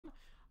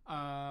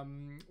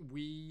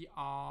We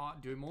are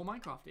doing more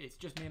Minecraft. It's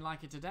just me and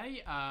Leica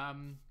today.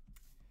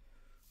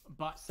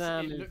 But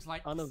Sam it is looks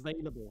like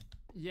unavailable.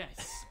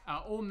 yes,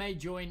 or may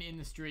join in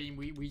the stream.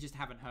 We just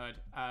haven't heard.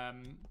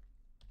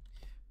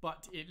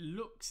 But it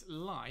looks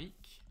like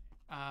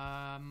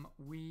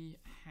we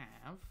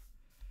have.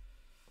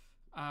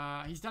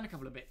 He's done a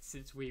couple of bits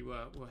since we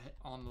were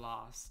on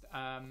last.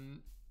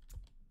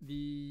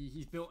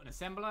 He's built an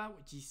assembler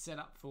which he's set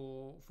up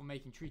for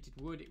making treated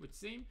wood, it would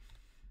seem.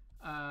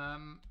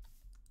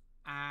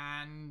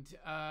 And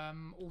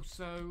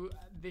also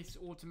this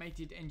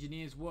automated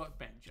engineer's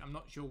workbench. I'm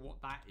not sure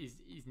what that is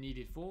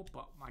needed for,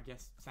 but I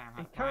guess Sam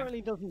has. It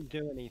currently doesn't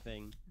do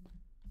anything.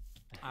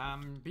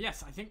 But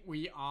yes, I think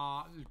we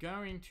are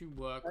going to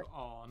work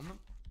on.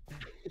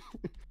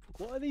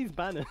 What are these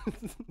banners?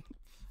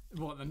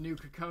 What, the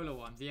Nuka-Cola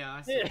ones? Yeah,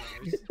 I see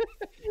those.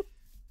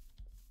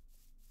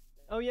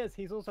 Oh yes,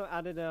 he's also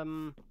added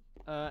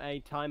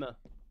a timer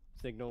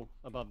signal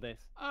above this.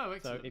 Oh,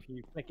 excellent. So if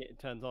you click it, it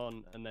turns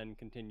on and then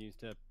continues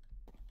to.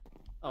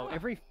 Oh,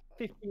 every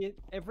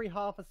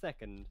half a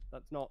second.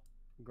 That's not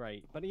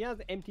great, but he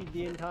has emptied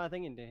the entire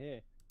thing into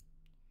here.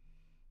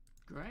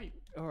 Great.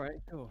 All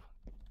right, cool.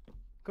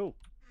 Cool.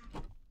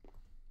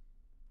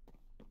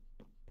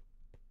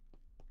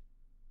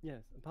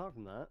 Yes. Apart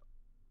from that,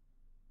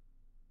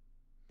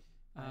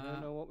 I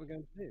don't know what we're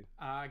going to do.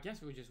 I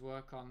guess we'll just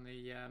work on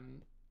the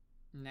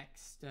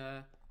next.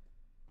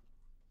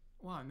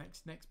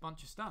 Next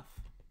bunch of stuff.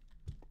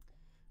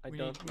 We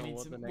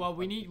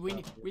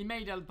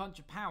made a bunch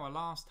of power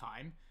last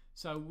time,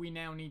 so we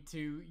now need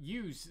to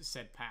use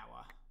said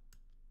power.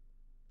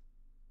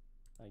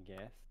 I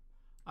guess.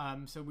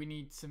 So we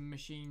need some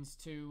machines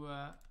to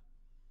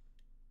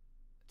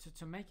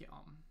make it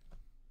on.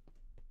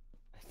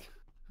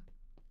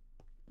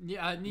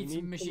 Yeah, I need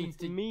some machines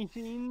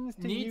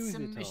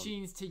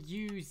to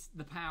use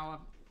the power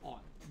on.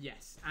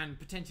 Yes, and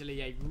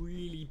potentially a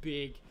really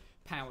big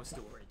power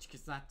storage,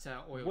 because that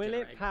oil will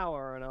generator... it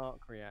power an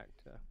arc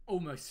reactor?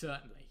 Almost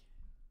certainly.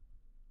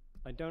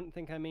 I don't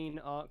think I mean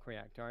arc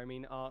reactor, I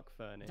mean arc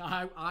furnace.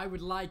 I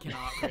would like an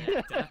arc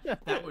reactor.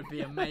 That would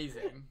be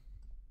amazing.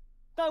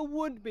 That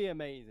would be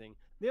amazing.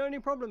 The only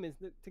problem is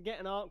that to get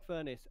an arc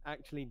furnace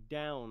actually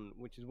down,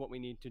 which is what we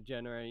need to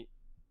generate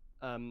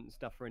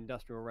stuff for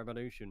Industrial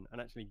Revolution,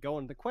 and actually go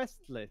on the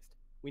quest list,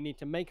 we need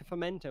to make a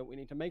fermenter, we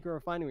need to make a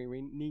refinery,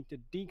 we need to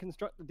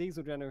deconstruct the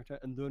diesel generator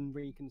and then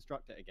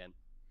reconstruct it again.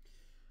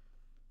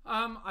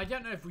 I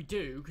don't know if we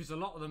do, because a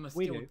lot of them are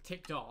still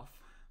ticked off,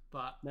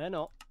 but... They're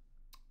not.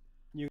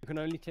 You can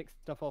only tick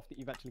stuff off that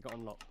you've actually got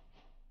unlocked.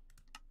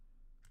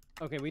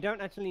 Okay, we don't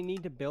actually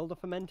need to build a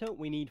fermenter,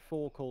 we need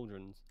 4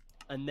 cauldrons.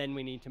 And then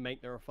we need to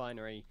make the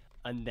refinery,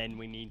 and then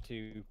we need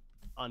to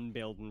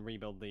unbuild and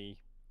rebuild the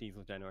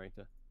diesel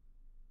generator.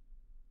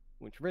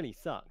 Which really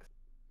sucks,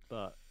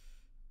 but...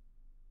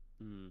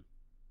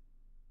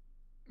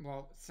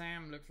 Well,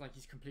 Sam looks like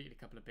he's completed a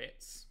couple of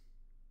bits.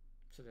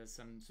 So there's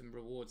some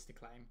rewards to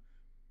claim.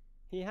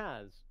 He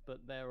has,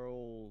 but they're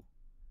all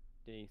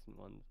decent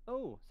ones.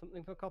 Oh,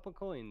 something for copper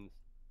coins.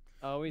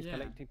 Oh, he's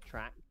collected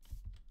track.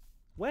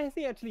 Where has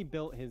he actually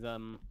built his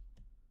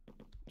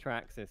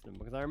track system?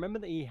 Because I remember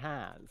that he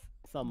has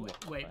somewhere.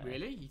 Wait,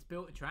 really? He's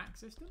built a track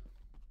system?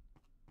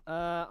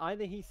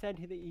 Either he said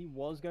that he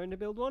was going to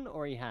build one,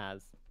 or he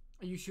has.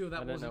 Are you sure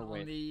that wasn't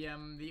on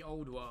the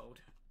old world?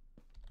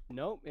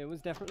 Nope, it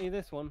was definitely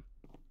this one.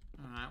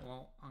 Alright,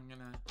 well, I'm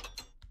gonna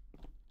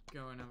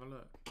go and have a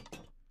look.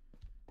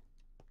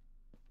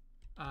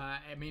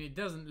 I mean, it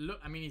doesn't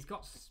look... I mean, he's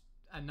got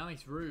a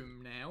nice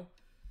room now.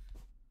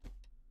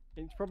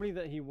 It's probably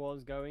that he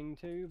was going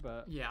to,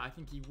 but... Yeah, I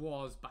think he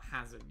was, but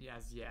hasn't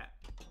as yet.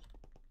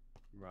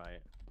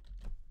 Right.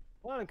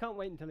 Well, I can't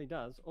wait until he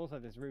does. Also,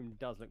 this room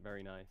does look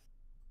very nice.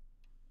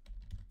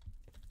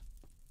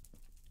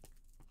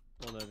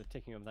 Although the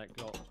ticking of that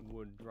clock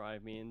would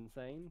drive me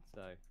insane,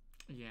 so...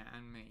 Yeah,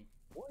 and me.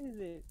 What is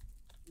it?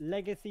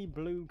 Legacy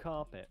blue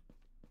carpet.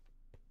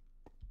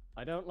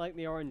 I don't like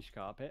the orange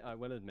carpet, I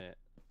will admit.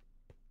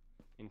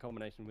 In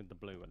combination with the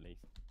blue, at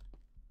least.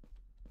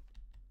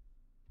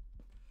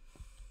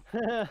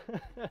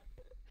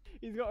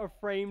 He's got a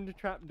framed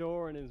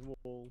trapdoor in his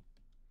wall.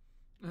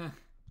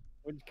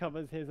 Which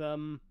covers his,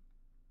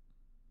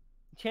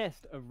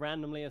 chest of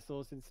randomly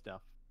assorted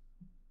stuff.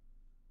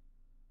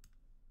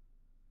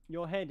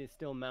 Your head is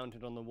still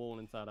mounted on the wall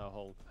inside our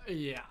hole.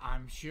 Yeah,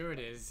 I'm sure it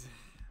is.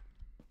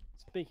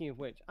 Speaking of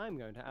which, I'm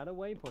going to add a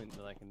waypoint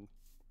that I can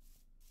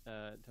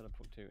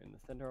teleport to in the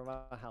center of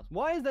our house.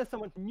 Why is there so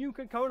much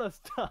Nuka-Cola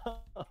stuff?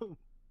 Oh,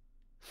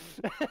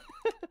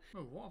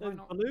 what have There's I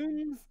not...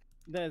 balloons,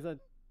 there's a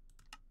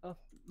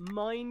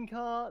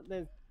minecart,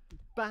 there's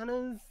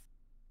banners.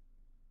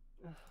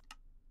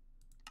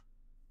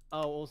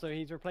 Oh, also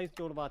he's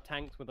replaced all of our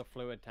tanks with a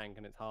fluid tank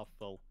and it's half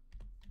full.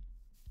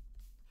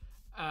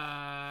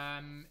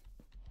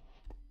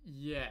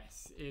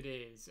 Yes, it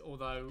is.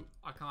 Although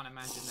I can't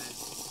imagine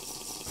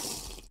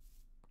there's...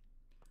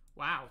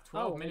 Wow,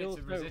 12 minutes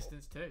of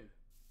resistance too.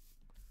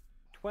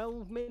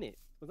 12 minutes?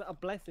 Was that a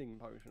blessing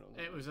potion or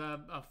something? It was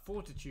a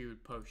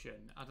fortitude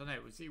potion. I don't know.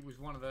 It was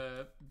one of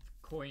the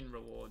coin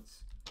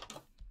rewards.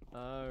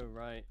 Oh,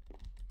 right.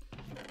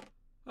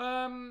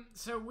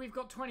 So we've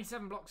got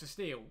 27 blocks of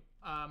steel.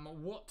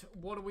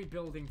 What are we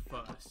building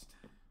first?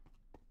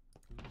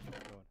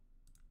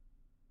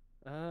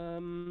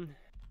 Oh, God.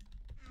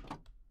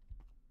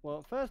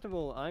 Well, first of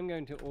all, I'm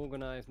going to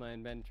organize my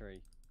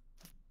inventory.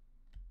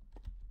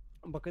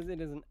 Because it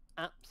is an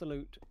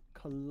absolute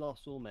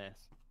colossal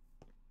mess.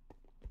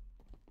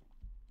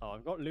 Oh,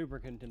 I've got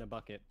lubricant in a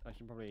bucket. I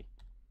should probably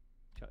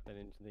chuck that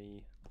into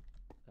the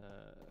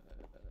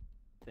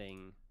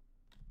thing.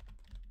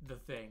 The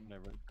thing.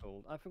 Whatever it's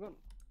called. I forgot.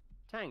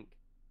 Tank.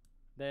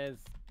 There's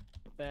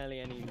barely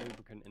any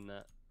lubricant in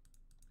that.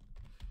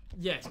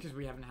 Yes, because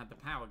we haven't had the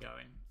power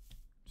going.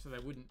 So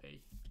there wouldn't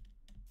be.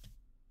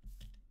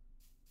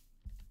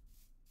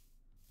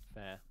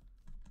 Fair.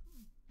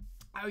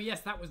 Oh yes,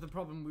 that was the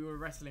problem we were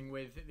wrestling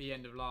with at the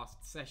end of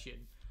last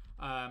session.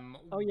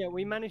 Oh yeah,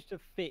 we managed to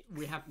fix.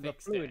 We have the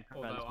fixed fluid it,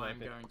 although I'm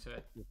transfer going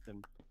to...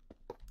 system.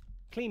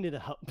 Cleaned it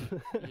up.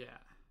 Yeah.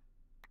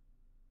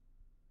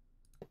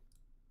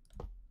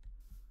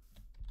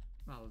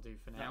 That'll do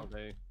for now. That'll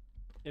do.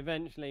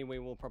 Eventually, we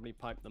will probably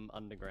pipe them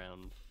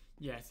underground.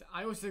 Yes,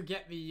 I also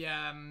get the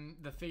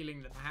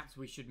feeling that perhaps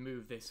we should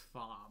move this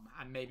farm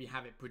and maybe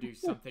have it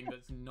produce something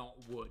that's not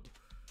wood.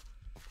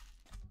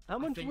 How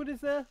much wood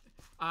is there?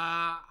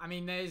 I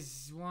mean,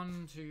 there's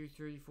 1, 2,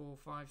 3, 4,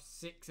 5,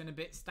 6 and a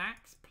bit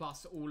stacks,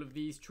 plus all of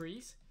these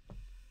trees.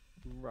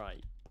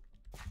 Right.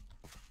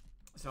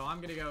 So I'm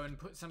going to go and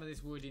put some of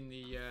this wood in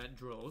the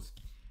drawers,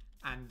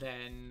 and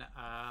then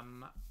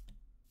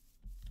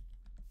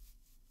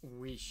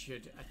we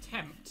should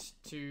attempt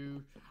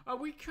to...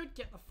 we could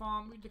get the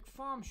farm... The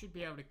farm should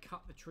be able to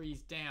cut the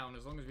trees down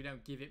as long as we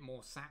don't give it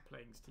more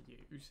saplings to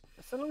use.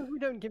 So long as we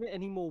don't give it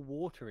any more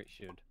water, it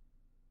should.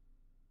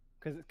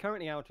 Because it's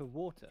currently out of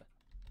water.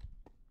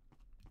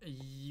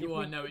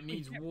 No, it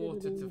needs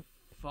water to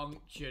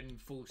function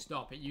full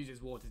stop. It uses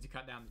water to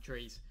cut down the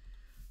trees.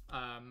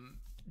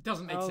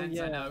 Doesn't make sense,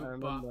 yeah, I know,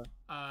 remember.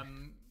 but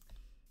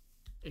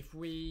if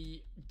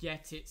we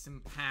get it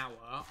some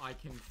power, I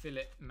can fill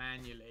it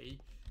manually.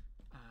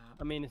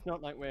 I mean, it's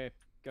not like we're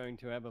going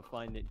to ever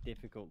find it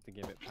difficult to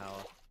give it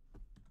power.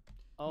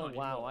 Oh, Not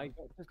wow, anymore.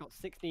 I just got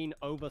 16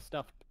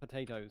 overstuffed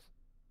potatoes.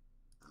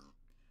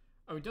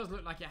 Oh, it does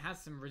look like it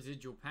has some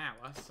residual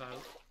power, so...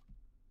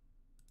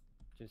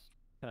 Just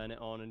turn it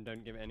on and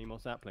don't give it any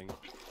more saplings.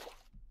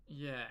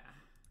 Yeah.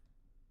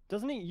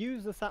 Doesn't it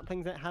use the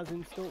saplings it has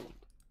installed?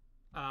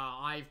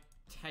 I've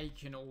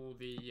taken all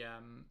the...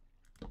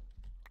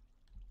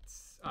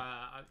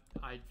 I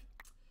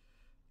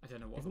don't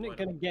know what Isn't it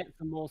going to get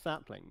some more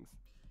saplings?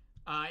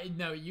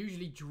 No, it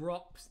usually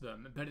drops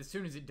them, but as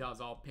soon as it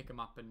does, I'll pick them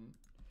up and...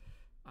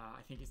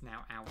 I think it's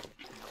now out of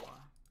power.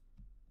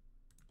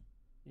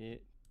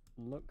 It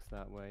looks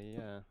that way,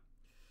 yeah.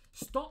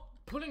 Stop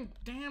putting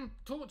damn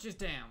torches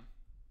down!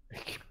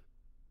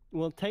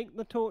 Well, take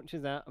the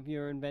torches out of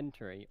your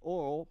inventory,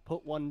 or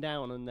put one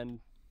down and then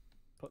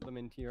put them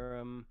into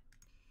your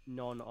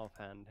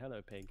non-offhand.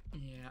 Hello, pig.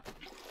 Yeah.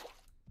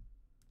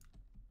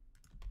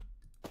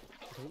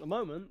 Because at the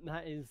moment,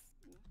 that is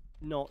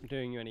not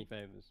doing you any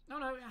favors. No,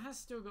 it has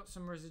still got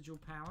some residual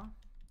power.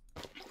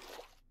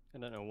 I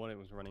don't know what it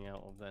was running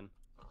out of then.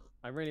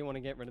 I really want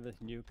to get rid of this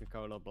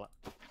Nuka-Cola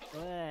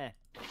I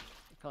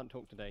can't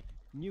talk today.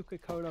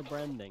 Nuka-Cola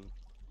branding.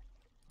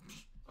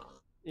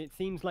 It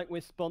seems like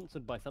we're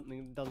sponsored by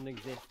something that doesn't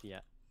exist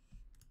yet.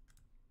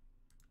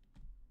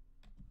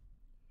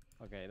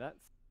 Okay, that's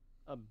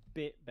a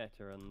bit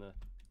better on the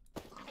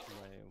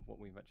way of what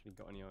we've actually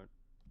got on your own.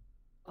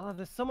 Oh,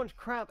 there's so much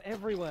crap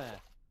everywhere!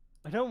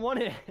 I don't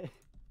want it!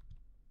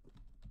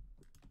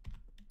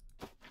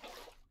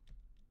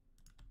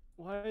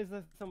 Why is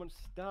there so much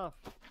stuff?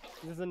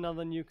 This is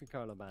another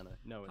Nuka-Cola banner.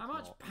 No, it's How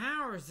much not.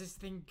 power has this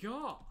thing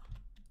got?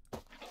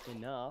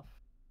 Enough.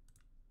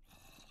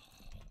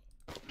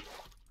 I've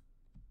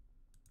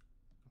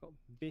got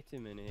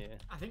bitumen here.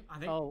 I think.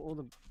 Oh, all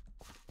the...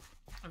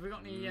 Have we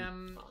got any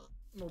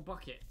more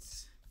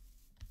buckets?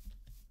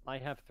 I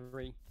have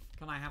 3.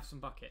 Can I have some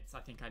buckets?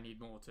 I think I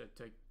need more to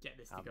get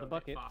this to Have go the a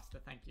bit bucket. faster.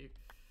 Thank you.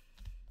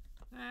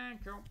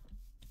 Cool.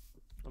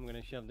 I'm going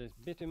to shove this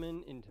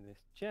bitumen into this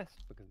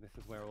chest because this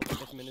is where all the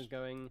bitumen is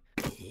going.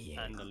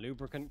 And the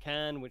lubricant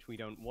can, which we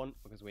don't want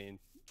because we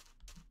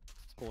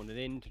spawned it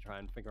in to try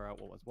and figure out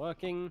what was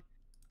working.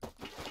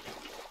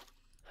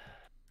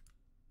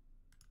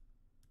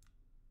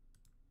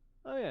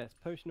 Oh yes,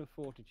 Potion of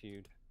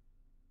Fortitude.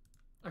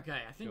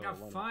 Okay, I think Sure, I've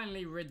why not?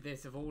 finally rid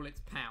this of all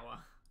its power.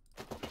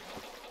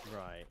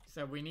 Right.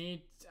 So we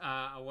need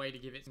a way to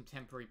give it some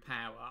temporary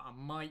power. I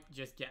might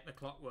just get the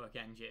clockwork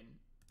engine.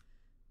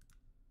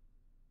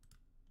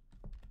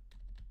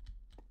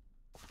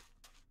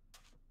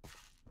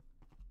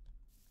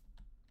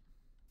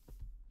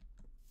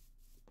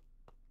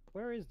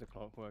 Where is the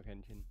clockwork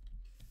engine?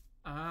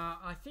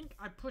 I think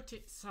I put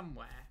it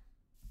somewhere.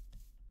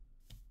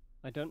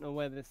 I don't know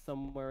where this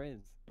somewhere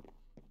is.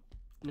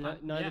 Neither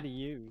yeah. do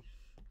you.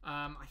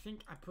 I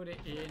think I put it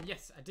in.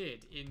 Yes, I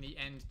did in the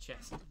end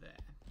chest there.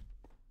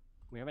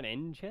 We have an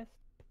end chest?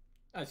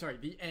 Oh, sorry,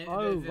 the end.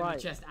 Oh, the right.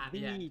 chest at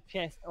the end. The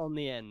chest on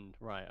the end.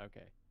 Right,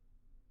 okay.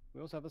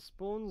 We also have a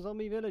spawn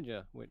zombie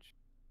villager, which...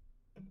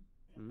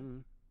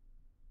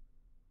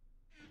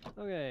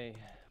 Okay.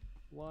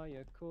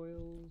 Wire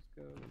coils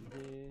go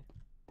in here.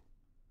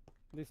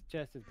 This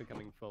chest is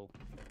becoming full.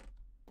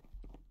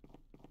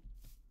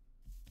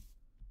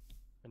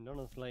 And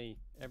honestly,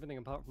 everything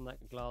apart from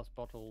that glass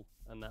bottle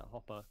and that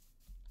hopper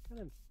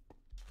kind of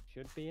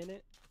should be in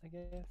it, I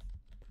guess.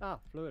 Ah,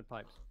 fluid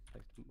pipes.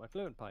 Place to put my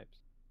fluid pipes.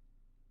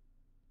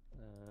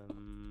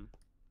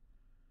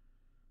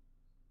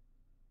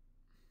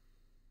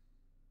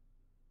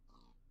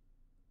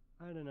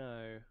 I don't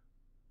know.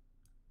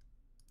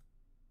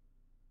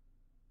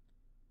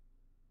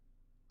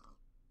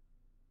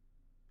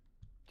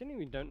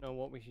 Genuinely don't know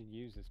what we should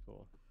use this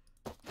for.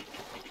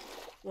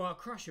 Well, a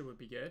crusher would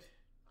be good.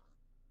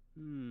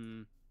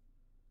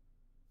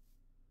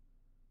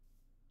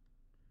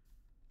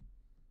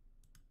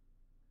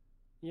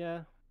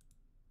 Yeah.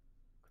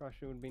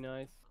 Crusher would be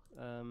nice.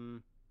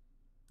 So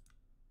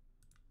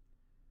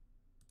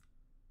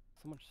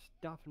much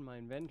stuff in my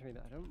inventory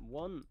that I don't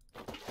want.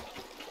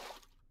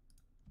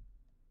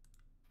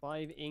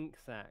 5 ink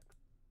sacks.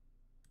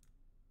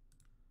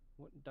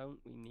 What don't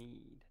we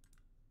need?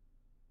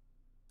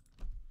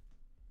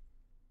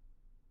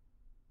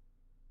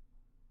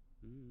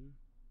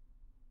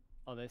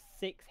 Oh, there's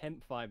 6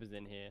 hemp fibers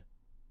in here.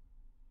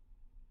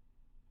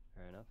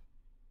 Fair enough.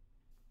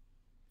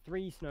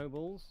 3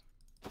 snowballs.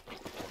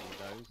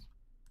 Those.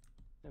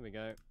 There we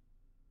go.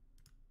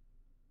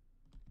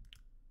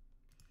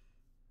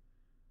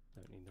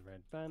 Don't need the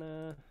red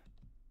banner.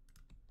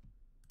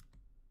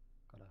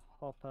 Got a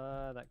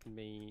hopper. That can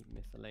be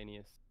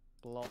miscellaneous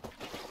blocks.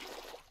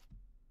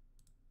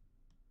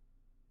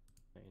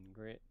 Iron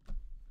grit.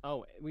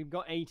 Oh, we've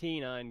got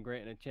 18 iron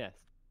grit in a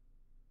chest.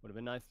 Would have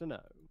been nice to know.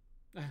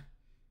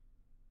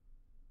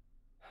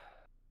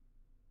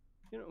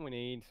 You know what we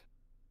need?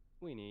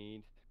 We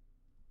need...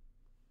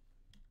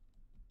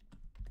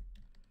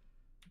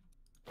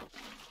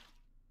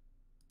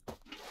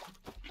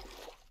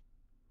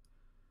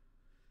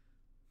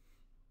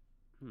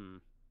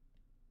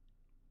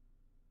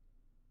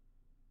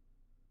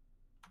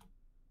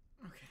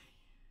 Okay.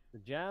 The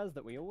jazz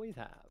that we always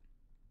have.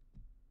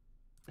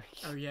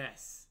 Oh,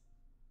 yes.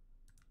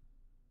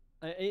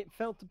 It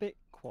felt a bit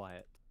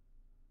quiet.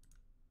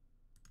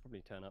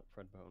 Probably turn up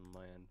Fredboat on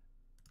my end.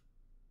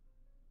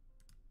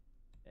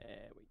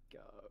 There we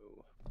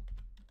go.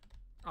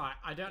 Alright,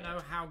 I don't know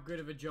how good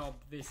of a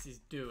job this is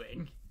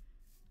doing.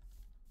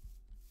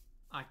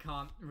 I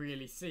can't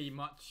really see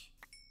much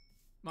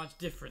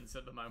difference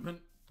at the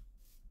moment.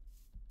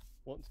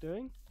 What's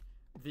doing?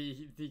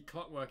 The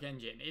clockwork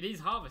engine. It is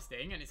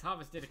harvesting, and it's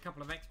harvested a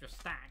couple of extra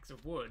stacks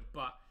of wood,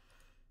 but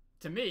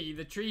to me,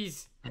 the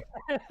trees...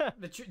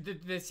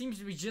 there seems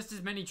to be just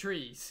as many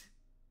trees.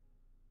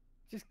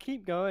 Just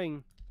keep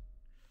going.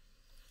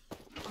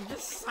 I'm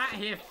just sat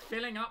here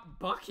filling up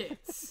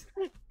buckets.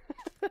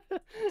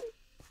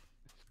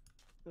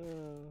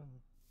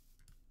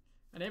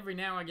 And every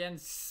now and again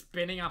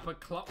spinning up a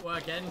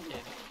clockwork engine.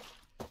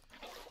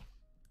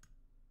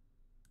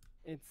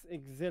 It's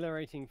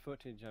exhilarating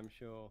footage, I'm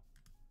sure.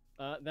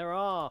 There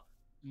are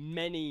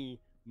many,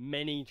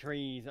 many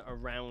trees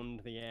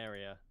around the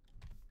area.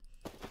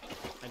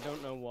 I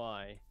don't know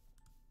why.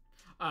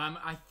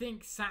 I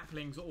think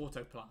saplings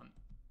auto-plant.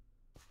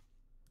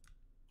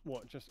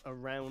 What, just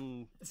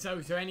around? So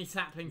any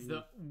saplings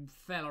that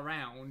fell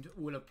around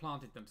will have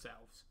planted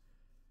themselves.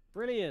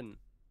 Brilliant.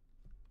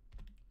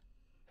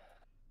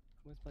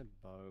 Where's my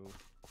bow?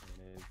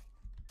 There it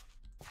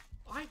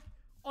is.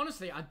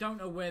 Honestly, I don't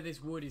know where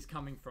this wood is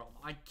coming from.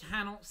 I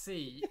cannot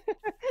see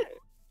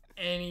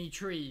any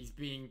trees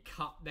being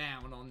cut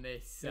down on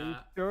this Are you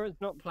sure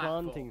it's not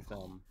platform. planting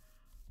some?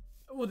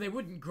 Well, they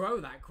wouldn't grow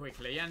that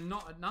quickly, and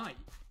not at night.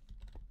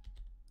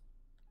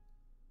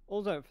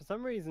 Also, for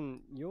some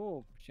reason,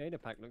 your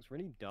shader pack looks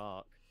really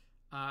dark.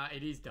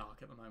 It is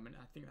dark at the moment.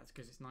 I think that's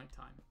because it's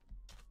nighttime.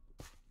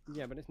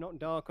 Yeah, but it's not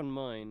dark on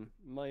mine.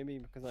 Maybe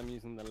because I'm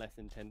using the less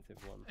intensive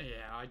one.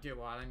 Yeah, I do.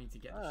 Well, I need to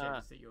get the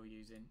shaders that you're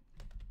using.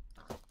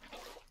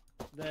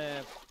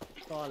 They're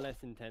far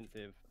less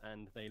intensive,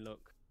 and they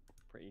look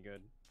pretty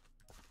good.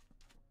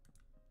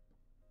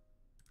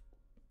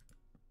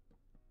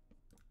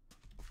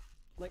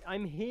 Like,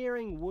 I'm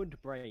hearing wood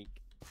break.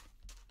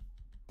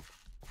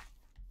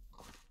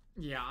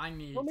 Yeah, I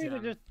need... Want me to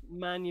just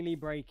manually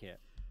break it?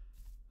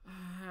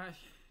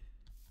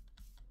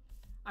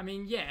 I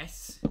mean,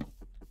 yes.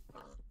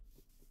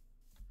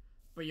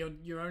 But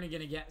you're only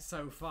going to get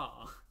so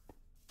far.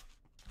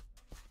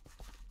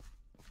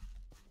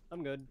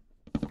 I'm good.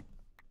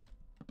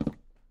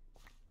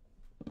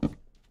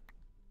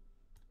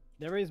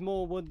 There is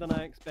more wood than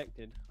I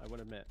expected, I would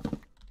admit.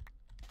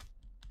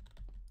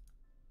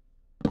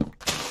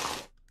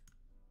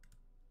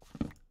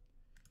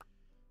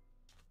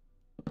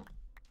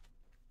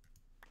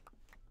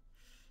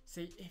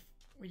 See, if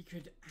we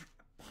could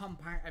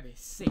pump out of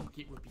this sink,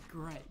 it would be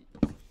great.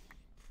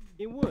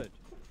 It would,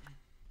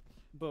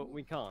 but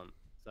we can't.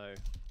 So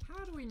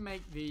how do we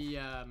make the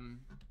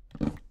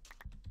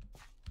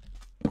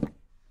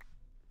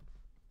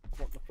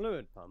what, the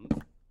fluid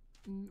pump?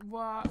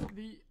 what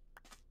the?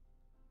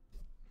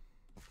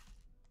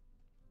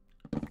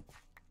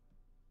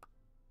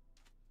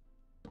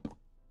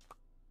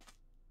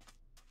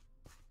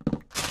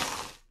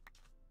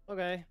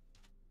 Okay.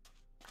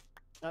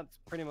 That's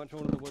pretty much all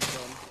of the wood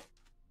gone.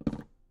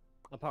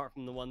 Apart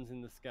from the ones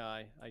in the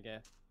sky, I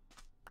guess.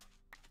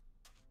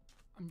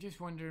 I'm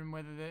just wondering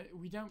whether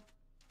we don't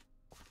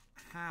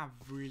have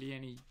really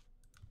any.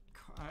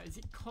 Is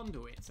it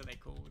conduits? Are they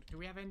called? Do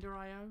we have Ender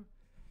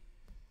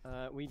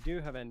IO? We do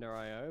have Ender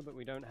IO, but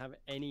we don't have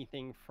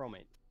anything from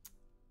it.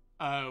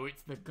 Oh,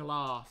 it's the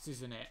glass,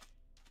 isn't it?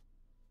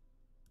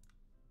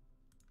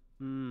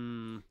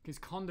 Hmm. Because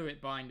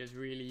conduit binder's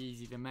really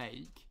easy to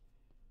make.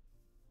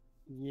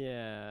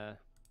 Yeah.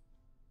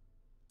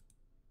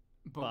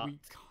 But we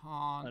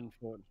can't.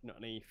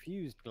 Unfortunately,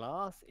 fused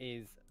glass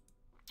is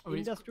Oh,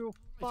 Industrial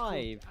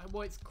 5.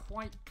 Well, it's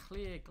quite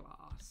clear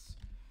glass.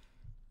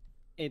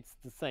 It's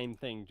the same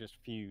thing, just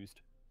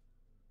fused.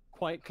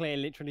 Quite clear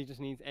literally just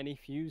needs any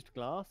fused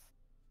glass,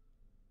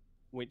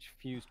 which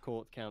fused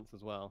quartz counts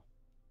as well.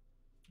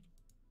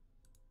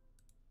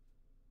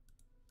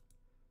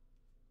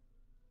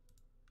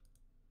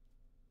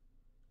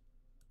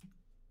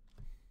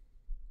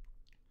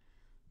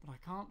 But I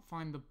can't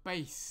find the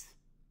base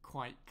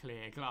quite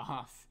clear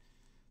glass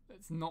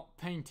that's not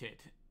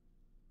painted.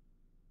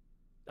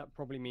 That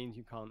probably means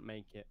you can't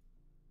make it.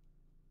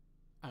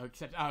 Oh,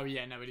 except, oh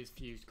yeah, no, it is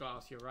fused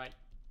glass, you're right.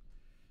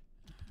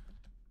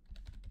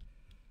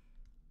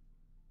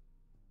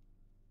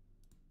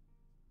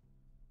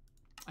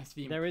 I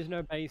see. There is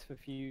no base for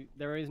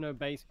there is no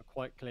base for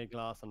quite clear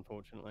glass,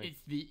 unfortunately.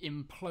 It's the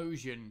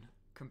implosion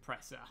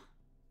compressor.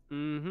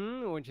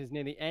 Mm-hmm, which is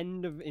near the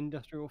end of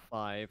Industrial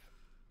 5.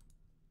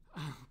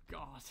 Oh,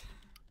 God.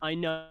 I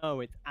know,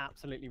 it's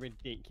absolutely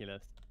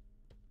ridiculous.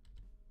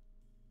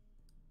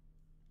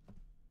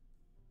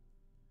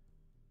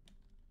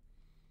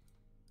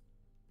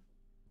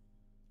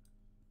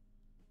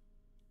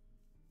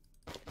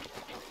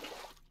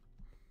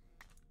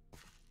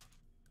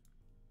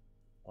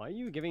 Why are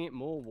you giving it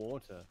more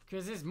water?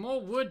 Because there's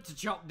more wood to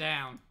chop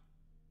down.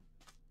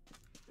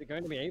 Is it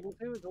going to be able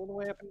to? It's all the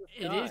way up in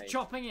the It sky. is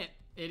chopping it.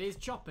 It is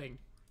chopping.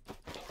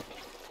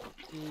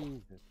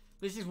 Jesus.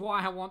 This is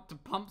why I want to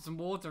pump some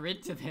water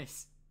into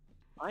this.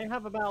 I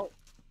have about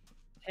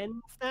 10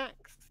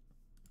 stacks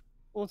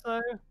or so.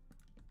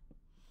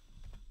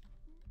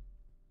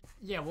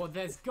 Yeah, well,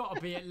 there's got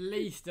to be at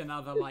least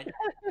another, like,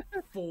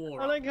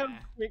 4 I up like how there.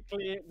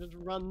 quickly it just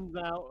runs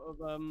out of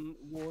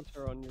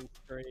water on your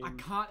screen. I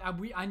can't.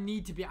 I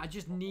need to be. I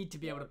just need to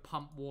be able to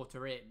pump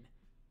water in.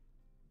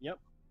 Yep.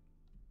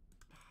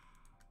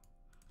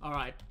 All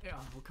right.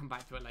 We'll come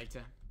back to it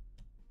later.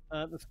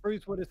 The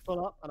spruce wood is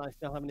full up, and I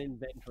still have an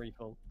inventory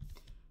full.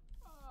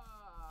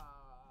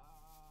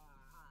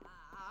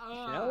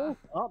 Shelf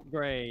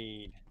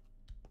upgrade.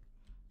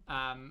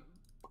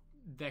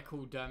 They're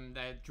called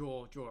they're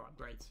drawer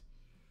upgrades.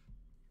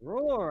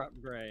 Drawer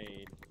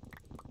upgrade.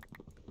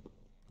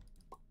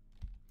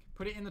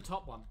 Put it in the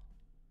top one.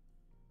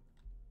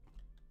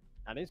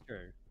 That is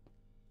true.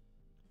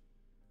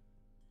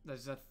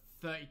 There's a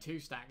 32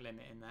 stack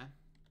limit in there.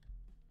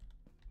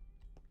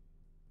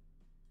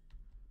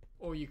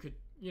 Or you could,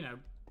 you know,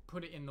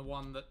 put it in the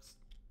one that's.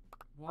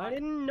 Why? I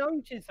didn't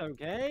notice,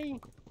 okay?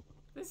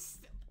 This.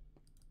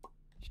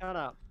 Shut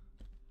up.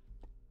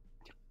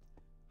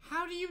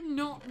 How do you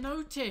not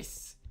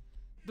notice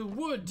the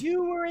wood?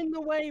 You were in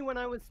the way when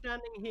I was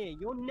standing here.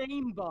 Your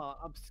name bar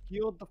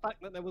obscured the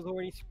fact that there was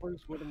already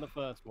spruce wood in the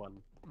first one.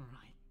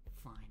 Right,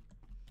 fine.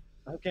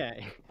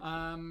 Okay.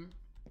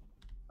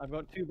 I've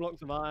got 2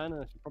 blocks of iron,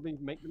 and I should probably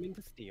make them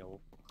into steel.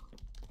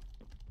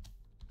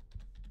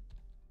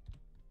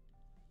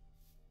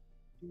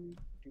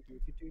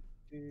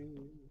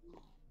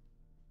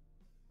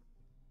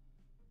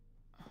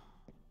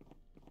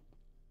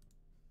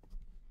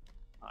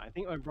 I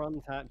think my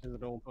bronze hatch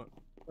is all put.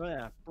 Oh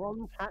yeah,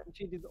 bronze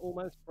hatchet is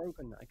almost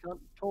broken. I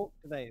can't talk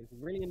today. It's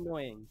really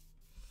annoying.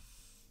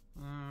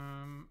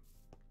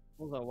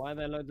 Also, why are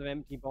there loads of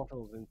empty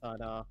bottles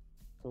inside our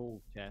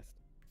tool chest?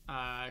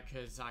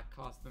 Because I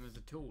class them as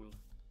a tool.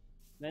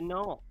 They're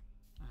not.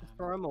 Just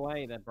throw them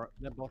away.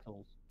 They're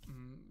bottles.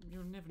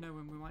 You'll never know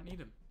when we might need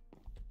them.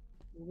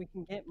 We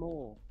can get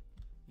more.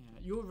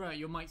 Yeah,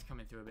 your mic's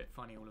coming through a bit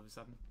funny all of a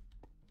sudden.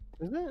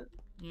 Is it?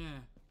 Yeah.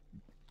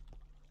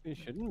 It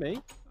shouldn't be.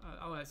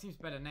 Oh, it seems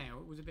better now.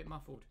 It was a bit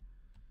muffled.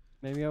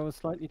 Maybe I was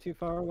slightly too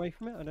far away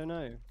from it. I don't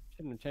know.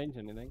 Shouldn't have changed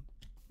anything.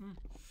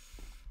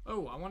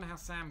 Oh, I wonder how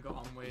Sam got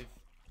on with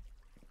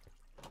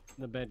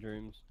the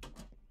bedrooms.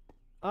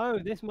 Oh,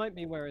 this might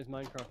be where his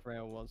Minecraft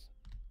rail was.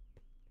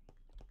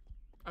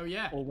 Oh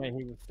yeah. Or where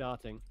he was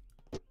starting.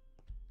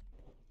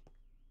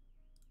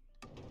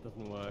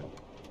 Doesn't work.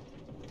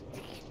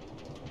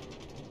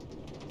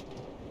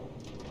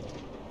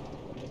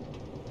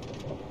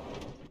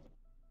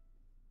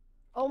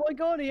 Oh my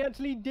god, he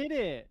actually did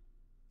it!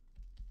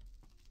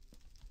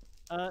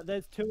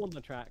 There's 2 on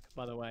the track,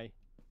 by the way.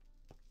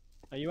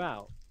 Are you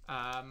out?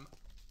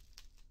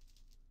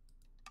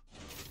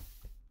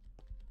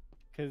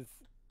 Because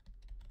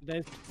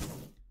there's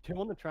 2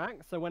 on the track,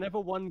 so whenever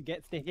one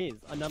gets to his,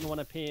 another one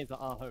appears at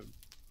our home.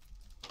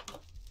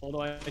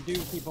 Although I do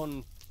keep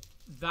on...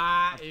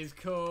 That is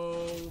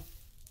cool.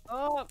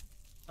 Oh!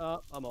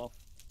 Oh, I'm off.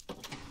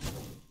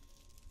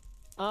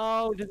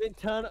 Oh, does it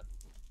turn...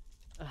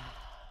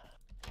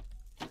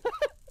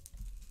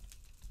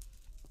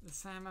 The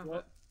Sam of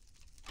it.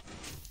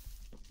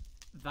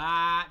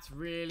 That's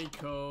really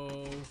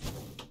cool.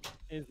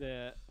 Is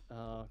it?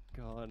 Oh,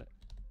 God.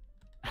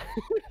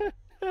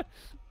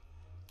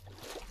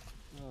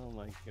 Oh,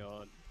 my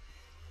God.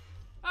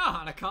 Ah,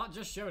 and a cart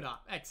just showed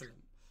up. Excellent.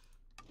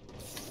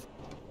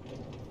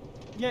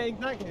 Yeah,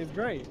 exactly. It's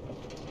great.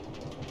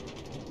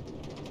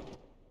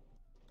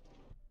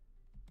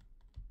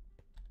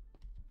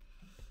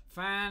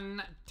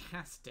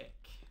 Fantastic.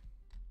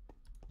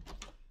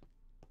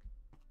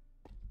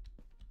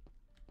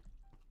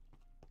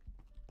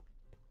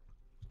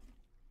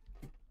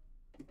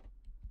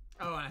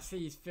 Oh, and I see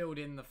he's filled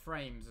in the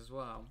frames as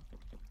well.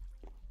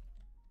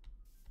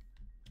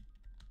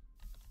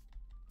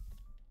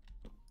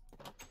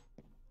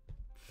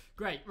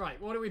 Great,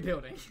 right, what are we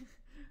building?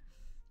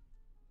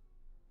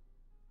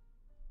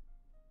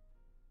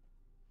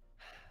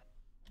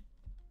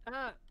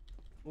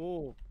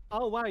 Oh.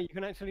 Oh, wow, you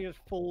can actually just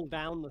fall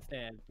down the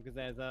stairs because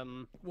there's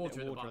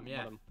Water at the bottom,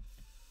 yeah.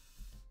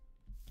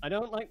 I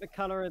don't like the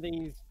color of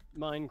these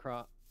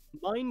minecarts.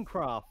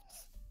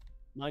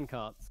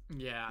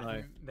 Yeah, No. I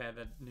think they're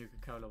the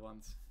Nuka-Cola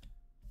ones.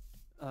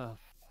 Oh,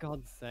 for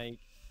God's sake.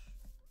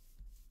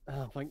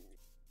 Oh, my... Okay,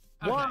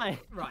 Why?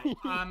 right,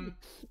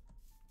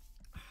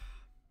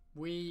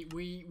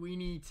 we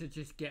need to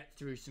just get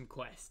through some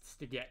quests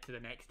to get to the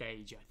next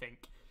stage, I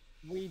think.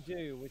 We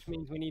do, which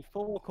means we need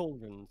 4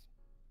 cauldrons.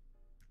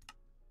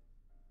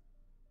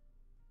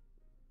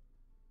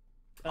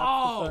 That's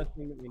the first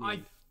thing that we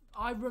need.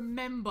 I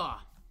remember.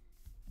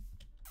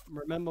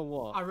 Remember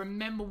what? I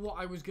remember what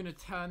I was going to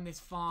turn this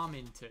farm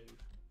into.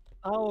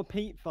 Oh, a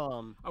peat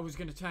farm. I was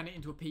going to turn it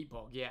into a peat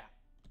bog, yeah.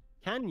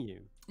 Can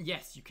you?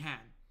 Yes, you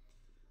can.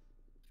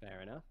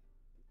 Fair enough.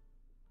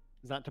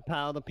 Is that to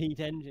power the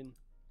peat engine?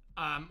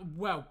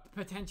 Well,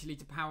 potentially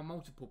to power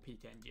multiple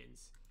peat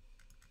engines.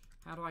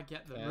 How do I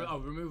get the... Yeah. Oh,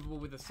 removable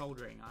with a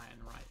soldering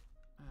iron, right.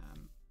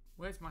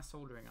 Where's my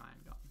soldering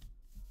iron gone?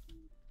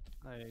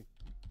 I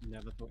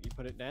never thought you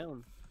put it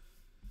down.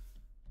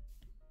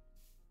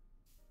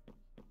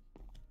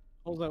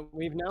 Also,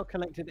 we've now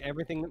collected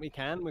everything that we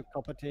can with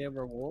copper tier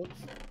rewards.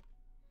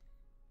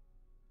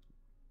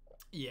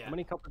 Yeah. How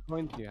many copper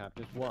coins do you have?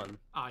 Just 1?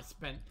 I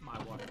spent my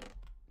one.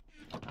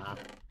 Ah.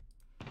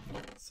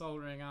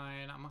 Soldering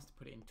iron. I must have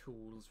put it in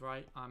tools,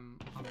 right? I'm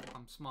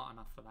smart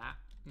enough for that.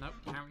 Nope,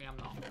 apparently I'm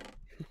not.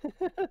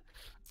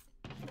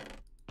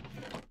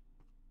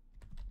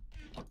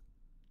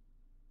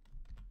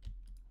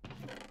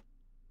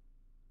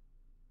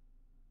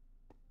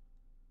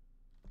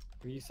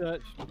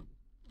 Research.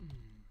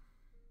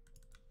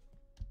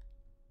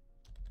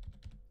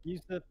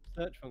 Use the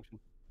search function.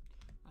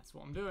 That's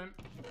what I'm doing.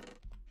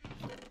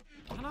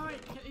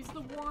 Is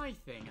the Y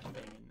thing a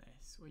thing in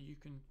this? Where you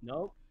can...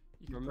 Nope.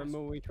 You can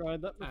Remember we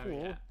tried that before. Oh,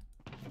 yeah.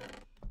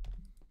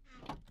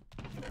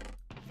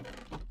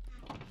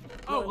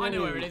 Oh, I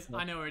know where it is.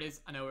 I know where it is.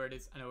 I know where it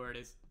is. I know where it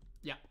is.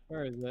 Yeah.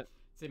 Where is it?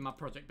 It's in my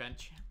project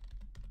bench.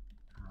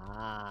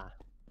 Ah.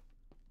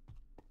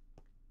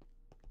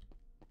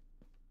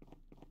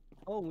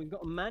 Oh, we've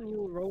got a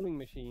manual rolling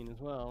machine as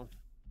well.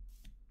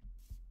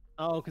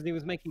 Oh, because he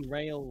was making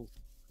rails,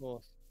 of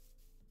course.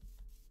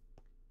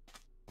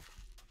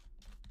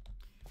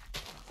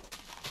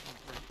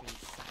 Break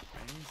these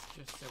saplings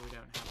just so we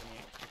don't have any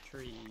extra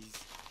trees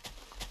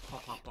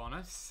pop up on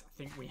us. I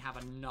think we have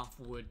enough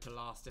wood to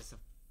last us a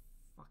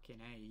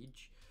fucking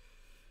age.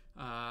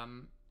 How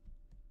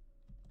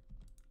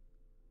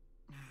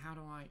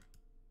do I...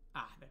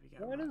 Ah, there we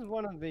go. Why does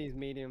one of these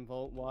medium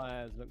volt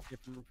wires look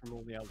different from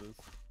all the others?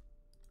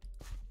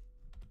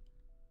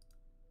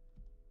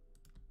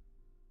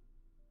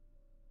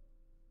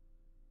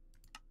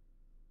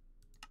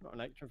 Not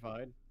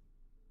electrified.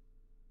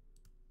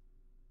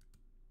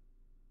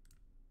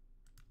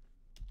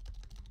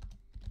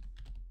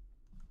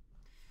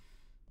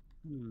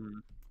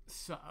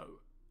 So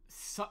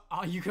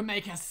oh, you can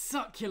make a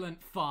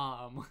succulent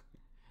farm.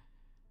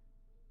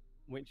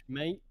 Which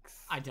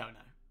makes I don't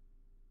know.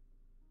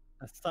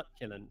 a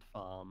succulent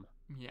farm.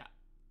 Yeah.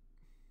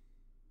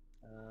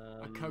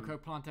 A cocoa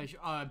plantation.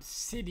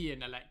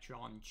 Obsidian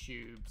electron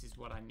tubes is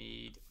what I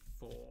need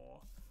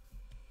for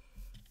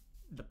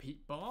the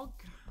peat bog.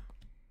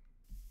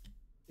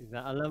 Is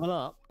that a level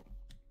up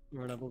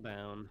or a level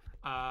down?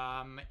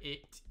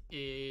 It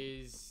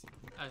is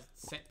a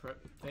separate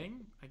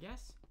thing, I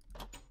guess.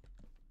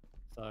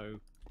 So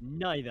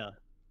neither.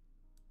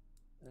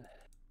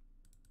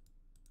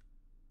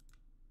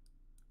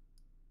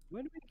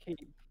 Where do we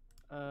keep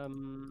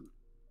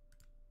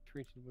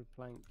treated wood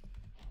plank.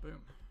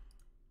 Boom.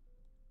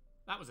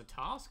 That was a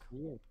task?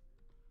 Yeah.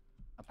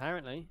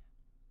 Apparently.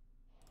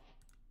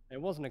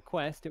 It wasn't a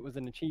quest, it was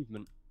an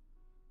achievement.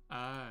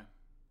 Oh.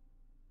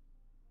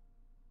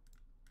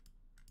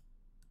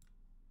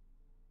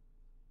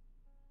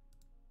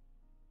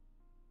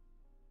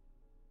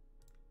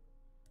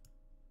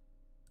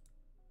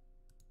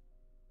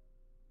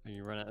 So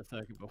you run out of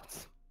circuit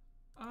boards.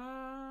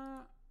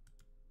 I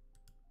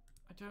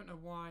don't know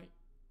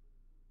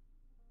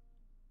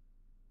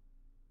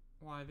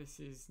why this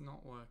is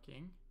not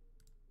working.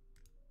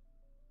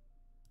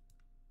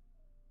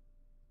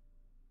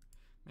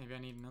 Maybe I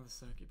need another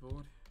circuit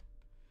board.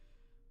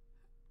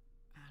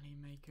 Annie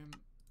make 'em.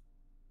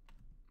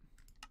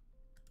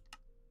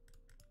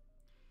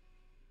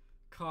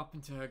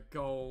 Carpenter,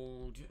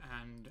 gold,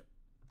 and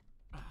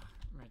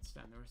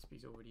redstone. The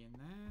recipe's already in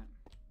there.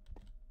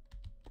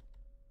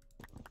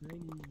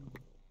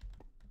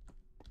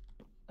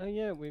 Oh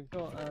yeah, we've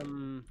got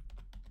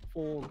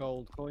 4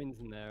 gold coins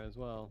in there as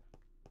well.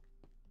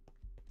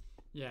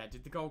 Yeah,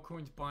 did the gold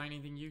coins buy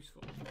anything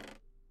useful?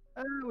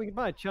 We can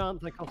buy a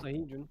chance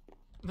icosahedron.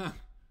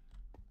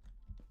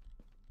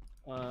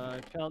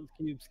 Chance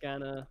cube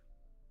scanner,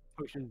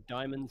 potion of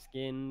diamond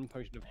skin,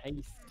 potion of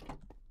haste,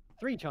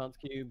 3 chance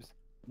cubes,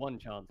 1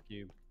 chance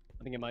cube.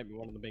 I think it might be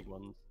one of the big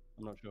ones.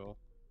 I'm not sure.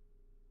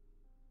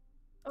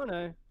 Oh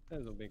no,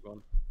 there's a big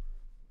one.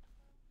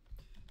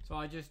 So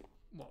I just,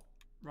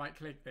 right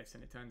click this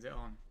and it turns it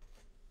on.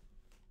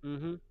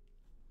 Mm-hmm.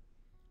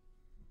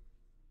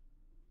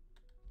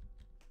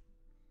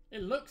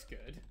 It looks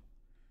good.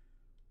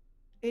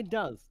 It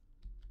does.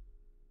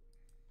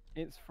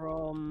 It's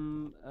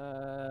from,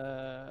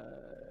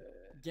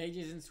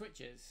 Gauges and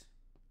switches.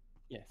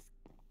 yes.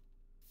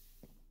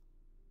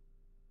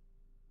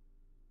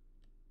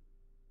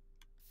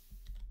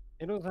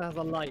 It also has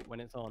a light when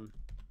it's on.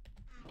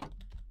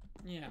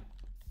 Yeah.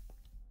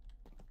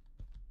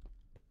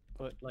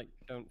 But, like,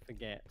 don't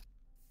forget.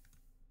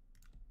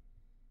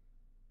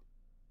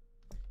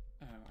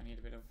 Oh, I need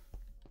a bit of...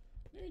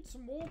 Need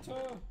some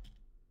water!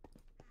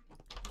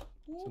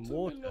 Some My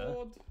water?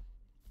 lord.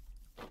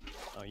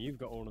 Oh, you've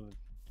got all of the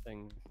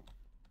things.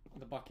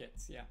 The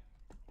buckets, yeah.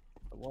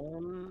 The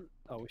one...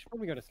 Oh, we should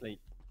probably go to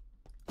sleep.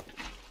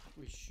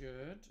 We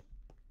should.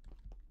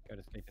 Go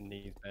to sleep in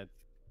these beds.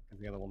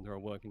 Because the other ones are a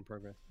work in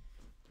progress.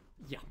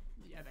 Yeah,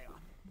 yeah, they are.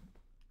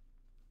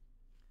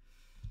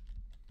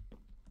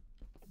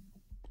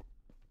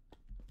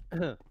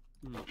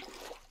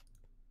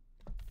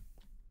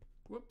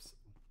 Whoops.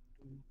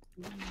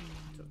 Took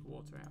the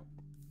water out.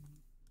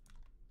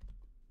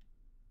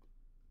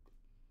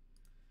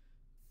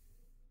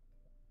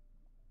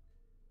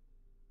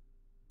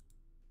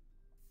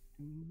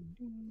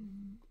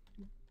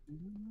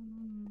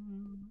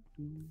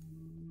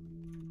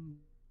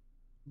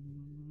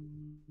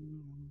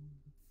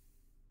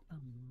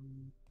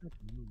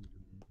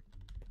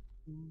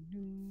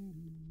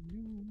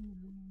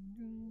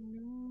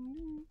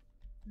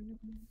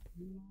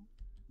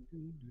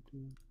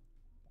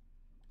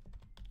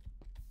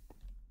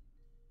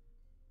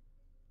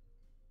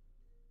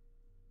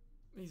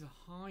 These are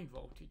high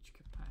voltage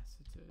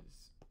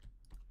capacitors.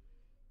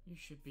 You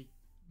should be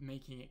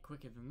making it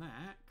quicker than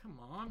that. Come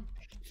on.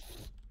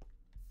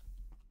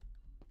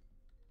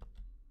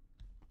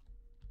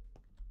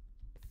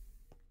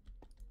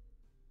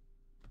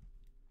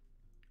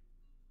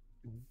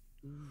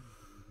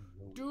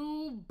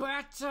 Do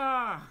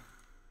better.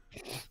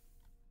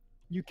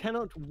 You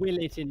cannot will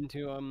it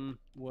into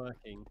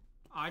working.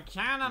 I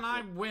can and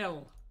I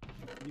will.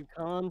 You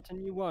can't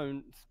and you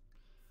won't.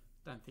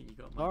 Don't think you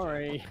got my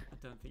Sorry. joke.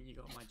 I don't think you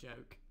got my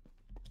joke.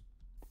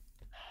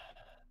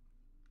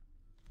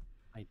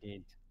 I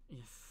did.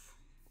 Yes.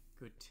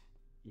 Good.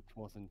 It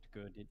wasn't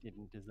good. It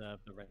didn't deserve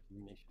the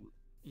recognition.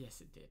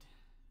 Yes, it did.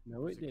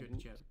 No, It was it a didn't. good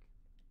joke.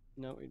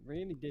 No, it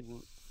really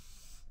didn't.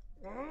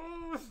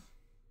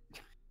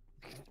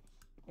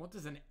 What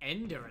does an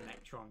ender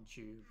electron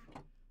tube?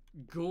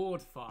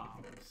 Gourd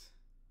farms.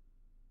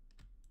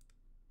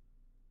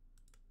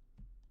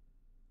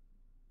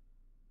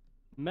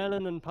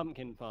 Melon and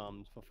pumpkin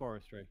farms for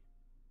forestry.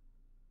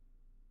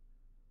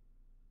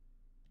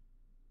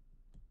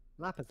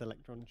 Lapis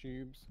electron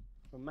tubes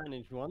for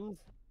managed ones.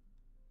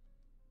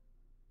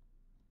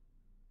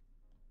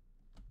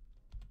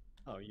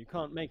 Oh, you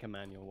can't make a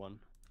manual one.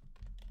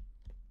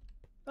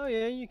 Oh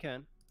yeah, you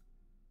can.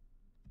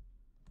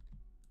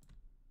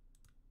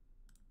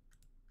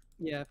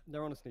 Yeah,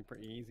 they're honestly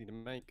pretty easy to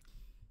make.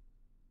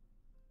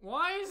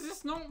 Why is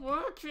this not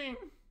working?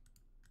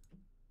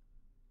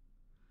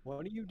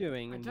 What are you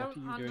doing I and don't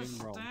what are you doing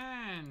wrong?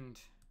 understand.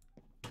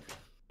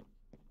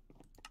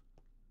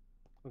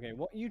 Okay,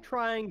 what are you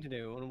trying to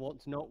do and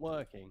what's not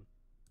working?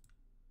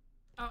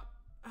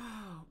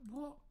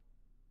 What?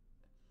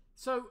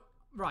 So,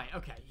 right,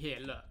 okay, here,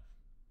 look.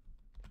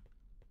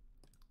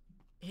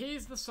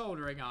 Here's the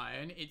soldering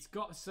iron. It's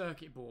got a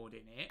circuit board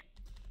in it.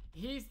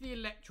 Here's the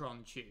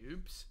electron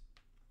tubes.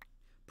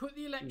 Put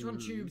the electron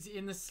tubes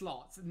in the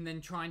slots and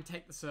then try and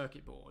take the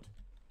circuit board.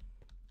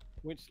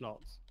 Which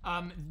slots?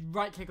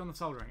 Right click on the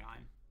soldering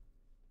iron.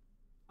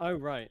 Oh,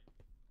 right.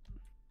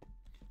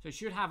 So it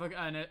should have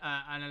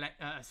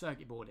a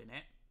circuit board in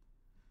it.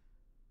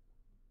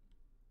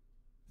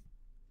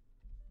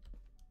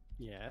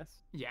 Yes.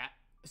 Yeah.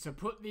 So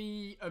put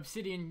the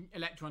obsidian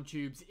electron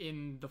tubes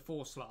in the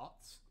 4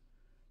 slots,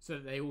 so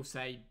that they all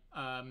say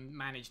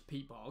managed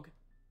peat bog.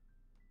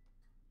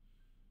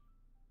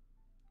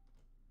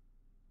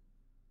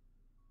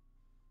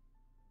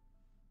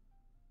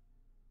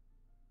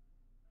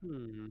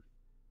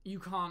 You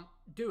can't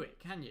do it,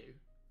 can you?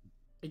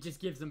 It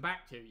just gives them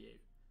back to you.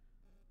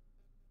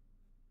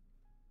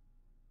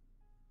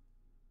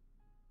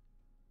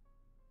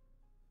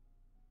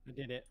 I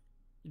did it.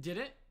 You did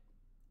it?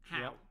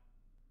 How? Yep.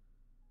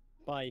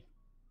 By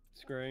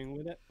screwing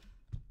with it.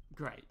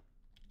 Great.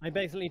 I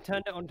basically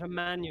turned it onto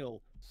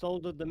manual,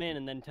 soldered them in,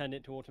 and then turned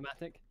it to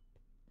automatic.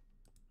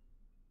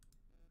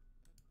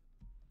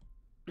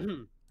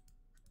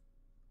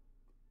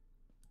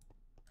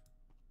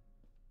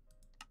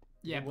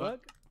 Yeah, Did it but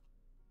work?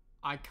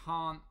 I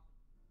can't.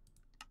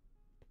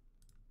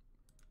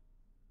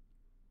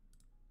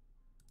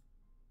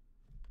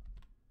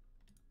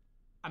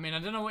 I mean, I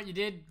don't know what you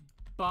did,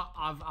 but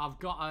I've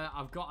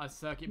got a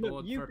circuit board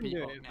Look, you for a can do peat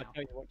it bog if now. I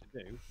tell you what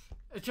to do.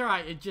 It's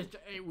alright.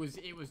 It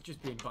was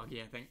just being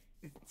buggy. I think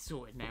it's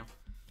sorted now.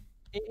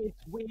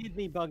 It's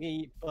weirdly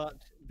buggy, but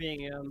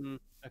being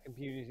a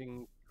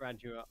computing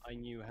graduate, I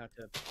knew how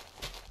to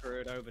screw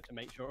it over to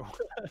make sure it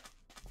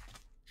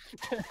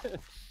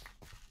worked.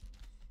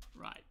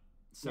 Right.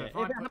 So Yeah, if if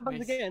I it put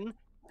happens this, again,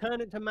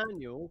 turn it to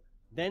manual,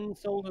 then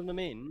solder them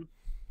in,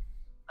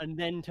 and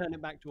then turn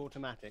it back to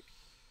automatic.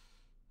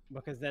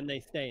 Because then they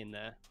stay in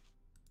there.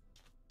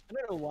 I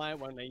don't know why it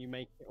won't let you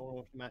make it all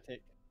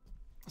automatic.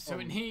 so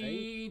it on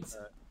needs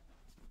stage,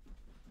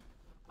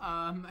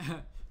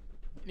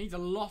 it needs a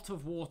lot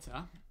of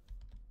water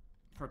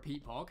for a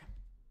peat bog.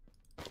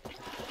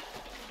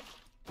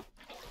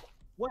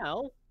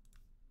 Well,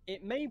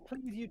 it may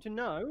please you to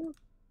know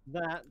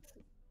that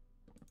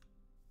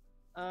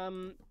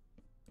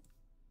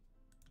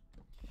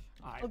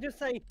I'll just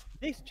say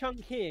this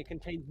chunk here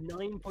contains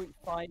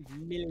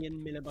 9.5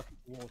 million millibuckets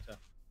of water.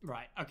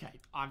 Right. Okay.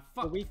 I'm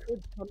So fucked. we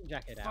could pump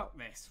jack it out. Fuck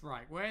this.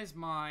 Right. Where's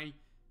my?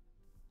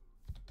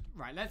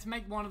 Right. Let's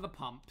make one of the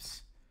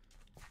pumps.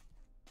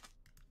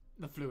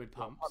 The fluid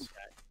pumps. Pump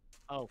jack.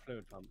 Oh,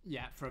 fluid pump.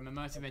 Yeah, from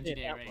immersive See if that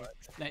engineering.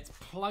 works. Let's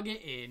plug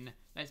it in.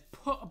 Let's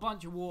put a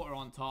bunch of water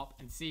on top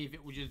and see if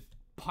it will just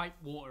pipe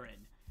water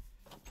in.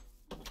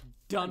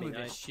 Done That'd with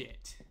be this nice.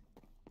 shit.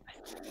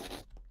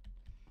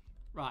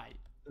 Right.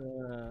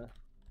 Uh,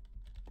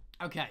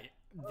 Okay.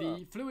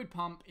 The fluid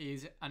pump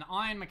is an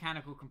iron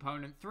mechanical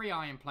component, 3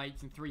 iron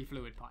plates, and 3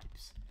 fluid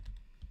pipes.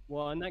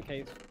 well, in that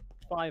case,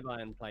 5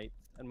 iron plates,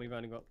 and we've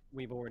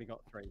already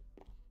got 3.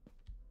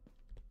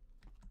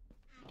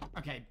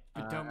 Okay,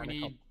 but don't we and a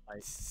need copper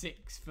plate.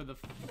 6 for the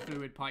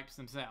fluid pipes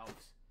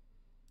themselves?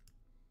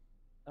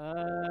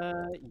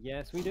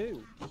 Yes, we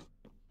do.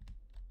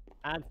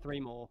 Add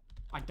 3 more.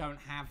 I don't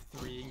have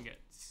 3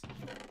 ingots.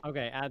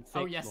 Okay, add 6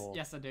 Oh yes, more.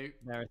 yes I do.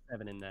 There are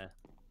 7 in there.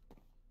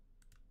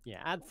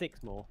 Yeah, add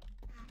 6 more.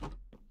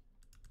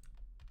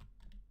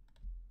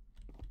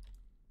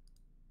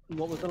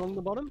 What was along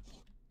the bottom?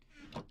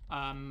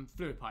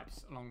 Fluid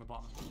pipes along the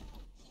bottom.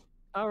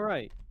 Oh,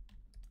 right.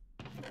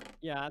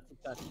 Yeah,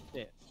 that's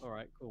it.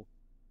 Alright, cool.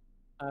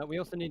 We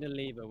also need a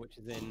lever, which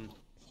is in...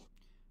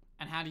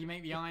 And how do you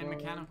make the iron Well-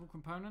 mechanical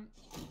component?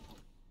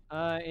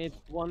 It's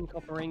 1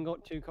 copper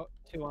ingot,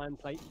 2 iron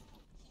plates.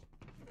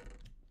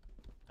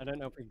 I don't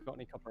know if we've got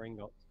any copper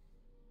ingots.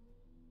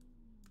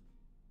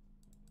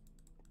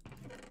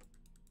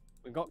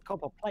 We've got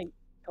copper plate,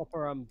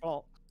 copper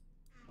blocks.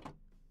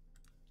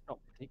 It's not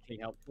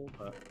particularly helpful,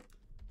 but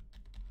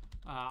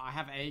I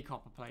have a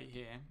copper plate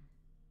here.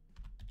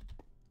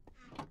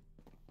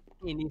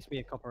 it needs to be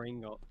a copper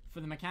ingot.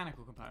 For the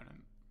mechanical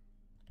component.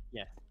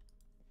 Yes.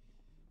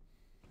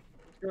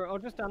 Sure, I'll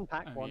just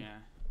unpack Oh one. yeah.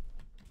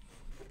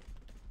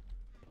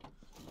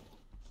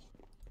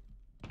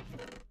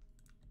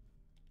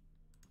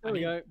 There we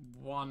need go.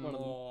 One One of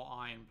them. more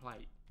iron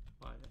plate,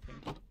 I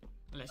think.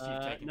 Unless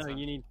you've taken No, some.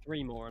 you need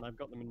 3 more, and I've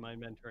got them in my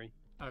inventory.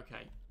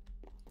 Okay.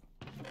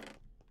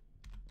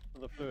 For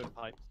the fluid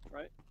pipes,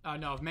 right?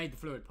 No, I've made the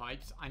fluid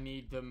pipes. I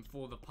need them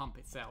for the pump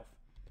itself.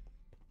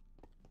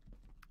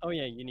 Oh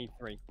yeah, you need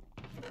 3.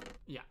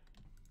 Yeah.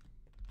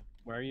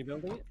 Where are you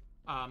building it?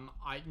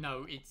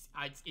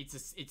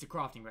 It's a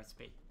crafting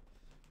recipe.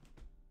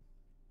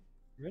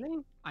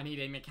 Really? I need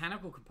a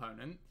mechanical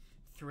component,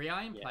 3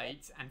 iron Yeah.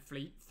 plates, and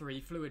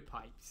 3 fluid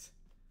pipes.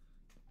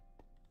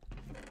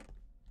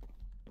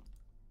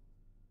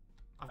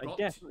 I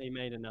definitely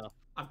made enough.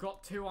 I've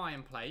got 2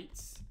 iron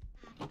plates.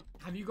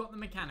 Have you got the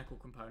mechanical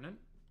component?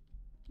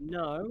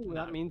 No, No.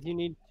 that means you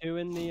need 2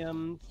 in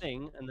the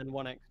thing, and then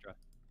 1 extra.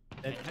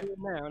 There's Okay. 2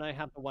 in there, and I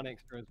have the 1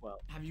 extra as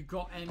well. Have you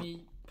got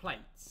any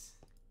plates?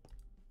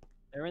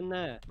 They're in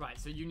there. Right,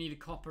 so you need a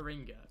copper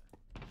ingot.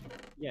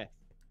 Yes.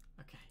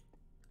 Okay.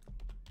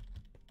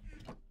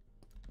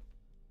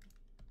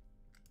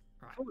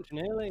 Right.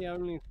 Fortunately,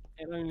 only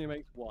It only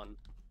makes one.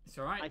 It's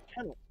alright. I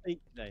cannot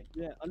speak today.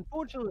 Yeah,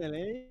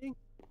 unfortunately.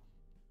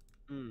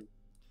 Hmm.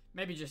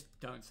 Maybe just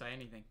don't say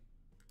anything.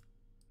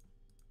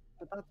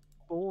 But that's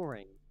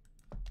boring.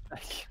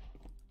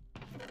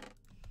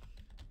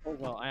 Oh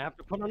well, I have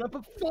to put on a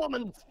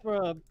performance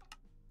for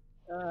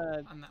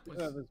And that was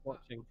whoever's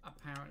watching. I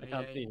apparently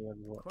can't see a whoever's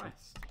watching.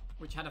 quest,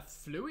 which had a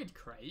fluid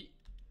crate.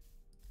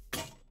 A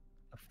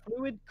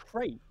fluid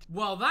crate.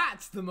 Well,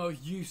 that's the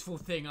most useful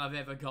thing I've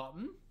ever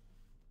gotten.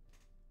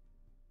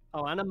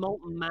 Oh, and a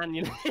molten man,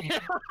 you know.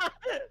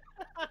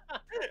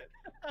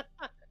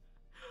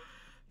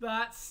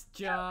 That's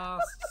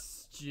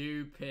just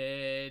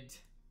stupid.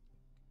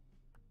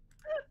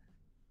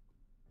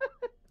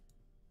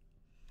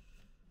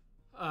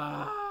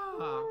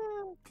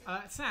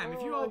 Sam,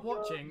 if you are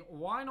watching,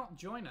 why not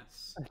join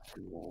us?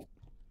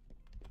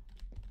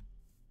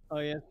 Oh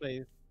yes,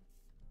 please.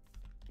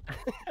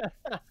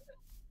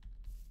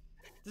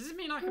 Does this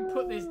mean I can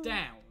put this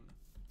down?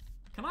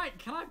 Can I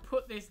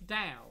put this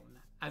down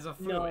as a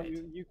No,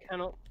 fluid?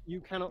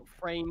 you cannot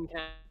frame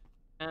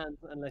cans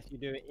unless you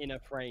do it in a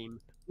frame,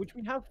 which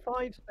we have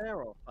 5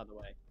 spare of, by the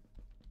way.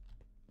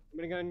 I'm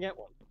gonna go and get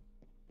one.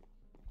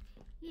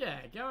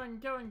 Yeah, go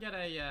and get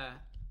a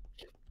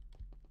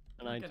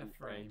An get a item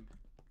frame.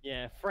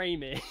 Yeah,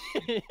 frame it.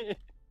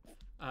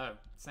 Oh,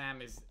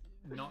 Sam is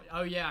not.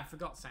 Oh yeah, I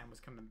forgot Sam was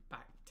coming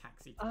back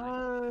taxi today.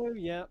 Oh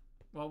yeah,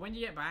 Well, when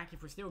you get back,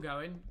 if we're still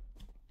going,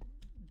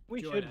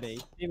 we join should us. be,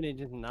 even if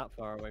it isn't that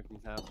far away from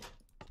his house.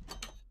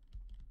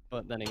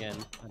 But then again,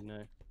 I don't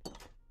know.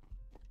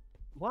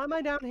 Why am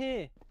I down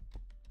here?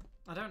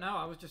 I don't know.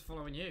 I was just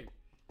following you.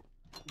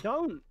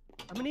 Don't.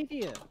 I'm an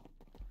idiot.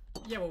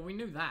 Yeah, well, we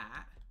knew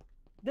that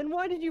Then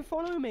why did you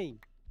follow me?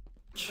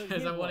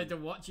 because I wanted to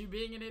watch you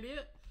being an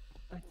idiot.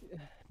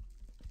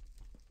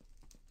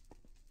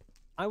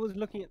 I was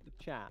looking at the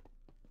chat.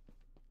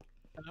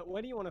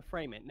 Where do you want to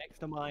frame it? Next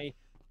to my.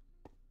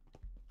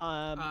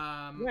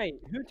 Wait,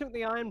 who took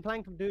the iron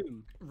plank of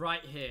doom?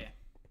 Right here.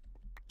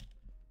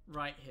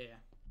 Right here,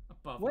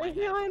 above Where's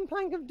my the head. iron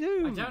plank of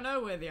doom? I don't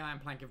know where the iron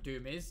plank of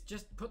doom is.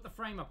 Just put the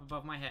frame up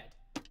above my head.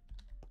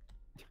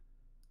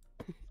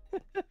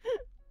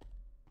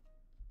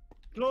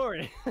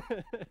 Glory.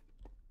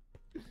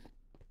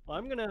 Well,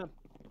 I'm gonna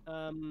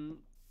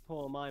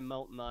pour my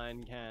molten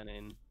iron can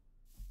in.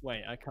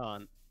 Wait, I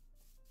can't.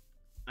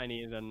 I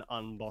need an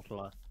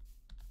unbottler.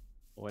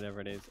 Or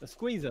whatever it is. A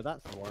squeezer,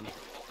 that's the one.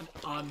 An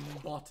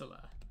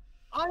unbottler.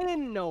 I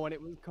didn't know what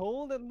it was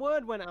called. The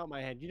word went out of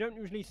my head. You don't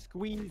usually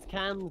squeeze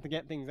cans to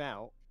get things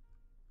out.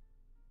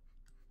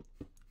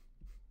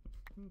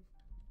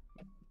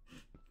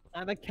 I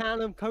have a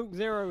can of Coke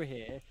Zero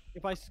here.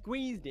 If I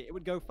squeezed it, it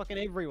would go fucking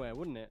everywhere,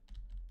 wouldn't it?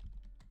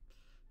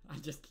 I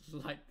just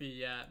like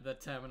the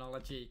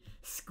terminology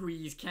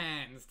squeeze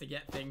cans to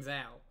get things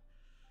out.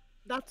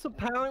 That's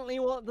apparently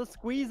what the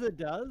squeezer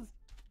does.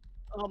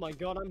 Oh my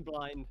god, I'm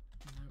blind.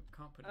 No,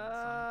 can't put it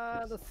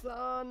inside. The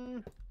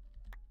sun.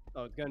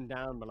 Oh, it's going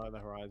down below the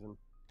horizon.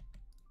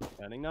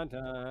 Turning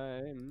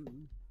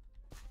nighttime.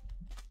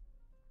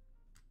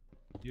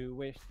 Do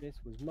wish this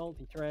was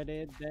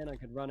multi-threaded, then I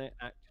could run it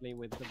actually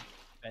with the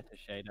better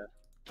shader.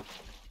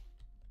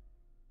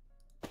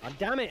 God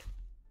damn it!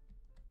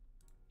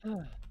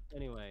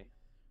 Anyway.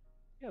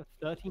 We have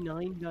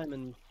 39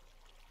 diamonds.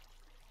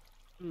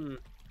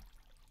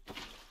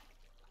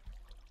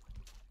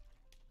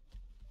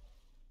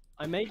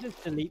 I may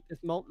just delete this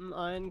molten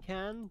iron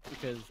can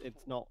because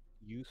it's not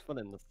useful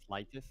in the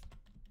slightest.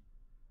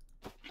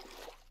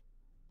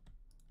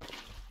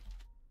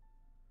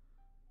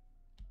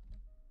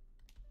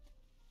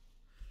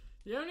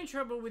 The only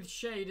trouble with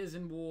shaders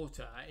and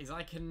water is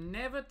I can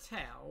never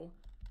tell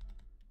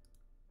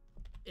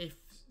if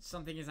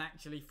something is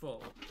actually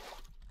full.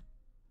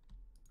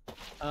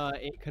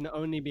 It can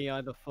only be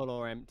either full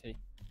or empty.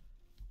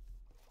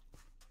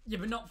 Yeah,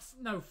 but not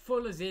no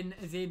full as in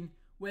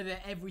whether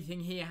everything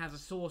here has a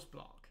source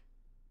block.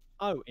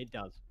 Oh, it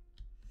does.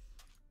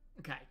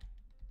 Okay,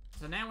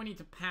 so now we need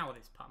to power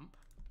this pump.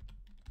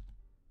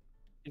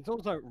 It's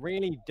also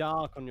really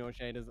dark on your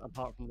shaders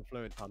apart from the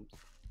fluid pumps.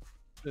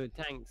 Fluid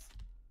tanks.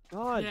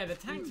 God. Yeah, the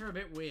tanks are a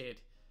bit weird.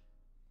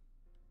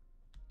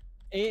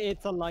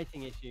 It's a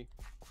lighting issue.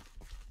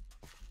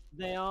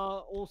 They are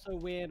also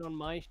weird on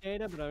my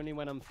shader, but only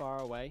when I'm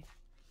far away.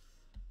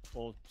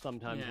 Or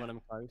sometimes when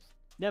I'm close.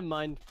 Never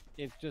mind.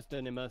 It's just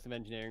an immersive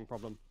engineering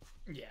problem.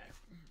 Yeah.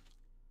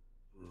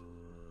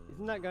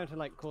 Isn't that going to,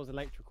 like, cause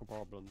electrical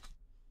problems?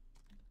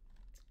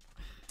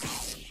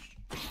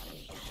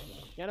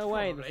 Get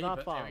away, Probably, there's not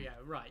but far. there we go.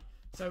 Right.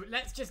 So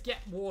let's just get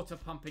water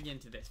pumping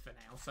into this for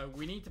now. So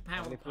we need to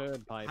power the fluid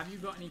pump. pipe. Have you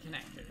got any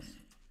connectors?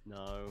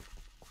 No.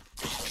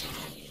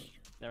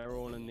 They're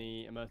all in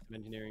the immersive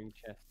engineering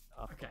chest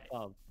up Okay.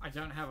 above. I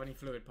don't have any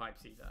fluid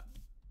pipes either.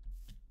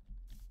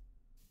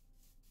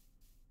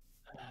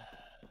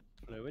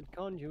 Fluid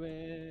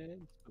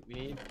conduits, but we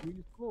need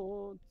 2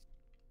 cords.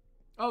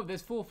 Oh,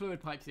 there's 4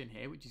 fluid pipes in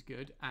here, which is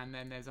good. And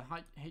then there's a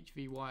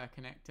HV wire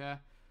connector.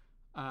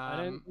 I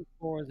don't think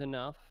 4 is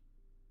enough.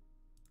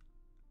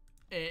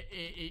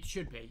 It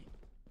should be.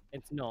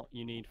 It's not.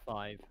 You need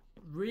 5.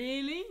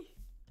 Really?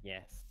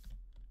 Yes.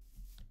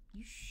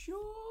 You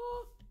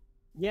sure?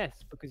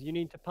 Yes, because you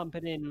need to pump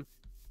it in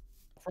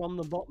from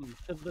the bottom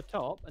to the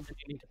top, and then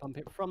you need to pump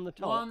it from the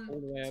top One, all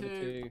the way over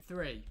two, to...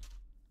 3.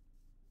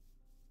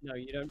 No,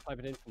 you don't pipe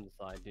it in from the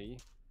side, do you?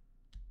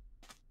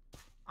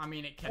 I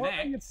mean, it Oh, you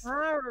connects.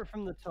 power it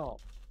from the top.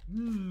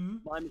 Hmm.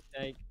 My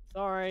mistake.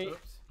 Sorry.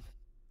 Oops.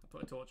 I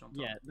put a torch on top.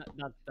 Yeah,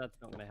 that's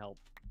not going to help.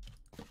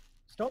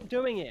 Stop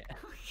doing it.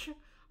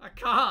 I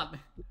can't.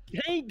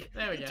 Take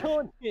There we the go.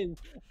 torches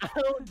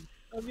out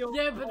of your...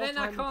 Yeah, but then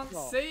I all-time can't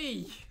slot.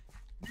 see.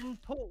 Then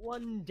put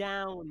one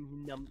down,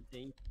 you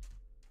numpty.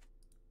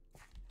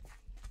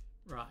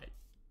 Right.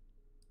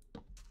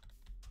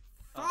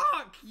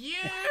 Fuck you!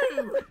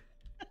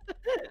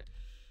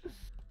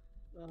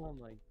 Oh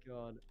my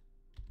god.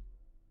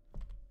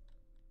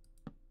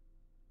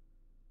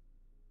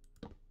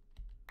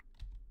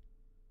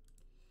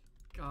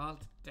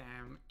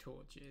 Goddamn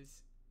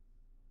torches.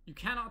 You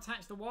cannot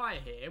attach the wire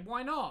here.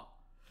 Why not?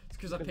 It's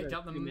because I Because picked there's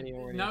up the... too many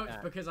already No, it's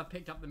attached. because I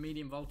picked up the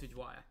medium voltage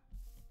wire.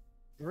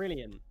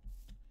 Brilliant.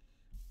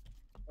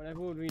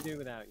 Whatever would we do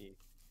without you?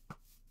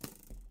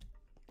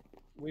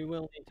 We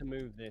will need to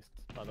move this,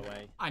 by the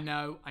way. I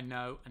know. I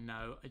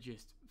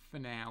just, for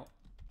now,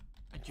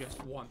 I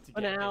just want to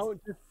For get now, this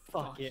just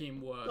fuck it.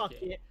 fucking working. Fuck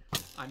it.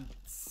 I'm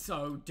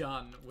so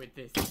done with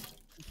this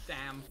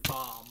damn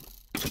farm.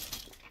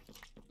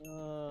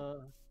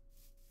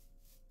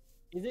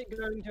 Is it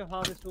going to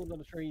harvest all of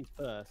the trees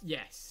first?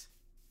 Yes.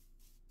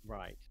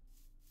 Right.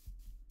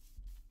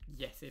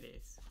 Yes, it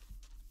is.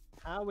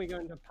 How are we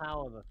going to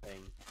power the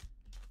thing?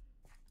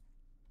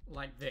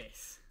 Like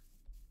this.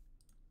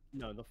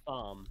 No, the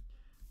farm.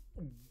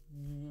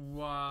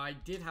 Well, I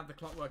did have the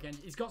clockwork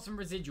engine. It's got some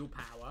residual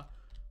power.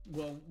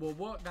 We'll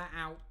work that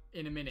out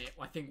in a minute,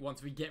 I think,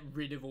 once we get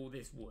rid of all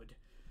this wood.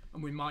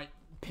 And we might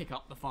pick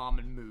up the farm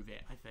and move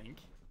it, I think.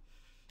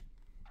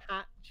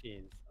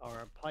 Hatches are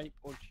a pipe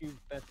or tube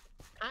best.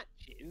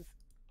 Hatches?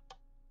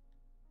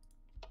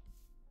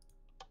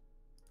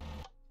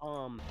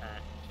 Arm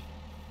hatch.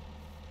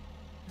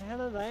 The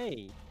hell are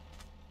they?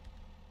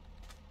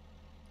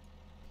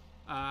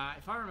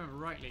 If I remember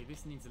rightly,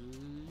 this needs a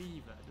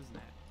lever, doesn't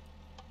it?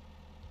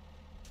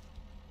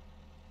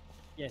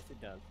 Yes,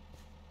 it does.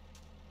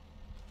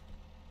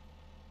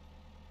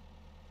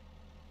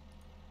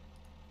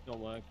 Not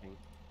working.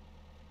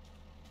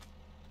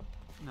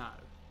 No.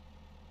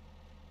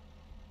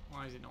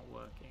 Why is it not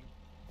working?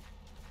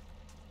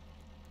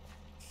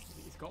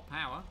 It's got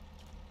power.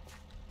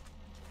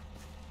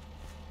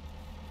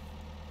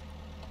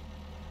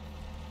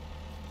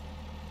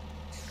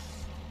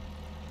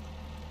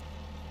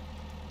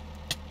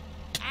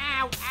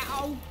 Ow!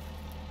 Ow!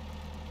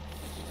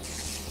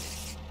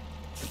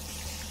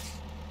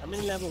 How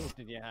many levels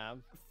did you have?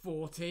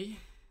 40.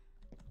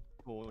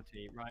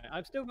 40. Right.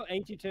 I've still got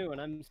 82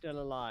 and I'm still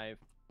alive.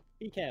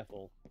 Be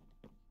careful.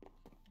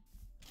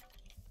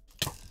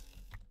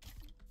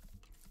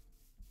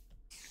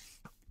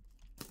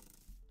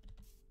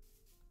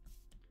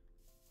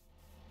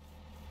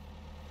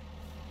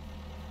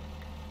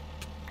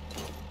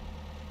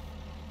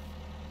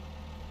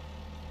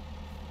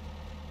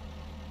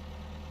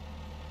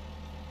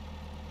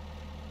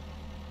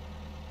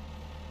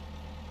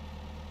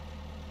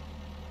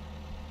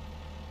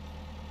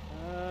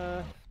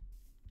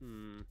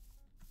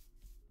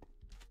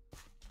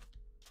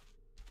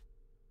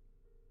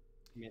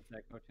 Give me a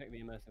sec. I'll check the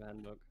immersive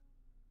handbook.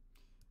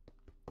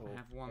 Or I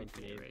have one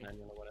engineer's theory.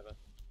 manual or whatever.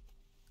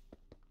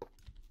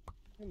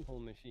 Simple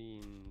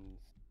machines.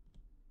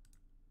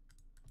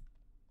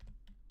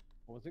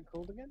 What was it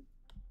called again?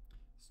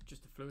 It's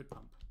just a fluid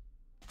pump.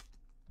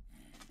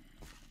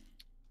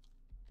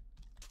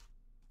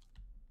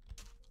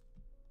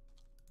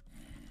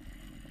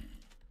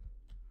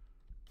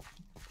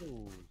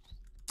 Tools.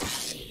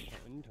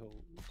 Hand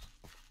tools.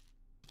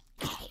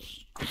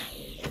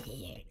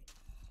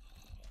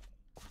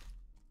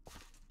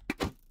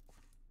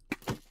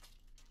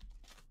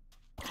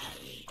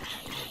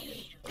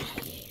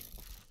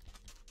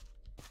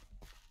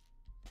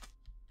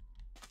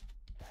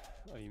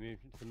 Oh, you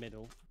moved it to the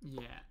middle.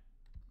 Yeah.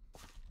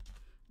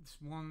 There's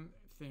one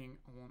thing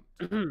I want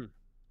to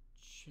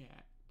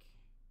check.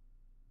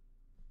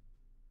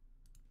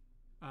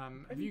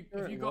 Have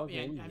you got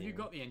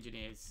the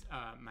engineer's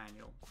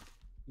manual?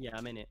 Yeah,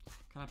 I'm in it.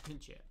 Can I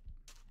pinch it?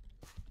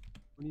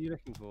 What are you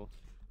looking for?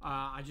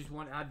 I just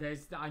want.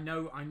 I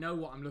know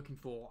what I'm looking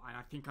for, and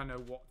I think I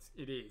know what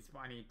it is, but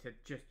I need to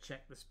just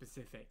check the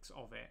specifics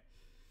of it.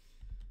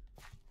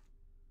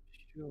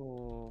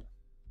 Sure.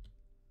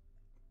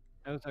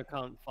 I also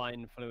can't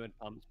find fluid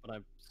pumps, but I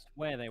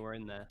swear they were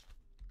in there.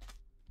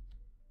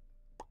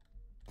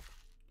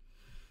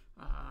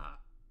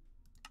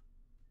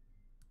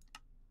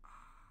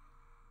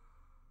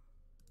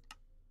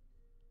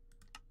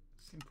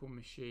 Simple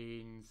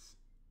machines,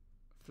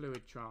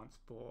 fluid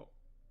transport.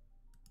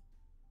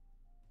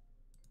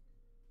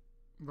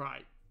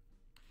 Right.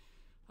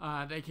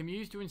 They can be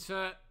used to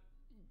insert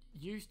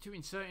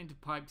into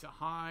pipes at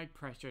high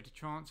pressure to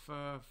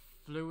transfer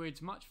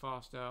fluids much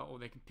faster, or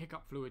they can pick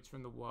up fluids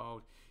from the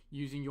world.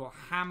 Using your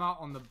hammer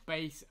on the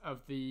base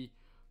of the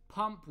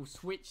pump will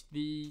switch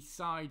the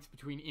sides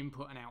between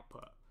input and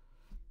output.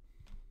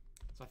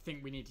 So I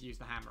think we need to use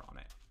the hammer on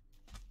it.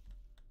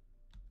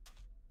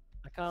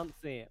 I can't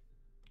see it.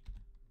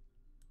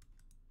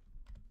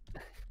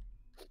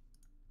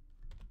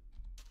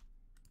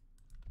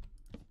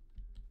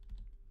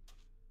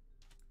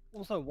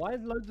 Also, why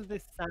is loads of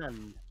this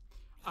sand?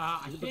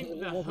 I Is it think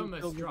because the it wasn't hummus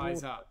filled with dries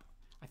water? up.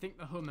 I think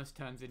the hummus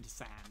turns into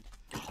sand.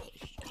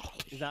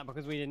 Is that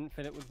because we didn't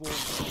fill it with water?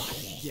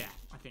 Yeah,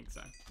 I think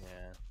so.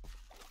 Yeah.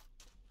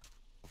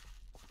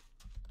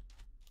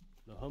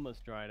 The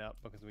hummus dried up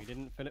because we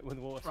didn't fill it with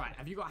water. Right,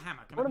 have you got a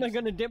hammer? Can What am I pinch-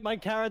 going to dip my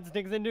carrot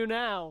sticks into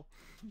now?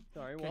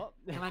 Sorry, Okay, what?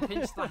 Can I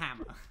pinch the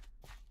hammer?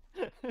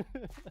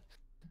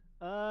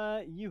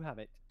 You have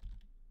it.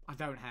 I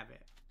don't have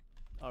it.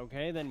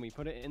 Okay, then we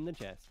put it in the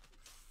chest.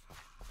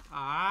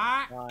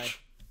 Ah! Bye.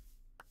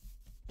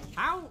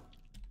 How?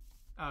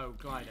 Oh,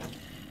 glider.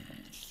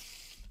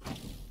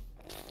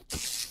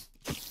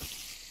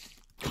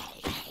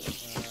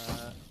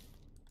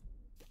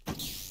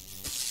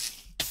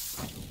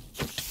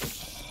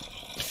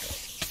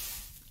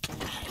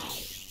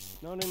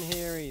 Not in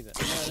here either.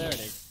 No, there it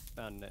is.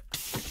 Found it.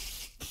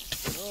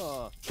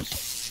 Oh,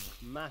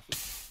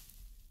 massive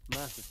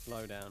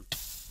slowdown.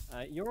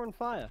 You're on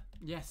fire.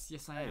 Yes,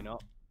 yes I No, am. you're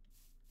not.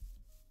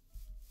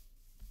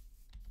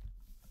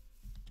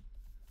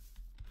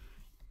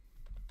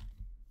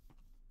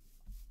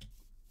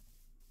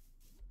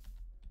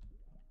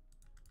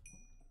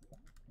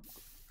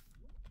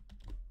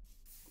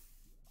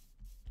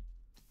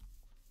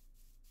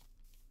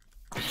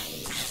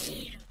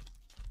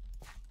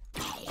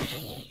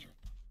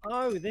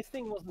 Oh, this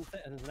thing wasn't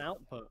set as an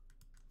output.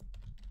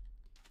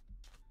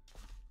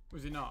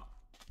 Was it not?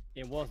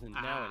 It wasn't.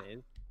 Now Ah. it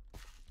is.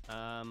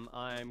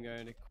 I'm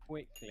going to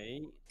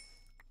quickly.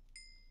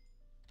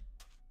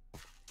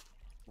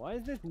 Why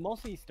is this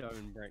mossy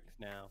stone bricks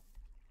now?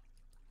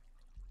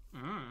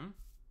 Mm.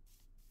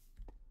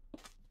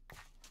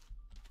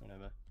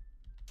 Whatever.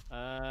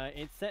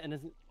 It's set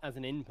as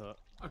an input.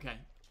 Okay.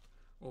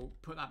 Well,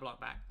 put that block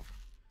back.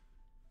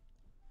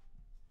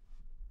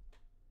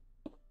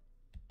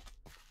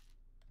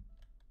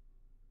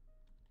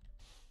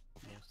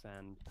 More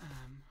sand.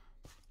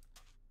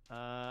 Um,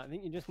 I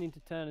think you just need to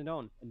turn it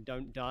on and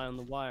don't die on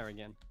the wire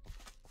again.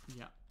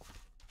 yeah.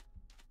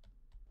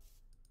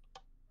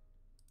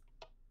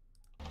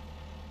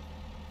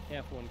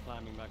 Careful when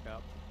climbing back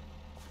up.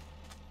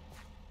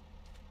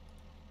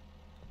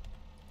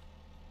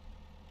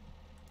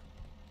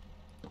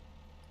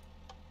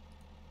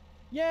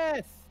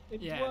 Yes!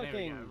 It's Yeah, working!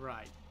 there we go.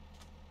 Right.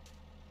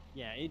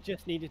 Yeah, it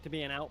just needed to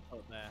be an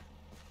output there.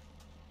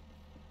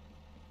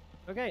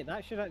 Okay,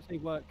 that should actually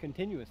work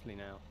continuously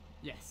now.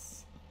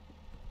 Yes.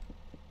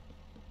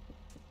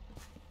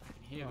 I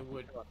can hear Oh, the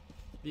wood. God.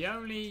 The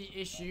only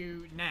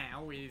issue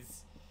now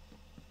is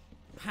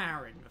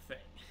powering the thing.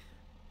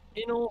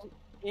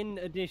 In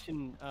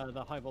addition,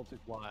 the high voltage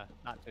wire,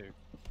 that too.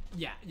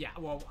 Yeah, yeah.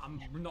 Well,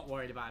 I'm not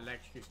worried about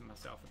electrocuting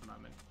myself at the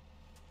moment.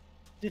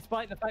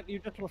 Despite the fact that you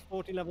just lost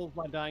 40 levels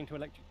by dying to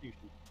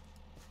electrocution.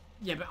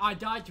 Yeah, but I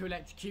died to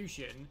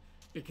electrocution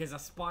because a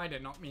spider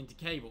knocked me into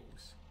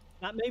cables.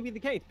 That may be the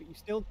case, but you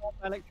still die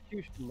by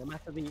electrocution, no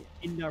matter the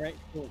indirect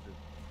causes.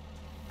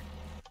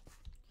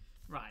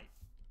 Right.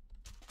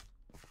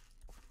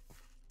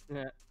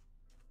 Yeah.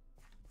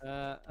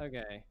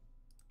 Okay.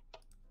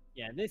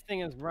 Yeah, this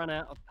thing has run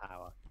out of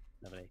power.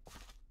 Lovely.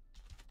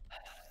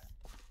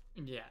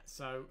 Yeah,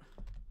 so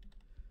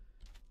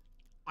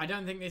I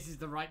don't think this is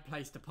the right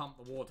place to pump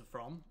the water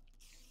from.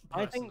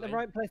 I think the personally.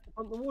 right place to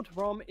pump the water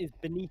from is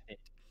beneath it.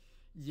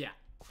 Yeah.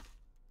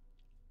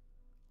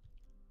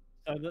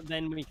 So that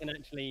then we can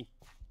actually...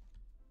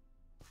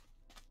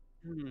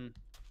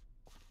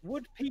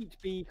 Would peat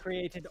be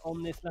created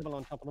on this level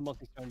on top of the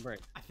mossy stone brick?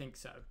 I think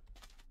so.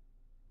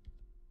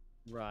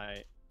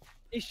 Right.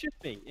 It should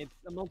be. It's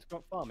a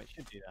multi-crop farm. It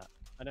should do that.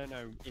 I don't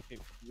know if it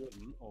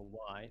wouldn't or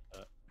why,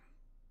 but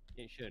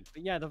it should.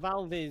 But yeah, the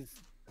valve is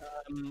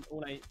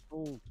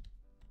all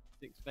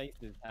 6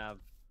 faces have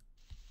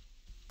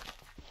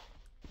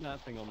that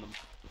thing on them.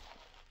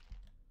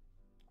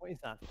 What is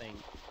that thing?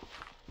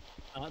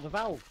 The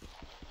valve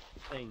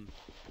thing.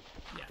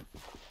 Yeah.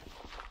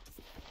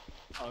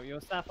 Oh,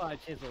 your sapphire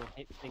chisel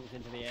hits things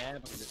into the air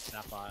because it's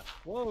sapphire.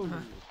 Whoa!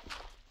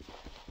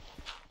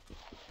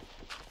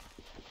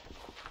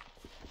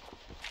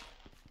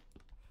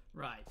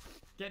 Right.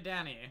 Get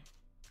down here.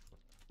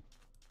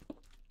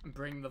 And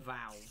bring the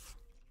valve.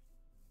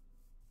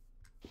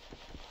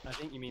 I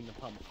think you mean the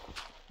pump.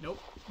 Nope.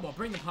 Well,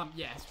 bring the pump,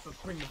 yes, but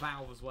bring the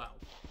valve as well.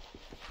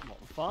 What,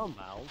 the farm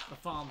valve? The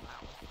farm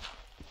valve.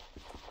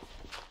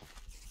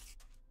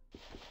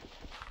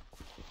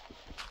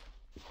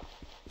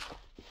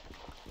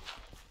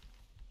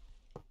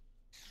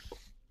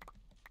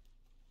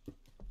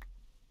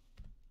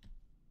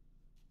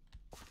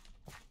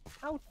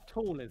 How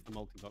tall is the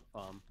multi-block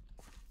farm?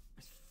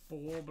 It's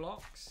 4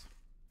 blocks.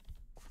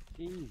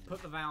 Jesus.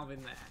 Put the valve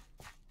in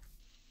there.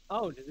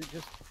 Oh, does it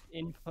just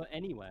input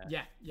anywhere?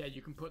 Yeah, yeah,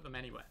 you can put them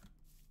anywhere.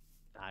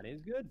 That is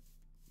good.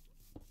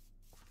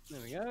 There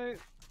we go.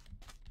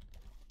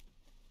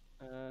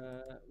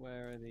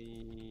 Where are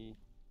the...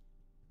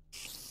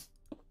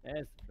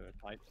 There's the fluid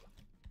pipes.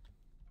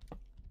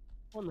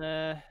 One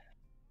there.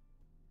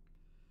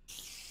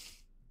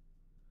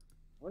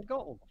 I got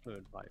all the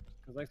fluid pipes,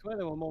 because I swear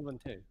there were more than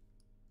 2.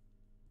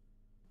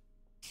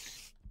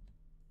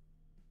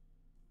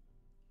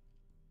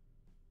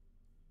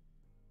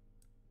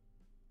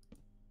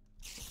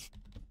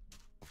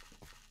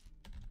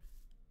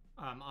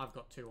 I've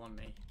got 2 on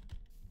me.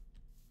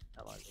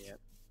 That might be it.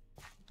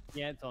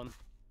 Yeah, it's on.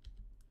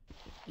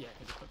 Yeah,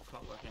 because I put the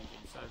clockwork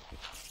engine, so...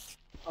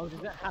 Oh,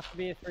 does it have to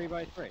be a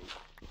 3x3?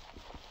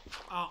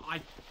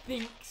 I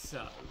think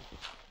so.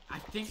 I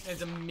think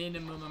there's a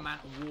minimum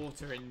amount of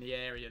water in the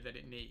area that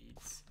it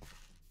needs.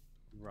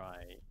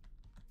 Right.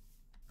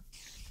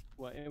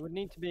 Well, it would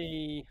need to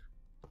be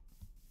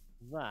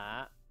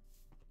that.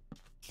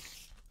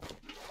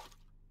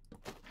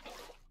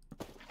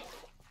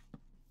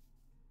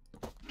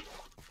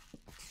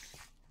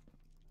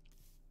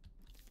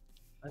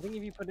 I think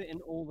if you put it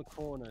in all the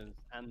corners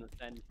and the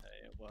center,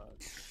 it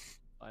works.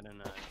 I don't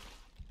know.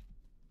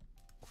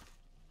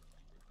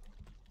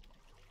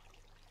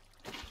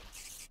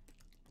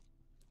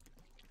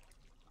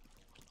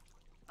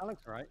 That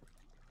looks right.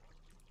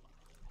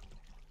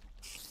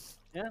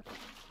 Yeah.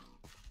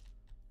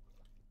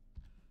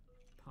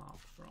 Apart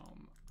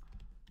from...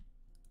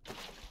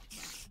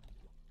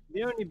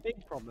 The only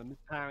big problem is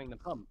powering the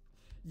pump.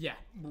 Yeah,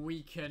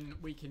 we can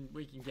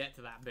get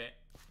to that bit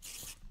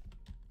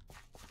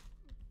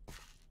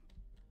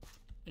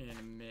in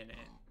a minute.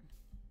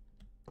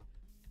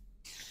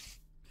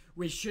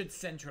 We should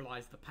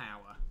centralize the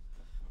power.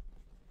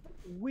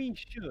 We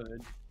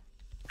should,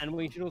 and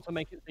we should also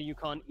make it so you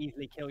can't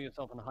easily kill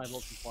yourself on high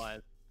voltage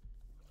wires.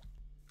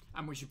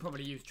 And we should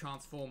probably use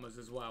transformers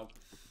as well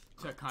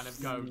to kind of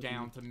go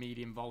down to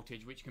medium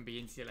voltage, which can be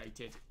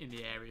insulated in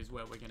the areas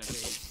where we're going to be.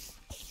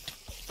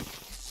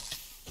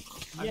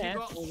 Yes,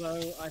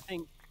 although I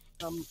think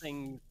some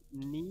things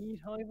need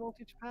high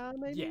voltage power,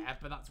 maybe? Yeah,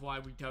 but that's why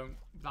we don't.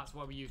 That's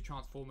why we use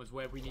transformers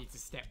where we need to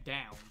step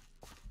down.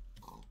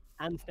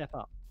 And step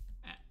up.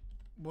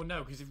 Well,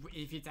 no, because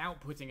if it's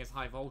outputting as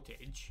high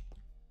voltage,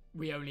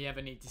 we only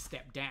ever need to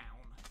step down.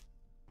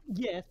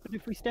 Yes, but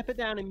if we step it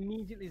down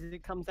immediately as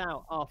it comes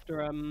out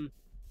after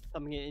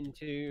summing it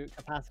into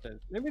capacitors,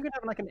 maybe we could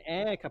have like an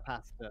air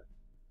capacitor,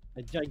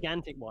 a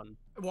gigantic one.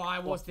 Well, I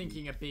was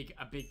thinking a big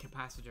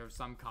capacitor of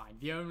some kind.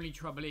 The only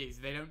trouble is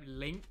they don't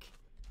link.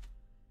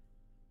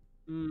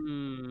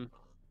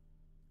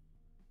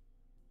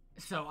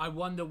 So I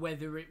wonder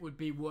whether it would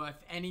be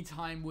worth, any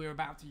time we're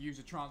about to use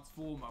a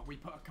transformer, we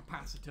put a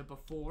capacitor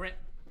before it.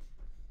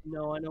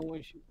 No, I know what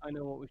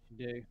we should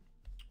do.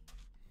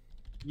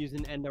 Use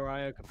an Ender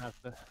IO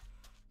capacitor.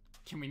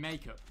 Can we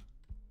make them?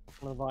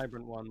 One of the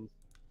vibrant ones.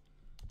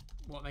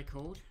 What are they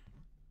called?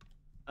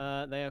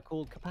 They are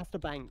called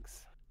capacitor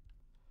banks.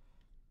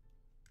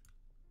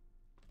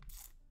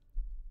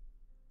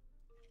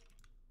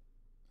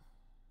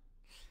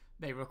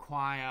 They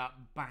require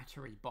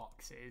battery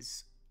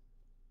boxes.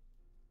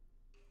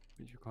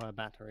 Which require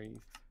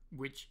batteries.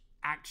 Which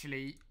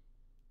actually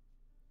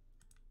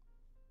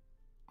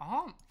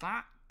aren't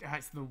that...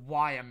 It's the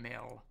wire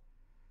mill.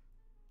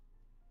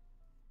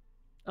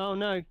 Oh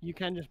no, you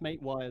can just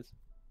make wires.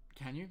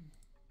 Can you?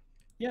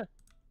 Yeah.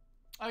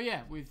 Oh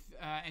yeah, with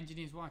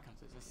engineers wire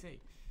cutters, I see.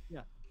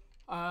 Yeah.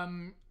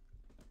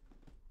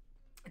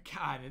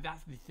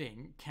 That's the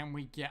thing. Can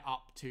we get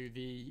up to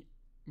the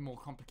more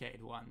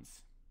complicated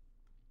ones?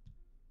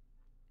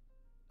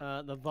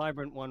 The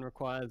vibrant one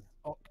requires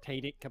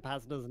octadic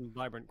capacitors and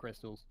vibrant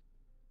crystals.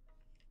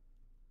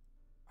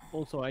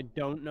 Also, I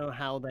don't know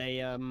how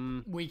they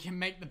We can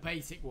make the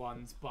basic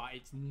ones, but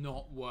it's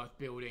not worth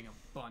building a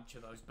bunch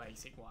of those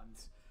basic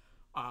ones.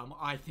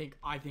 I think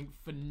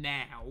for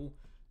now,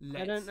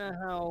 let's... I don't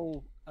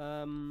know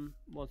how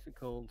what's it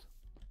called?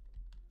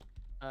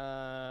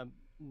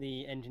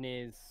 The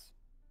engineers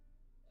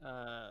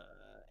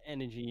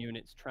energy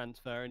units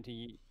transfer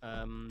into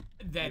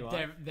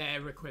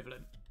they're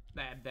equivalent.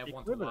 They're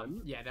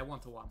one-to-one. Yeah, they're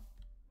one-to-one.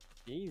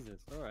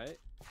 Jesus, all right.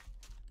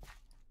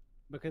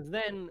 Because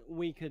then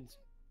we could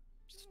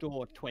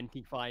store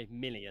 25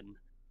 million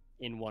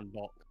in one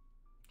box.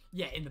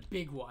 Yeah, in the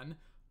big one.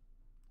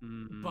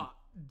 But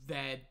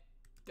they're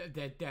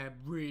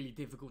really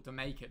difficult to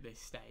make at this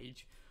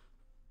stage.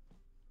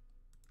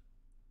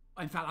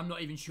 In fact, I'm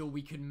not even sure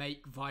we can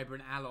make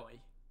vibrant alloy.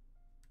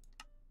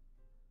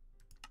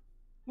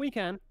 We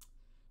can.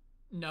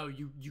 No,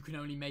 you can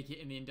only make it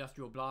in the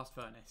industrial blast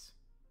furnace.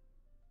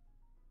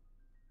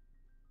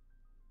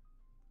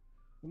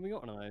 Have we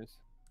got one of those?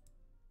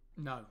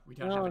 No, we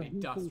don't have an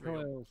industrial.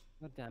 Coils.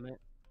 God damn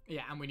it.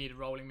 Yeah, and we need a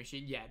rolling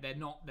machine. Yeah, they're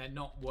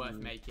not worth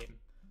making.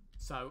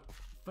 So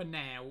for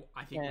now,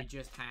 I think we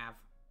just have.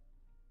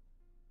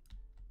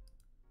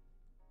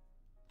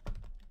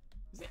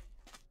 Is it?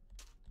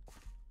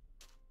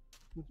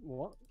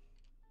 What?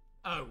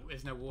 Oh,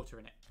 there's no water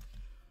in it.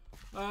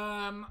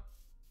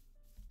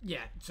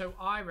 Yeah, so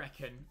I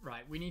reckon,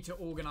 right, we need to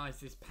organise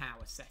this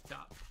power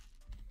setup.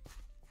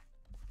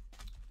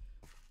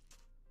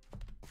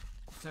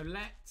 So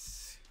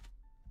let's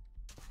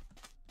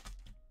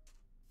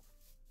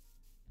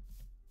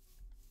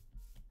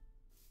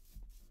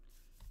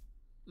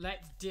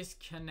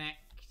disconnect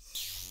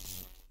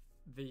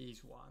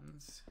these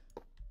ones.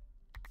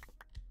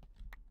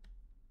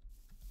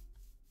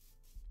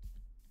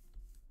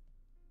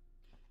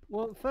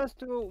 Well,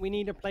 first of all, we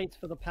need a place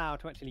for the power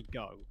to actually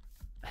go.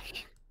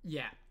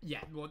 Yeah.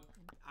 Well,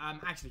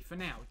 actually, for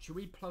now, should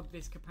we plug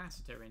this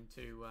capacitor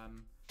into?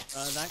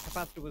 That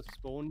capacitor was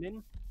spawned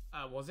in.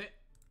 Was it?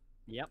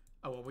 Yep.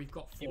 Oh well, we've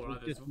got It 4 was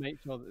others. just make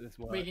sure that this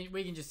works.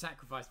 We can just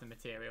sacrifice the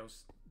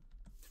materials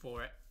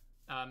for it.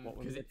 What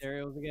were the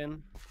materials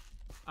again?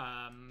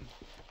 I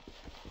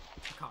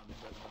can't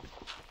remember at the moment.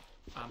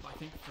 But I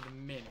think for the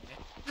minute.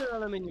 2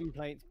 aluminium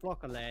plates,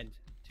 block of lead,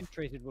 2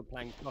 treated wood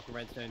planks, block of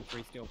redstone,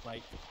 3 steel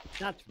plates.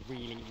 That's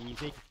really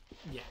easy.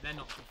 Yeah, they're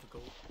not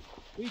difficult.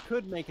 We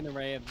could make an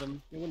array of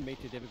them. It wouldn't be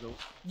too difficult.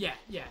 Yeah.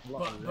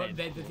 But the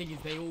lead. thing is,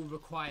 they all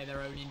require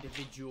their own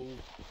individual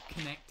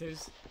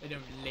connectors. They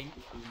don't link.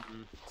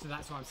 So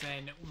that's why I'm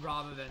saying,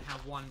 rather than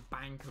have one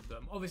bank of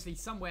them, obviously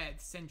somewhere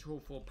central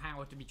for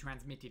power to be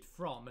transmitted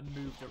from and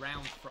moved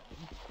around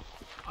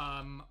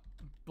from.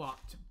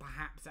 But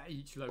perhaps at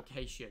each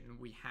location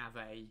we have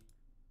a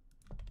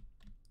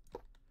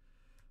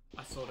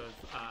sort of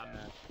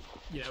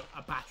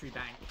a battery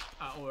bank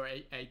or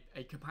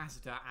a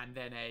capacitor and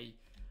then a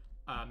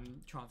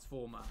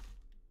transformer.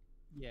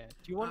 Yeah.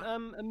 Do you want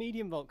a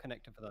medium volt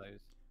connector for those?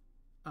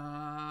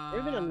 Or Or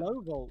even a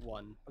low volt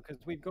one, because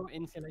we've got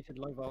insulated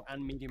low volt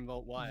and medium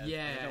volt wires.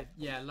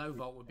 Yeah, low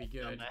volt would be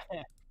good.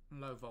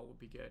 Low volt would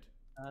be good.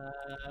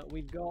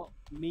 We've got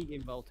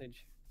medium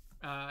voltage.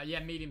 Yeah,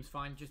 medium's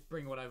fine. Just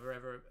bring whatever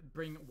over,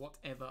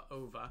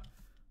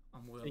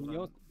 and we'll.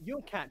 And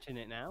you're catching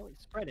it now.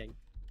 It's spreading.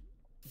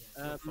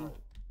 Yeah, it's your fault.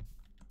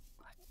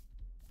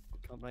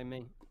 Can't blame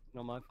me.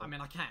 Not my fault. I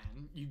mean, I can.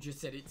 You just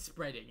said it's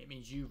spreading. It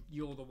means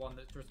you're the one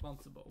that's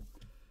responsible.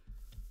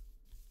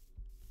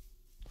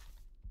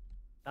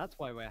 That's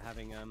why we're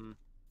having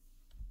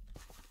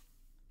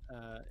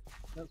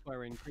that's why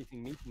we're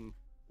increasing meeting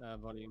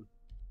volume,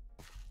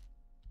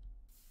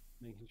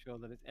 making sure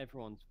that it's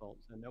everyone's fault,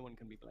 so no one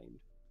can be blamed.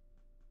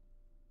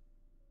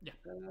 Yeah.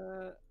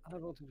 High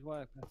voltage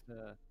wire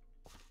capacitor.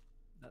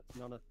 That's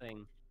not a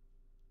thing.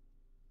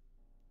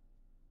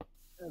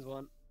 There's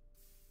one,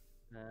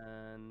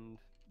 and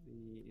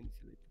the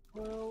insulated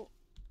coil.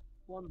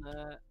 One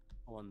there.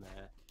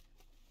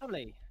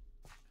 Lovely.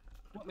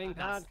 Not being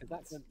hard because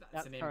that's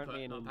an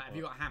currently input. an input. Have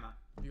you got a hammer?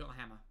 Have you got a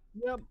hammer?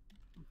 Yep.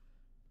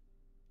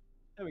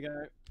 There we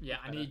go. Yeah,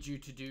 I need you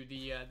to do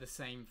the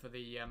same for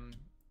the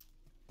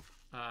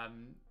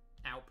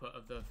output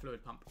of the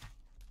fluid pump.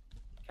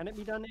 Can it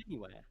be done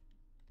anywhere?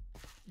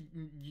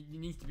 You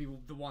need to be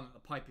the one that the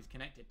pipe is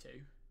connected to.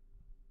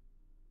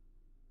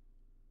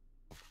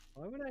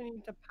 Why would I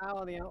need to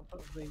power the output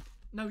of the...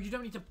 No, you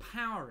don't need to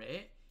power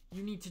it.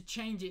 You need to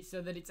change it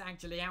so that it's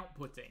actually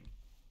outputting.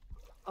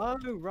 Oh,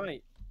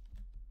 right.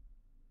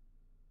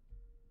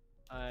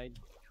 I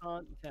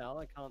can't tell.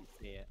 I can't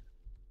see it.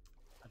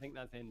 I think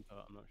that's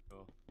input. I'm not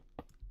sure.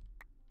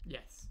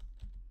 Yes.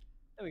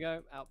 There we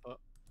go. Output.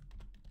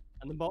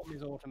 And the bottom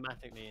is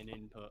automatically an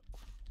input.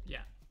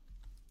 Yeah.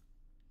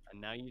 And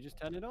now you just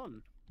turn it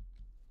on.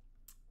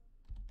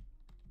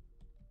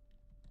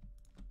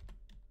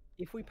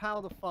 If we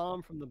power the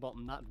farm from the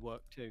bottom, that'd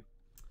work too.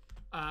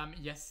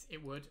 Yes,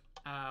 it would.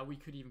 We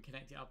could even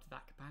connect it up to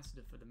that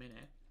capacitor for the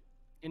minute.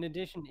 In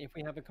addition, if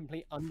we have a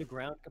complete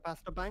underground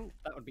capacitor bank,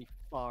 that would be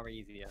far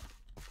easier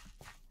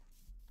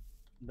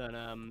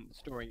than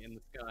storing it in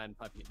the sky and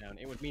piping it down.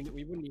 It would mean that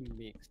we wouldn't even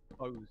be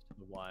exposed to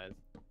the wires,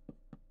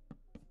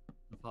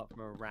 apart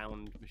from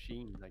around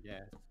machines, I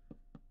guess.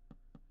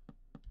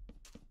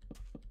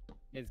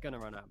 It's gonna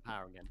run out of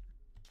power again.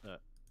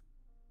 But...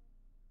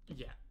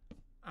 yeah.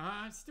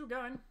 It's still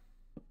going.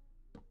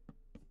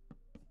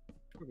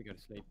 Should probably go to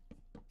sleep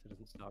so it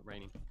doesn't start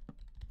raining.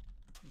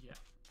 Yeah.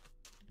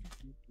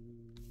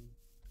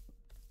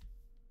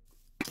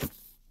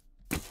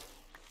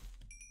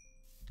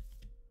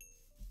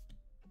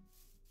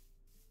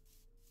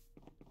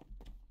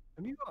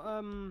 Have you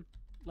got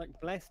like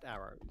blessed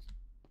arrows?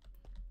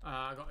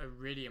 I got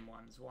iridium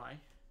ones. Why?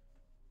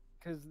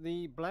 Because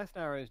the blessed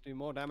arrows do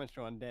more damage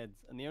to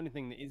undeads, and the only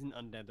thing that isn't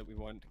undead that we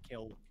want to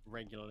kill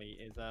regularly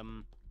is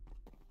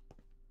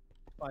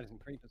spiders and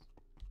creepers.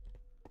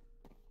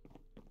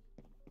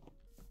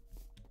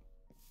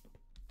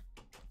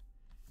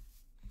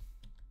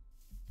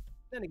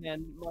 Then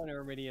again, mine are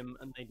iridium,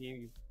 and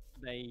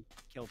they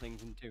kill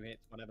things in 2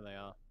 hits, whatever they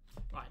are.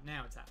 Right,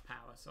 now it's at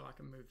power, so I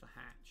can move the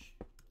hatch.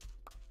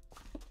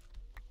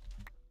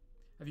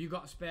 Have you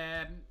got a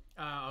spare...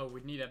 oh,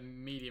 we need a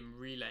medium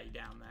relay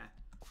down there.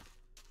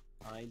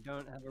 I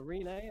don't have a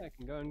relay. I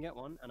can go and get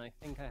one, and I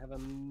think I have a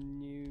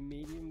new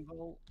medium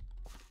volt.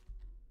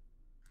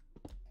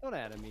 Thought I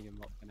had a medium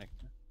volt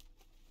connector.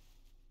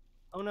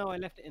 Oh no, I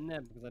left it in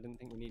there because I didn't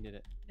think we needed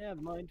it. Yeah,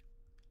 never mind.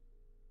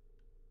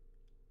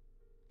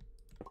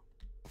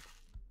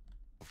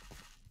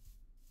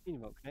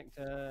 Medium volt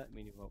connector,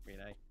 medium volt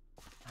relay.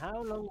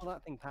 How long will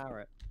that thing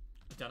power it?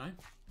 I don't know.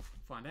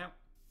 Find out.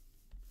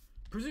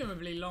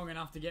 Presumably long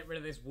enough to get rid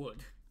of this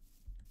wood.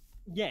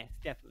 Yes,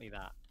 definitely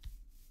that.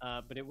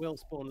 But it will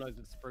spawn loads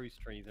of spruce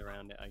trees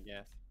around it, I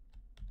guess.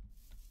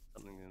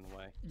 Something's in the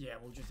way. Yeah,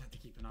 we'll just have to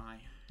keep an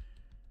eye.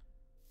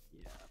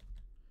 Yeah.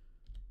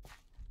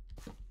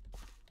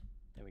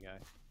 There we go.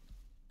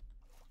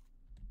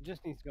 It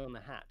just needs to go on the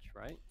hatch,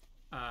 right?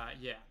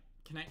 Yeah.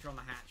 Connector on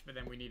the hatch, but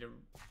then we need a...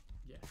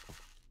 Yeah.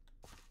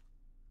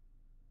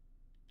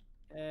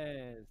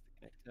 There's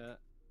the connector.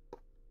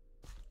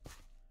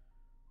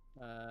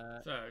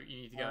 So,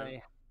 you need to go...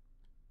 I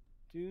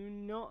do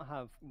not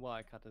have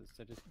wire cutters,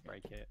 so just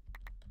break it.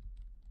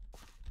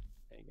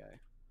 There you go.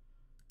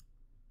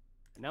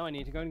 Now I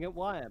need to go and get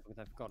wire because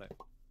I forgot it.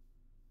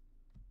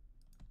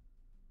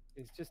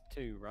 It's just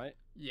 2, right?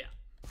 Yeah.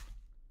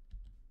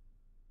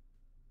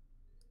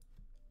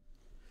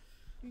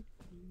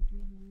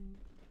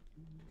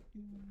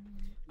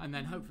 And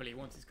then hopefully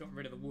once it's gotten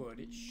rid of the wood,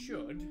 it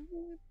should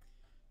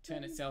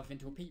turn itself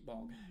into a peat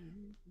bog.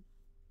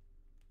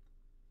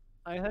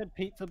 I heard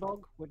pizza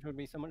bog, which would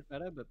be so much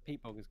better, but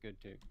peat bog is good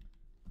too.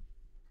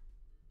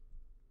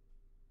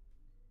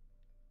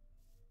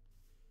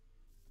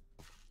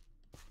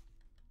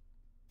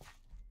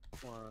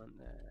 One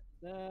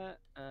there,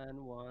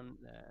 and one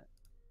there.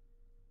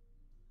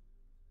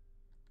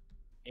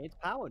 It's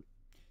powered.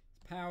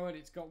 It's powered,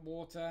 it's got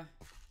water.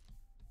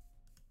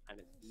 And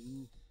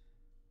it's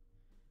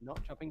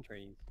not chopping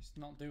trees. It's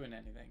not doing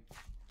anything.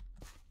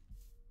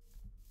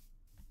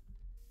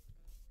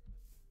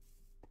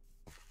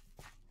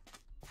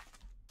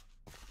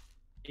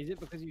 Is it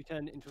because you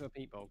turned it into a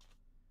peat bog?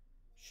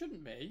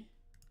 Shouldn't be.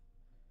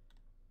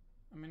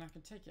 I mean, I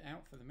can take it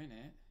out for the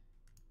minute.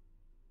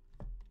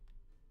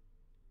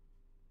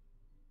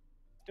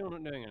 Still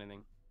not doing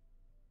anything.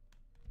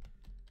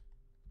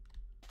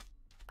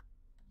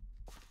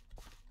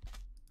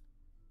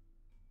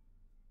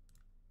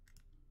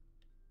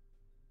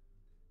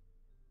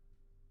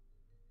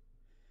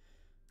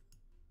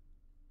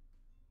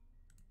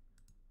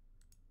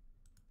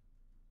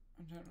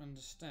 I don't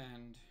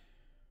understand.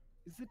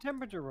 Is the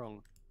temperature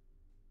wrong?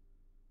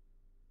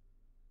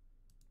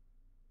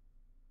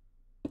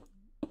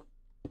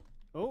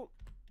 Oh!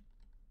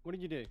 What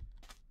did you do?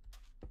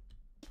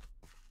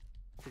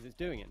 Because it's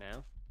doing it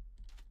now.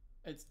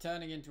 It's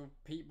turning into a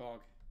peat bog.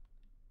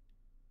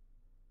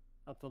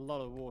 That's a lot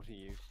of water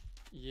use.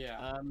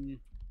 Yeah.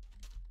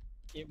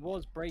 It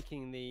was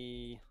breaking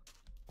the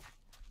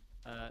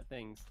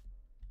things.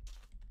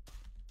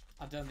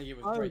 I don't think it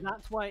was. Oh,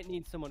 that's why it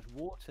needs so much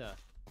water.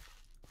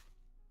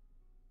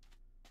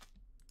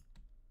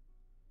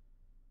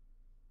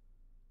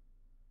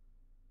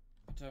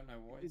 I don't know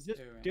what it's It's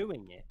just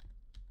doing it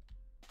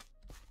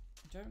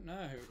I don't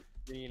know.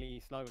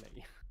 really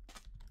slowly.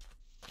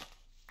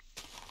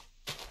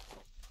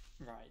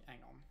 Right, hang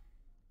on.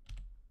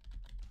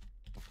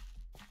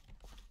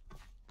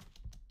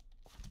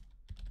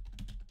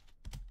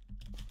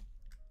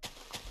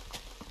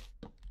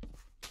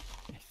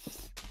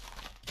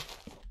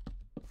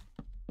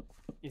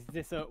 Is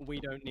this a we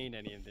don't need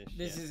any of this shit?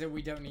 This is a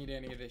we don't need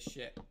any of this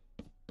shit.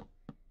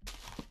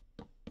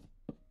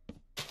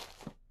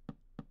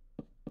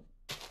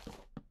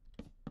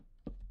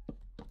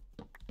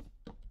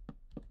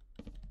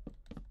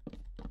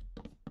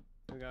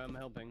 Here we go, I'm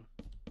helping.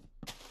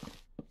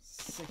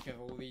 Sick of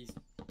all these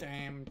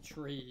damn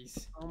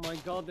trees. Oh my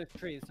god, this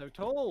tree is so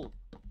tall!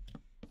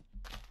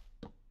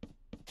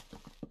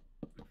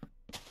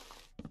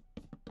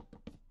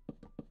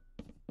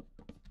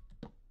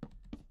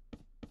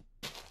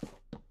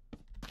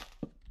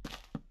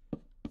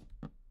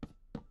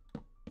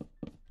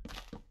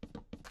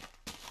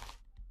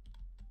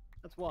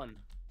 That's one.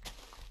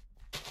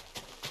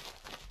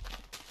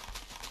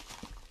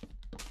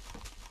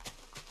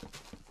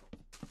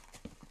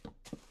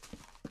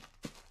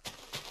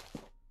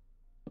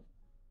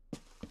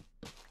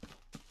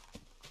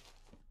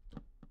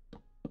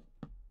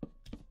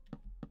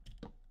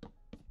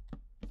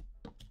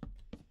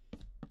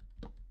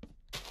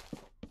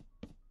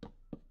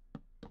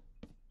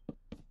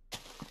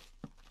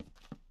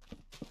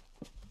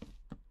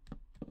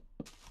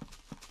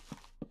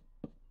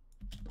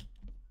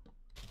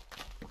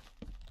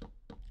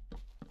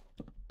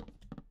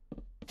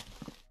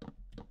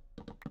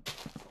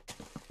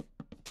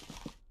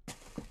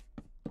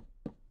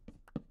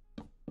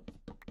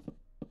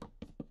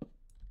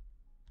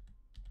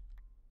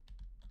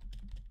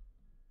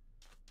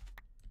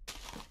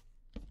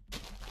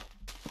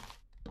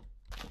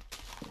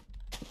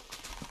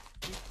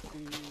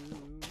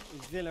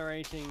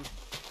 Exhilarating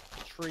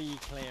tree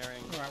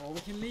clearing. Right, well we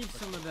can leave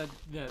some of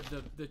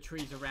the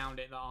trees around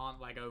it that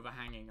aren't like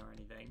overhanging or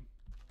anything.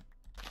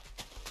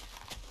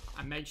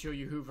 And make sure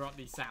you hoover up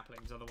these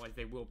saplings, otherwise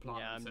they will plant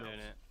Yeah, themselves. I'm doing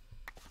it.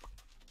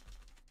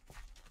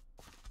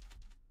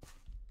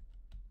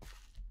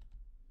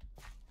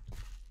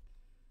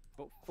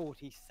 but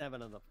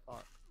 47 of the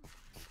fuck.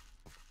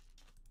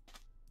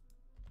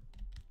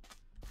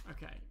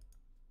 Okay.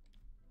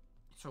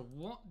 So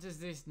what does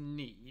this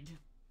need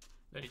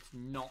that it's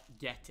not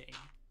getting?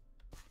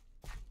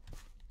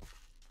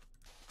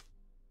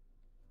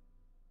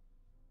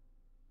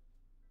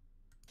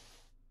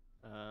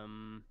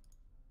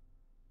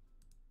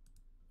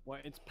 Well,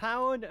 it's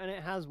powered and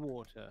it has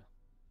water.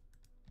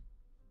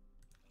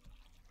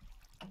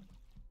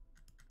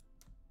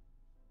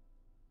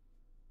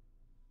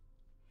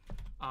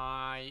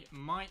 I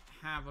might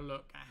have a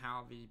look at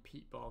how the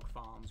peat bog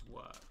farms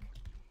work.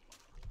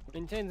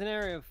 Maintains an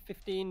area of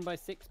 15 by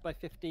 6 by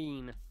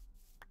 15.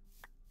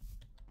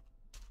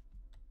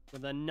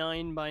 With a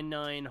 9 by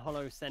 9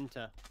 hollow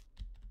center.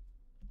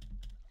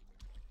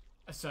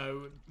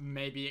 So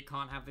maybe it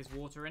can't have this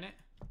water in it?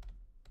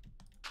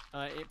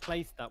 It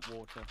placed that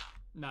water.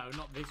 No,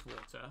 not this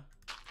water.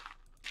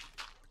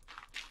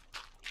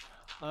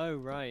 Oh,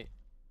 right.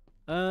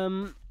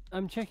 I'm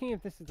checking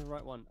if this is the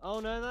right one. Oh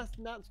no, that's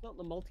not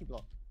the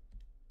multi-block.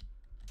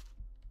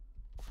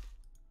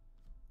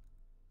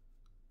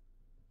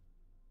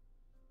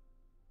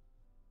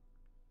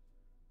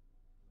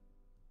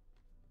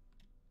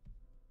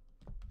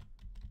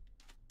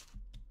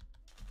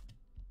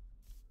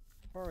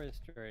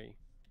 Forestry.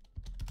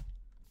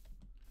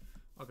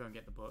 I'll go and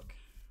get the book.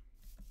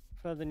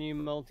 Further new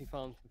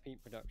multi-farms for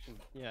peat production.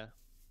 Yeah.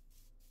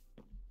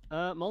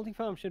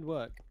 Multi-farm should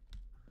work.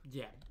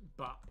 Yeah,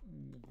 but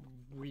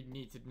we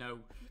need to know.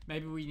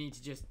 Maybe we need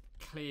to just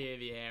clear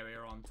the area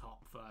on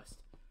top first.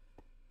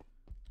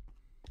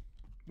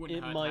 Wouldn't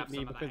It hurt to might have be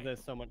some of because that.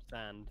 there's so much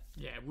sand.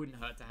 Yeah, it wouldn't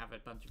hurt to have a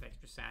bunch of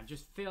extra sand.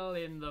 Just fill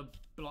in the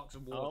blocks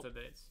of water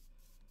that it's...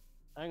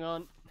 Hang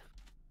on.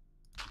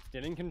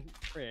 Still in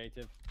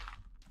creative.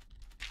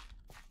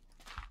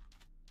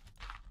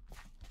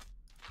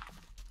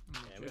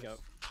 There we go.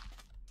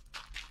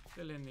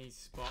 Fill in these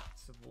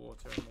spots of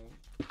water and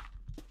we'll...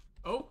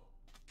 Oh!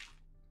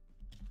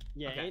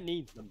 Yeah, Okay. it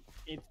needs them.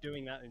 It's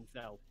doing that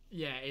itself.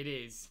 Yeah, it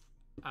is.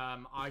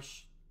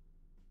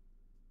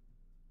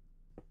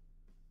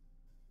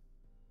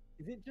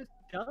 Is it just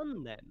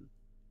done then?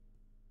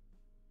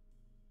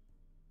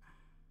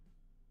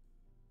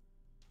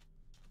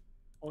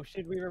 Or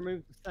should we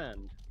remove the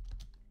sand?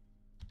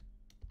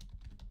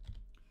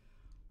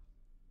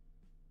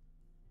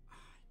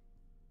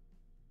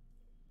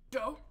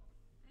 Don't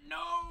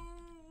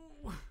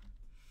know.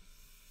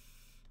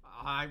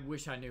 I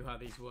wish I knew how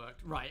these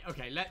worked. Right.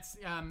 Okay. Let's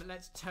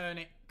turn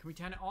it. Can we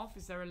turn it off?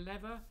 Is there a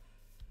lever?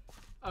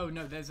 Oh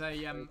no. There's a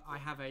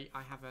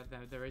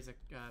there is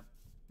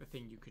a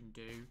thing you can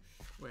do.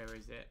 Where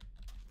is it?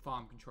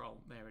 Farm control.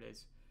 There it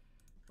is.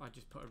 I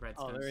just put a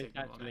redstone Oh, there is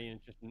signal on actually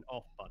it. just an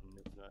off button,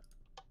 isn't it?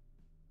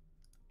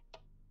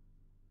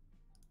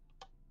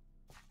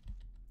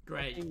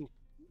 Great.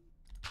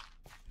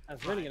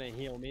 That's really Right. going to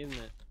heal me,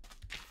 isn't it?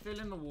 Fill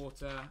in the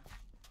water.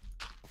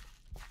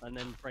 And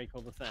then break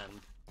all the sand.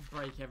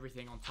 Break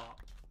everything on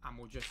top, and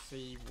we'll just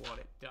see what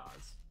it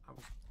does. I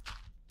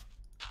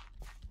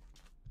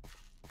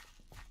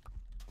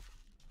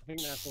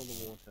think that's all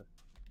the water.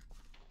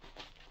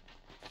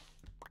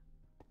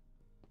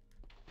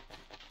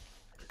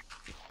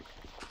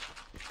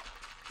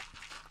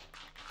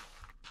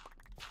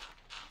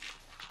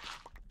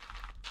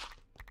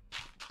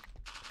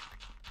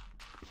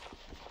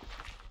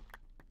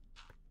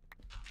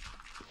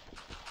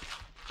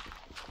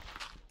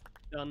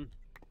 Done.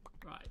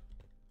 Right.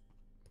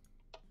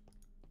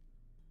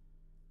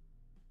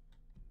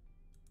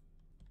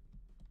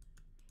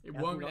 It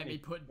hasn't won't got let me any-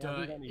 put it hasn't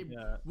dirt. got any It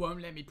dirt.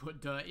 won't let me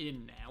put dirt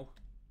in now.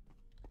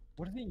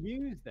 What does it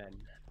use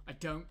then? I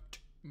don't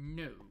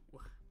know.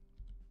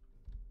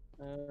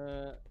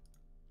 I'm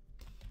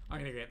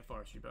gonna get the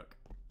forestry book.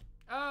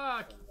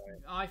 Ah,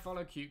 I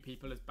follow cute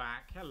people is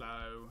back.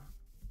 Hello.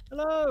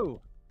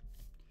 Hello!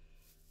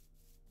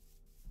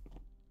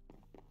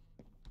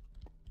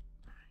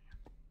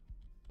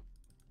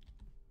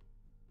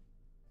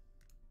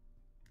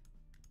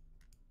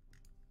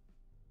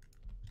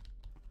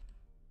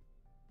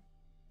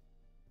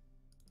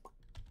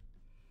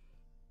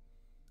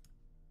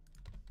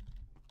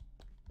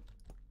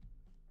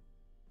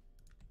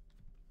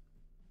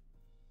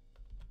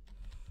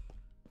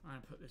 I'm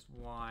gonna put this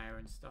wire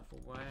and stuff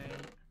away.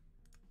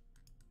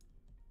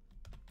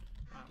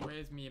 Right,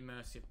 where's my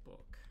immersive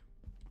book?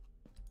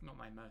 Not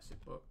my immersive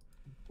book.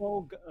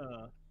 Bog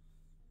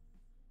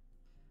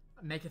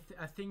Make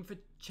a thing for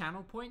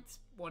channel points.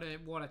 What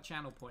are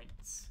channel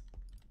points?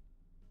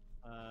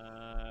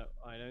 I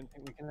don't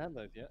think we can have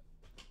those yet.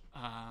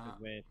 'Cause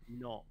we're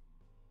not.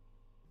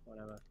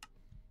 Whatever.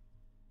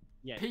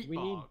 Yeah, Peat we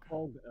need bog.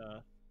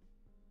 bog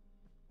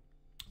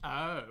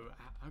Oh,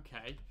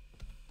 okay.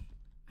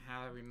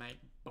 How do we make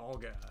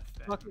bog earth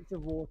then? buckets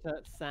of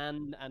water,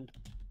 sand, and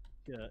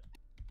dirt.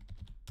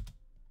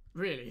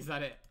 Really? Is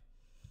that it?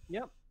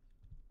 Yep.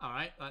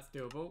 Alright, that's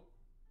doable.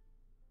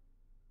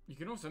 You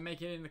can also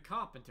make it in the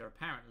carpenter,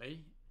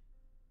 apparently.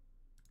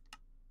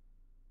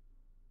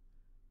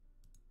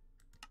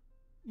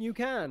 You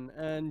can,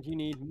 and you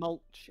need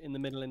mulch in the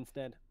middle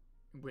instead.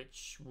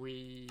 which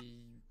we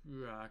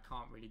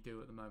can't really do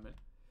at the moment.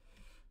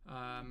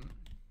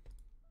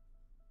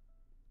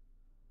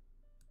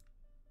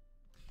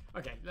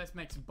 Okay, let's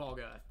make some bog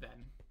earth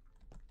then.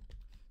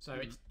 So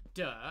it's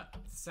dirt,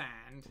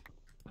 sand,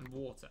 and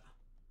water.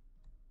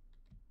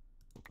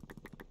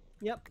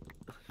 Yep.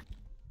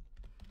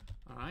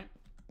 Alright.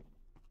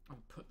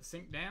 I'll put the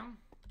sink down.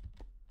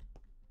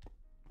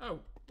 Oh,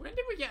 when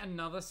did we get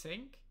another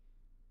sink?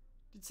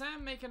 Did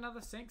Sam make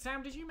another sink?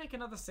 Sam, did you make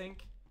another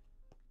sink?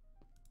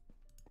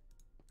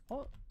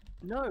 What?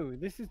 No,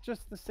 this is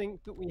just the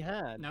sink that we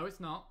had. No, it's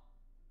not.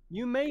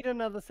 You made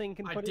another sink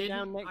and put it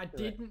down next to it. I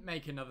didn't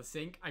make another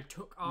sink. I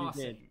took our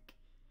sink.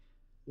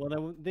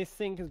 Well, this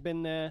sink has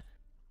been there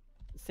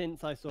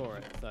since I saw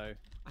it, so...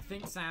 I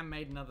think Sam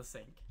made another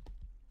sink.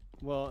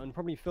 Well, and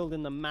probably filled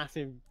in the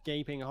massive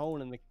gaping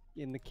hole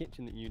in the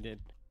kitchen that you did.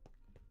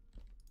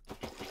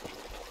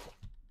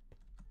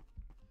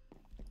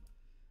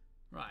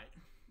 Right.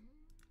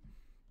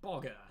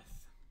 Bog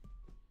earth.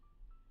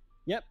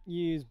 Yep,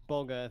 use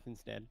bog earth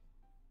instead.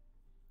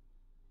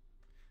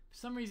 For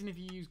some reason, if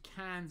you use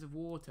cans of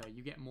water,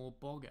 you get more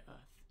bog earth.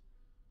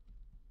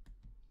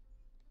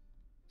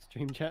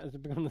 Stream chat has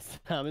become the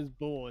Sam is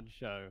bored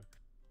show.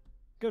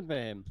 Good for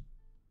him.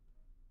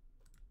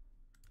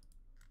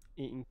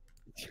 Eating.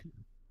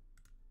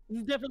 This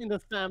is definitely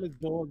the Sam is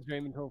bored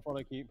stream until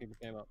follow cute people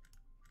came up.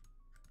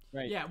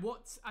 Right. Yeah.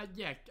 What's I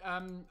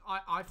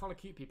follow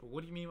cute people.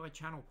 What do you mean by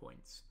channel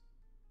points?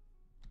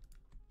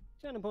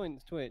 Channel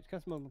points, Twitch.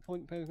 Customer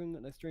point program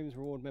that their streams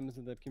reward members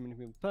of the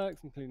community with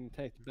perks, including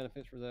tasty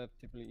benefits reserved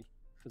typically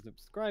for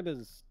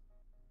subscribers.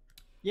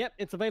 Yep,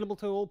 it's available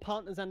to all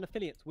partners and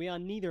affiliates. We are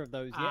neither of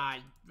those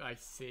yet. I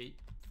see.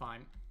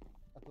 Fine.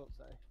 I thought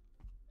so.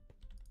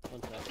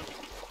 One sec.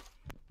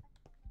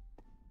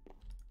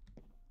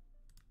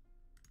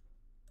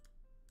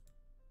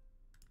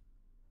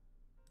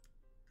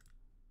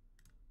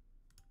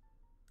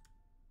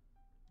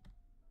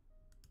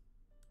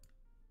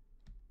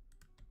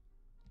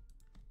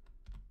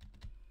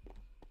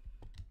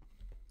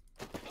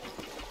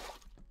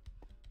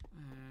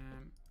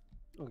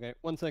 Okay,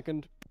 1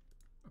 second.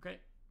 Okay.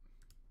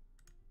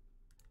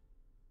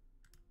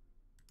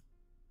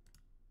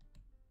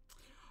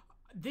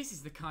 This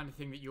is the kind of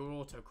thing that your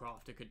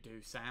autocrafter could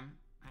do, Sam,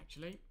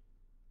 actually.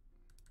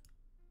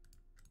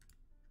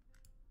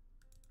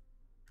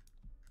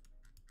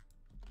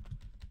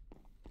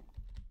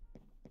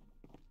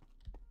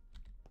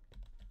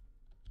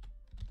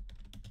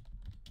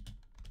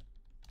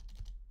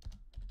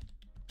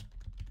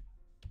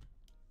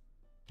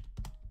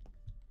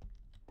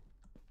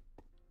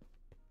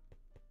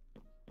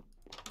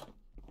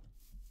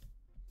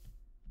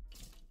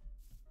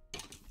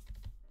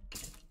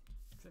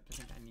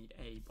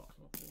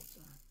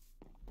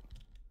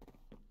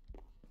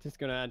 Just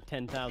gonna add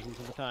 10,000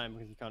 to the time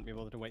because you can't be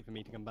bothered to wait for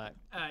me to come back.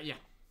 Yeah.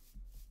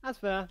 That's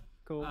fair.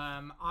 Cool.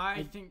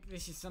 I think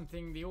this is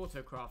something the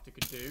autocrafter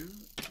could do.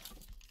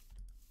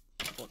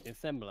 What, the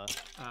assembler?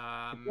 It's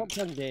not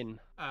plugged in.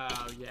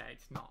 Oh, yeah,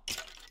 it's not.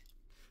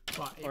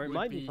 But or it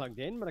might be plugged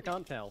in, but I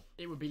can't tell.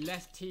 It would be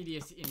less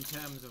tedious in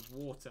terms of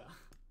water.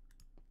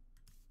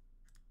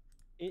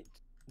 It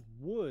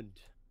would.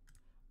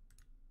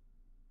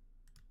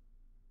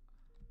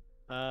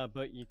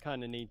 But you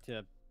kind of need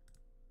to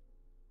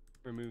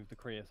remove the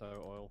creosote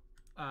oil.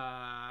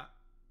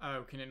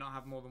 Oh, can it not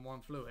have more than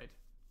one fluid?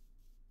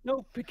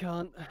 Nope, it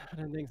can't. I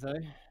don't think so.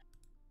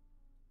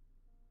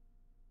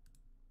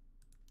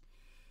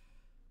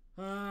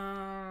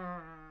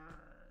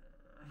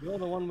 You're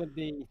the one with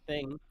the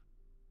thing.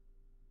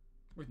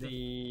 With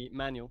the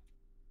manual.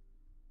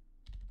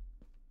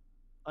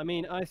 I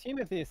mean, I assume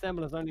if the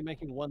assembler's only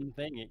making one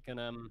thing, it can,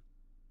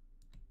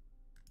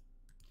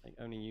 like,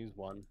 only use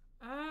one.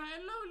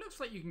 It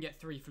looks like you can get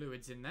 3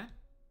 fluids in there.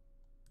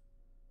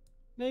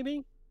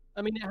 Maybe.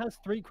 I mean, it has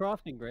 3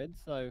 crafting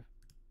grids, so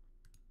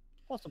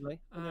possibly.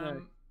 I don't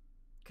know.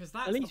 Because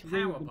that's the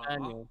power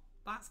bar.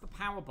 That's the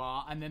power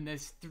bar, and then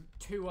there's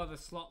 2 other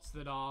slots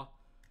that are.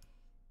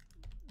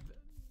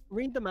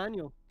 Read the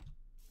manual.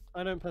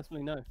 I don't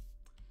personally know.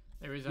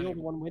 There is. You're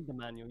the one with the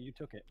manual. You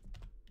took it.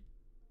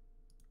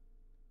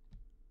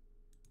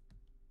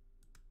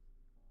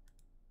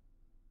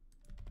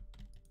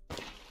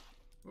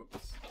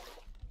 Whoops.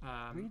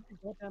 Read the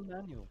goddamn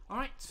manual. All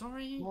right.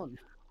 Sorry. Come on.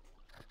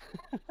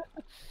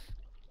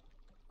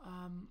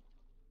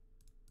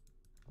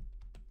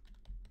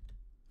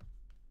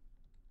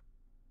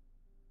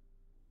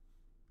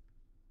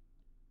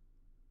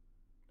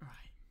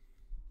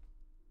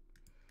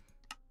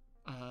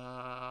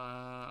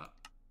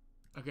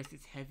 I guess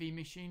it's heavy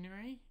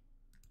machinery.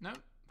 No,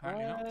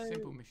 apparently not.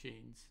 Simple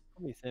machines.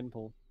 Probably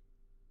simple.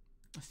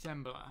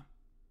 Assembler.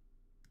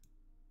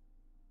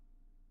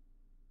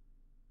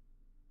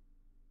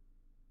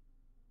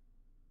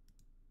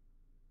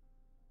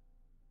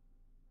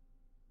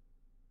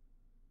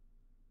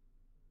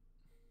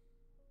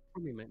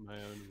 Probably make my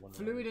own one.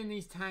 Fluid in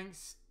these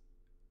tanks.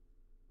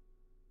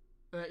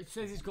 It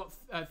says it's got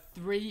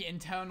 3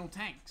 internal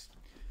tanks.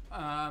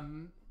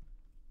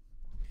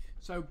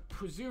 So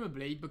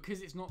presumably,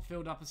 because it's not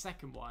filled up a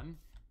second one,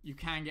 you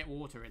can get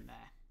water in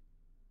there.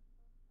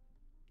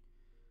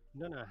 I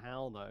don't know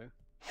how though.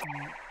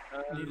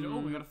 Neither. Oh,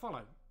 we got to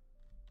follow.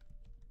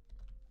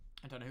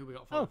 I don't know who we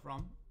got to follow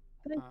from.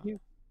 Thank you.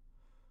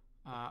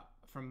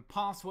 From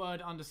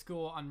password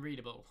 _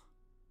 unreadable.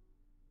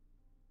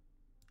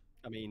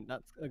 I mean,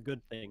 that's a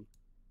good thing.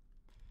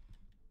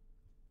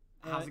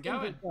 How's it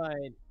going? Input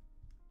side.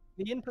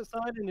 The input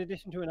side, in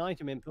addition to an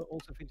item input,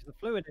 also features a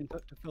fluid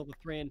input to fill the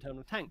 3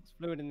 internal tanks.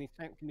 Fluid in these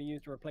tanks can be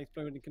used to replace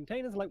fluid in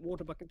containers like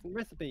water buckets and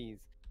recipes.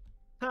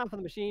 Power for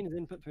the machine is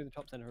input through the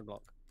top center of the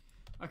block.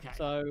 Okay.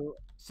 So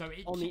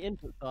it, on the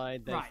input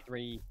side, there's right.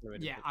 3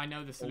 fluid. Yeah, inputs. I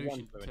know the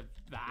solution fluid, to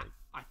that,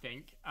 I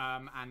think.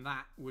 And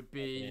that would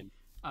be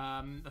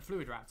the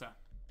fluid router.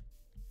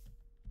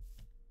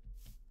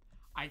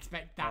 I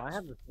expect that's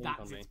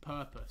its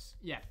purpose.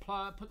 Yeah,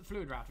 put the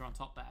fluid router on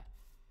top there.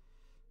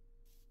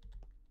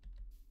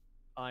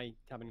 I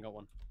haven't got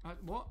one.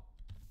 What?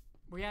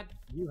 We had.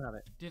 You have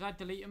it. Did I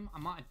delete them? I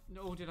might.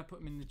 Or did I put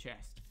them in the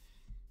chest?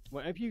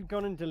 Well, if you've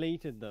gone and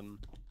deleted them,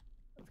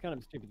 that's kind of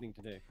a stupid thing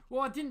to do.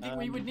 Well, I didn't think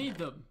we would need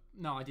them.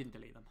 No, I didn't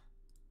delete them.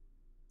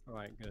 All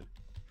right, good.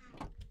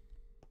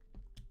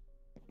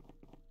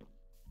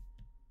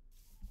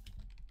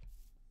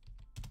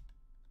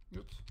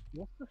 Oops.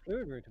 What's the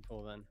fluid router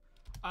for then?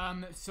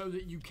 So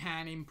that you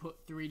can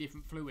input 3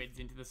 different fluids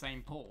into the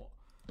same port.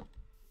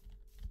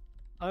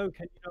 Oh,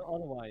 can you not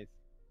otherwise?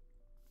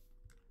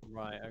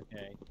 Right,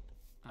 okay.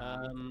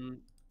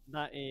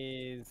 That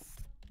is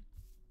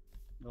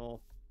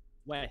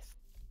northwest.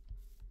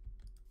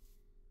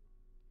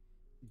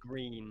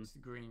 Green. It's the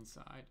green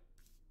side.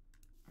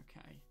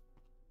 Okay.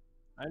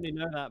 I only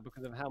know that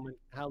because of how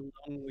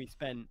long we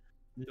spent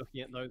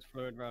looking at those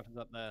fluid routers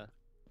up there.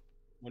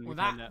 Well,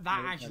 that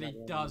actually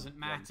doesn't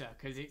matter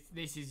because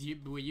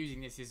we're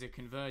using this as a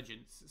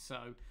convergence.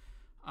 So,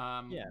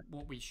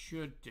 what we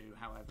should do,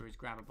 however, is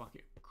grab a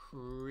bucket of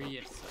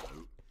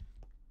creosote.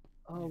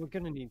 Oh, we're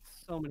gonna need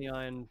so many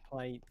iron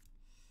plates.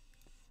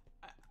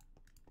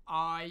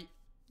 I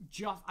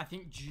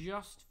think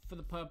just for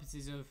the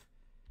purposes of,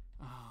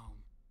 oh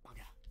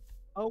bugger.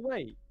 Oh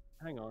wait,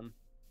 hang on.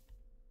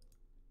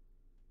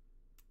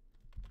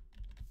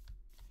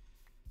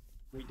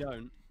 We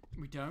don't.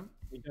 We don't?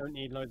 We don't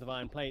need loads of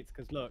iron plates,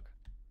 because look.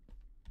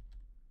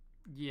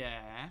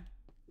 Yeah.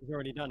 We've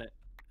already done it,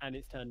 and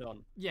it's turned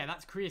on. Yeah,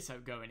 that's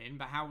creosote going in,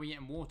 but how are we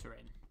getting water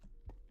in?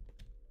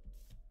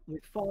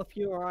 With far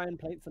fewer iron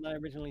plates than I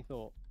originally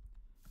thought.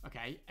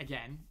 Okay,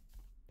 again,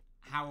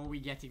 how are we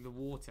getting the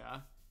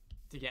water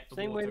to get the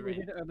Same water way we in?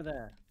 did it over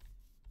there.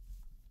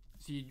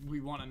 So we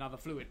want another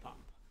fluid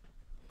pump?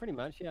 Pretty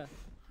much, yeah.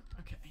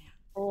 Okay.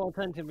 Or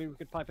alternatively, we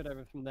could pipe it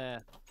over from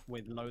there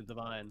with loads of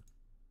iron.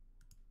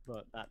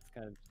 But that's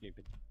kind of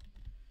stupid.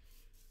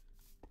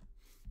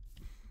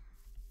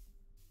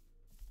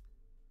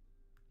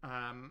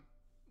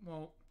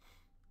 Well,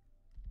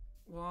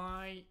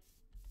 why?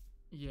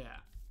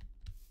 Yeah.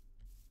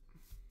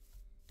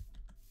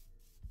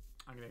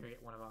 I'm going to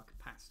get one of our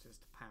capacitors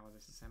to power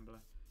this assembler.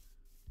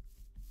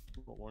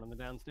 What, one of the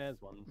downstairs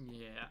ones?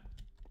 Yeah.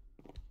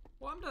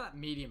 What happened to that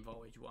medium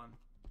voltage one?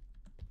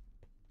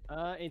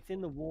 It's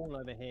in the wall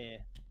over here.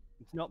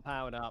 It's not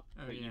powered up,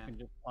 but yeah. you can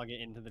just plug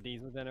it into the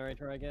diesel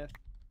generator, I guess.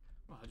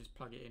 Well, I'll just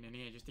plug it in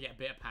here just to get a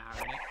bit of power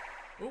in it.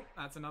 Oh,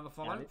 that's another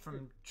follow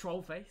from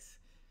Trollface.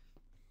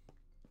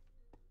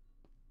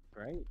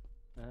 Great.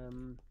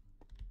 Have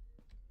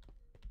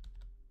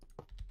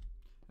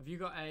you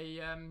got a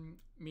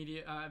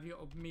Have you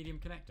got a medium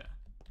connector?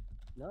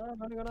 No,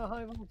 I've only got a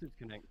high voltage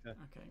connector.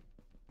 Okay.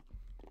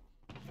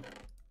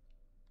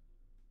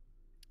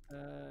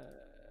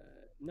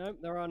 Nope,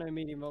 there are no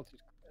medium voltage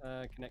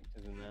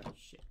connectors in there.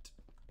 Shit.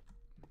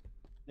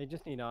 They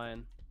just need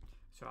iron.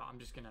 So I'm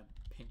just gonna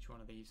pinch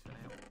one of these for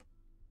now.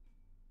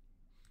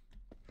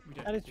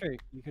 That is true.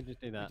 You could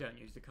just do that. We don't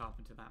use the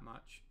carpenter that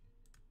much.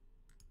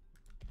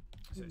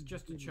 So it's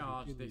just to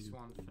charge this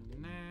one for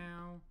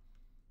now.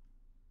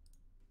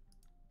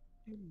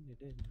 There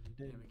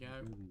we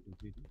go.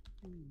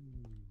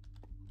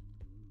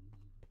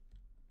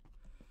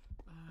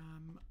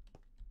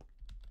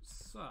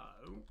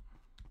 So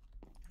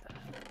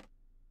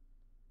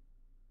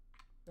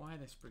why are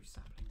there spruce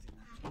saplings in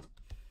that chest?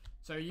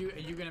 So are you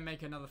going to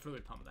make another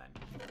fluid pump then?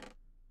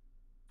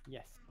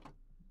 Yes.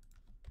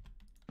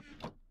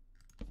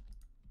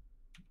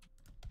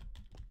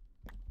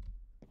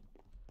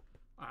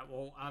 Alright,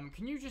 well,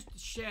 can you just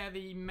share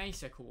the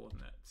mesa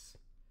coordinates?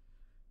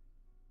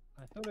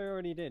 I thought I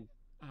already did.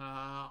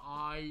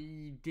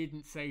 I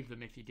didn't save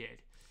them if you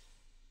did.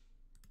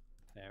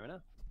 Fair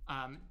enough.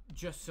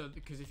 Just so,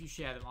 because if you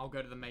share them, I'll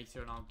go to the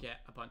mesa and I'll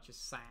get a bunch of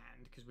sand,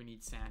 because we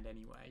need sand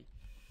anyway.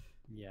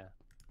 Yeah.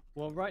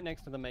 Well, right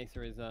next to the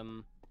mesa is,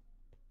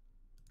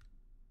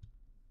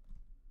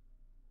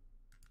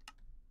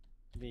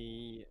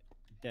 the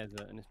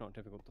desert, and it's not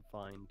difficult to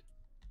find.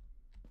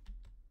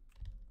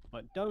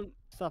 But don't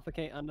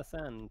suffocate under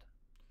sand.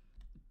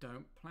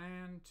 Don't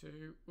plan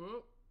to.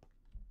 Whoa.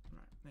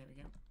 Right, there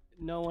we go.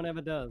 No one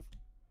ever does.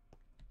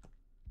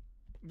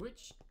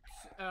 Which?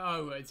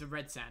 Oh, it's a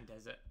red sand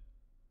desert.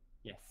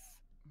 Yes.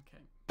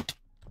 Okay.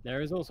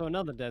 There is also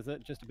another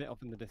desert just a bit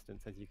off in the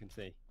distance, as you can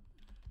see.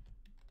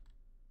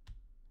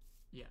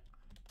 Yeah.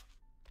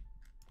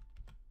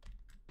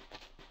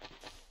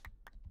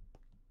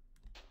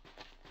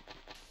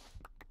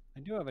 I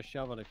do have a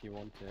shovel if you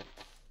want it.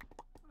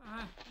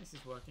 Ah, this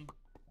is working.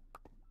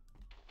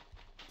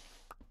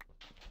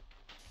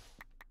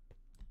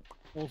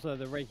 Also,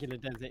 the regular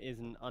desert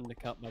isn't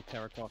undercut by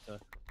terracotta.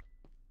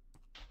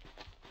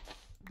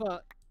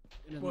 But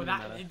it doesn't Well, really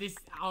matter. this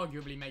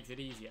arguably makes it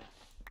easier.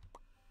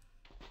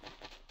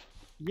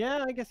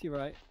 Yeah, I guess you're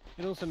right.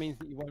 It also means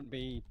that you won't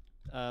be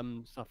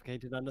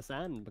suffocated under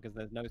sand because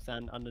there's no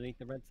sand underneath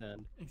the red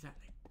sand.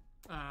 Exactly.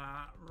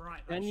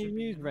 Right. that Can you should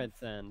be use enough. red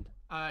sand?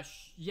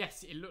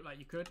 Yes, it looked like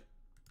you could.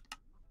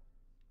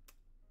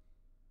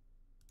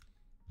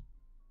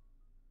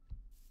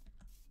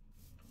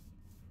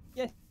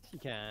 Yes, you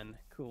can.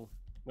 Cool.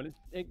 Well,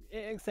 it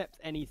accepts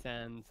any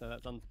sand, so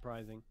that's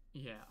unsurprising.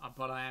 Yeah,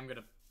 but I am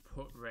gonna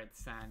put red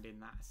sand in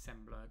that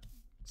assembler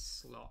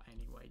slot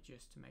anyway,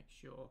 just to make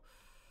sure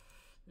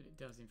that it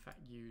does in fact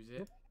use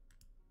it.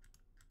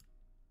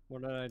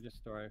 What did I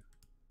just throw?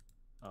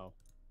 Oh,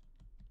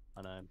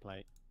 an iron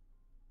plate.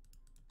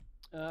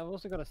 I've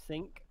also got a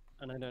sink,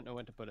 and I don't know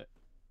where to put it.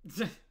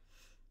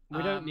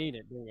 We don't need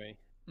it, do we?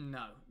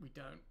 No, we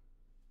don't.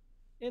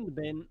 In the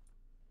bin.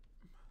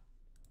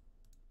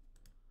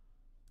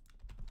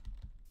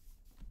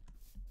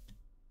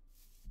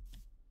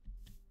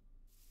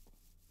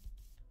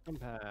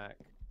 Unpack.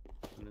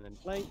 And then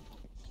plate.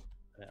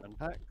 And it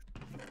unpacks.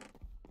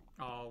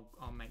 I'll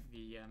make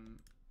the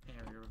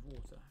area of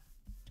water.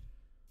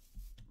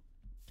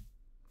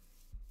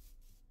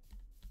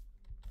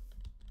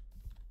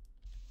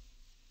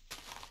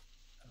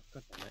 Oh,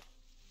 God damn it.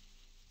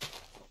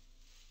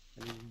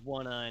 I need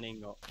one iron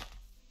ingot.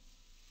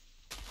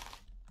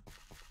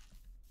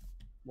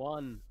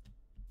 One.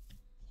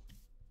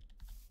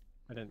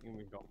 I don't think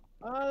we've got.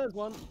 Ah, there's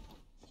one.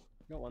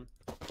 Got one.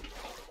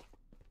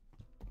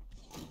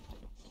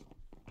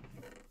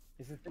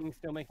 Is this thing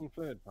still making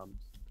fluid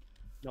pumps?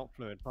 Not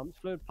fluid pumps,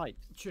 fluid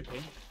pipes. It should be.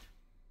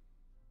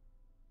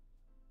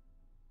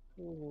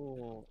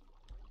 Oh.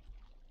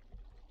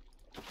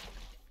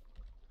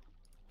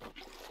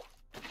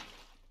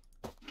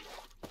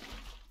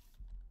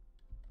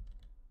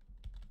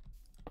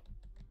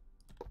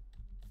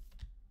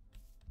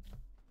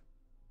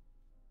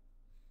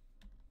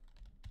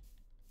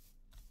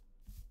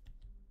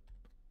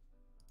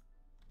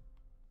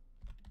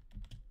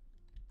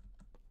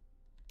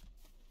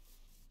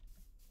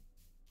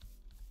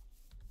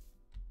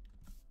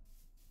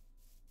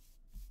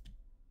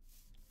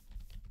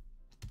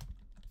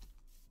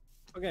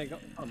 Okay,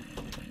 got pump.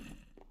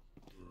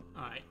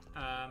 Alright,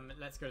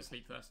 let's go to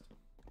sleep first.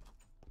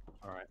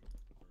 Alright.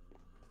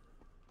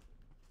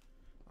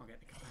 I'll get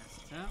the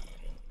capacitor.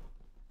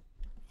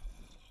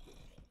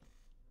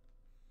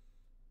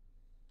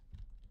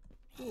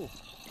 Ooh.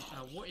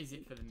 What is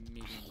it for the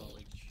medium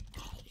voltage?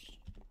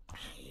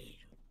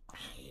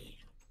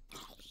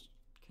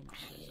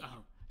 Connectors.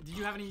 Oh, did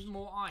you have any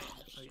more iron?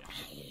 Oh yeah.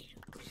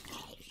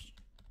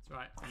 That's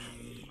right.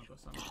 I've got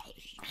some.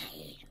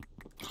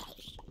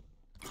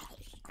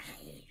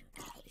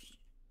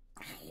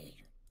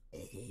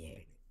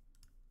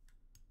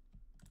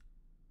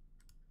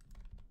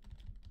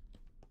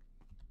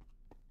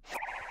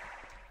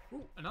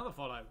 Ooh, another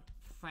follow.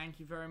 Thank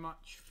you very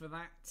much for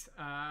that.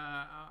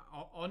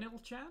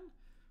 Onil-chan?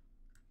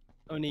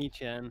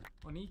 Oni-chan.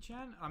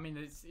 Oni-chan? I mean,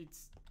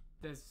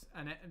 there's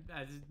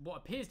what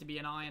appears to be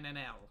an I and an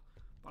L.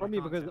 but I Probably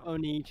can't because tell.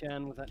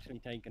 Oni-chan was actually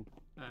taken.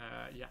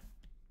 Yeah.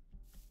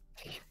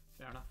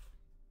 Fair enough.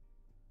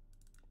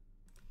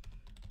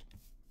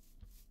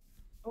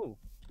 Oh,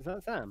 is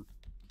that Sam?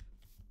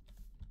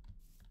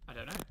 I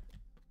don't know.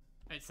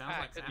 It sounds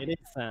like Sam. It is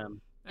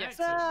Sam. Yes,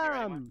 Excellent. Here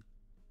I am. Sam!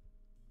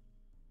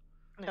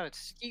 No, it's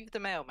Steve the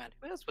mailman.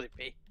 Who else would it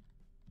be?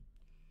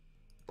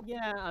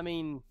 Yeah, I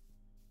mean,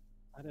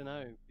 I don't know.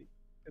 It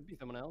could be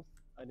someone else.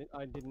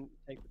 I didn't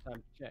take the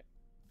time to check.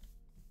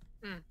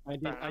 I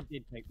enough.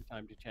 did take the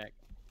time to check,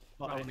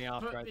 but Right, only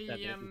after put I the, said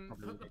this. is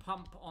probably put the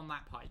pump on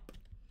that pipe.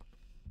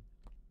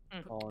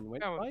 on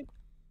which Oh, side?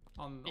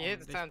 On You hear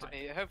the this sounds of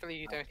pipe. me. Hopefully,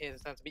 you don't hear the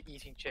sounds of me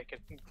eating chicken.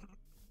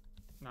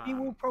 You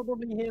will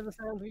probably hear the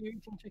sound of you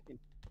eating chicken.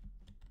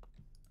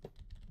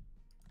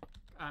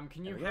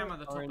 Can you There we go, hammer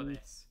the top of orange.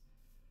 this?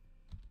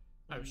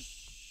 Oh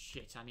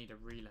shit! I need a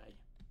relay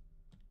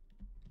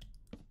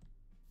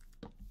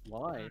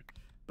Why?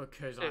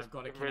 because It's I've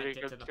got to a really connect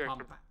it good to the chicken.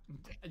 pump.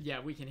 Yeah,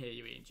 we can hear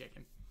you eating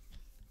chicken,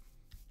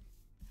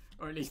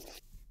 or at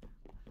least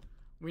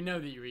we know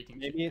that you're eating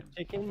Maybe chicken. it's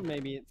chicken.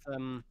 Maybe it's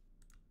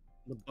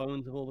the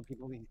bones of all the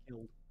people he's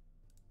killed.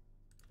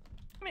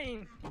 I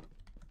mean,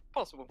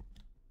 possible.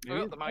 I Maybe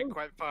got it's the mic both.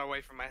 quite far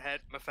away from my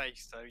head, my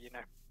face, so you know,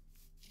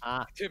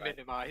 Ah, to right.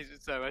 minimise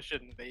it, so I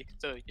shouldn't be.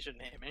 So you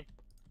shouldn't hear me.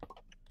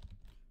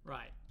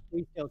 Right.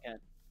 We still can.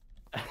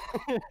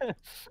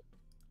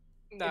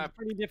 No, It's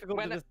pretty difficult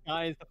when to I-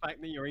 disguise the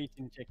fact that you're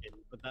eating chicken,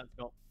 but that's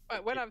not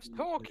When I was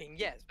talking,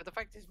 yes, but the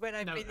fact is, when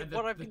I've No, been, the-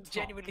 what I've the been top.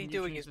 genuinely Can you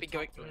doing change is the been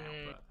top going, to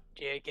an output?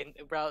 jigging,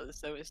 rather,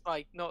 so it's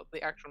like not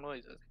the actual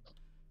noises.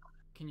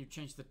 Can you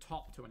change the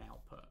top to an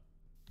output?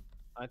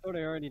 I thought I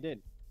already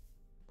did.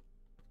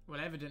 Well,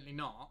 evidently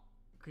not,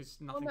 because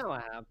Well, nothing. now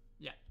I have.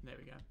 Yeah, there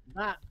we go.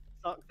 That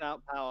sucks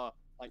out power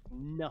like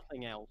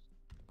nothing else.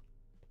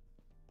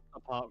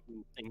 Apart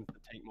from things that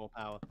take more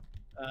power.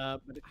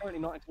 But it's currently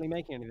not actually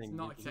making anything. It's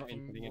not because it's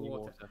accepting inputting any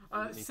water.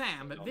 and it needs to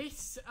Sam, turn on.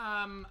 this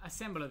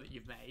assembler that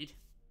you've made,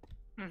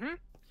 Mm-hmm.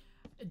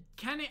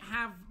 can it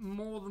have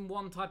more than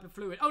one type of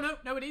fluid? Oh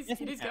no, it is.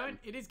 Yes, it it is can. going.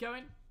 It is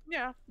going.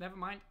 Yeah. Never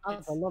mind.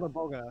 That's a lot of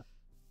bogger.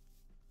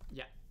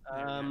 Yeah. there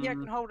we go. Um, Yeah, it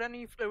can hold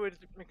any fluid.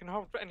 It can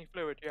hold any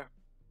fluid. Yeah.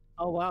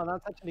 Oh wow,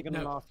 that's actually going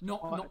to No, last.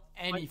 not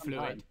any some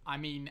time. fluid. I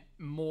mean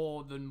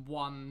more than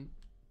one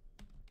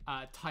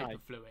type Type.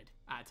 of fluid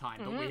at a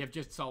time. But we have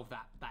just solved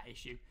that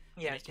issue.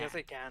 Yes, can. yes,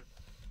 it can.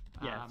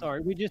 Yeah, Um,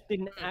 sorry, we just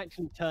didn't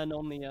actually turn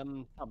on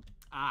the tub.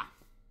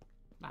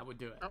 That would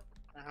do it.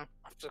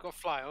 I've just got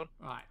fly on.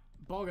 Right,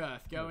 Bog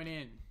Earth going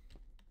in.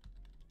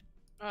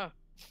 Oh.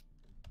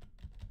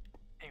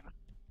 Hang on.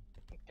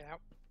 Get out.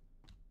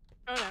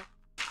 Oh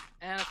no.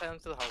 And I fell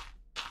into the hole.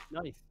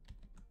 Nice.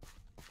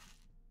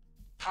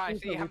 Oh, Also, actually,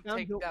 you we haven't found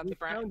taken your- down we the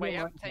brand. found Wait, your you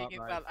haven't microphone,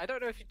 taken. right? Well, I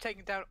don't know if you've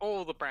taken down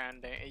all the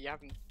branding. You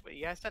haven't.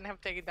 You certainly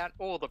haven't taken down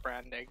all the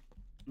branding.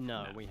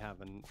 No, No. we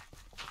haven't.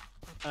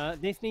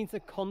 This needs a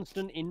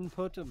constant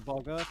input of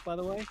bog earth, by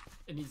the way.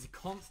 It needs a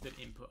constant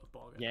input of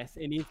Bog Earth. Yes,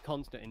 it needs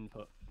constant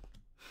input.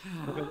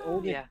 Because all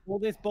this, Yeah. all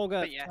this bog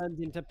earth yeah. turns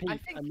into peat,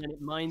 think- and then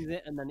it mines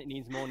it, and then it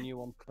needs more new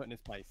ones put in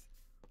its place.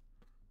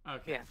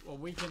 Okay. Yeah. Well,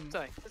 we can.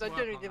 Sorry, because I work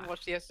generally on didn't that.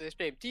 watch the yesterday's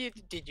stream.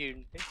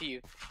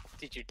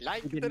 Did you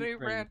like We the didn't new stream.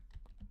 brand?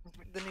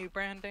 The new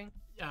branding?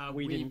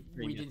 We we didn't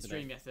stream we didn't yesterday.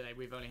 stream yesterday.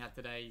 We've only had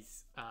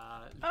today's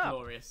Oh.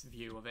 glorious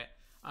view of it.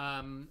 I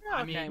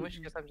Okay, mean, in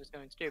which case I'm just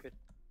going stupid.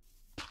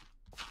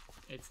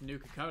 it's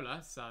Nuka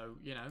Cola, so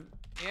you know.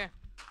 Yeah.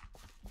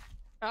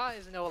 Ah,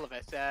 isn't all of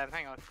it?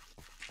 Hang on.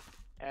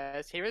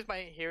 So here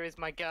is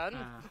my gun,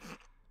 Uh,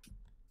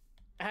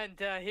 and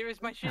here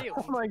is my shield.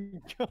 Oh my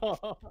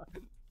god!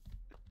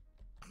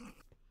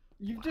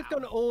 You've just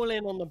gone all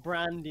in on the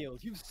brand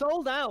deals. You've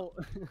sold out.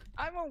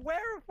 I'm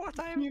aware of what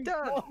I have You've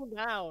done. sold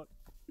out.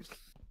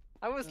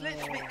 I was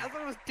literally, as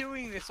I was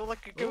doing this, all I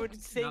could go Oh, and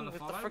sing another was the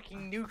follow.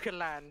 freaking Nuka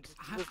Land,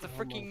 was the Oh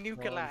my freaking God.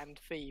 Nuka Land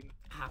theme.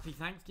 Happy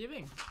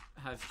Thanksgiving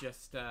has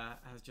just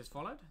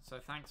followed. So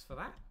thanks for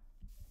that.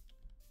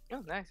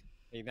 Oh, nice.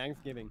 Hey,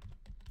 Thanksgiving.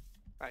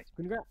 Right.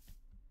 Congrats.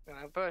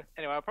 But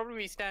anyway, I'll probably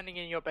be standing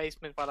in your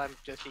basement while I'm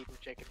just eating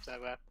chicken.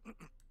 So,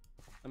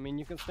 I mean,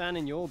 you can stand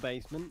in your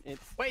basement.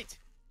 It's wait,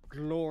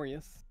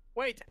 glorious.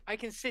 I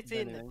can sit Is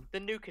in anything? the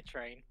Nuka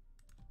train.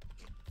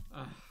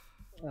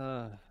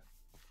 Uh,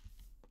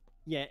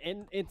 Yeah,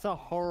 it's a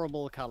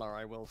horrible color,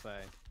 I will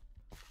say.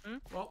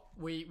 well,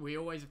 we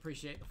always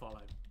appreciate the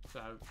follow.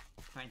 So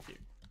thank you.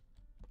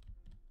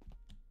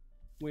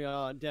 We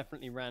are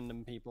definitely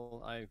random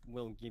people. I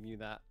will give you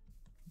that.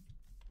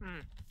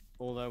 Hmm.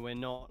 Although we're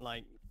not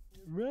like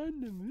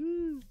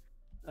random.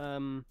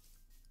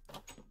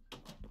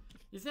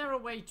 Is there a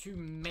way to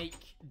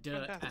make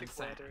dirt and Fantastic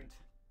sand? wording.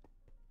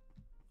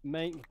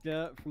 Make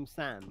dirt from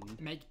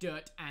sand. Make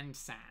dirt and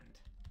sand.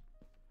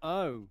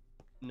 Oh,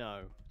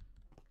 no.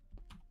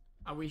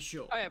 Are we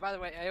sure? Oh yeah, by the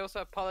way, I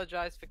also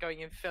apologise for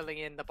going and filling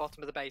in the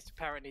bottom of the base.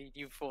 Apparently,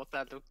 you thought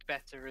that looked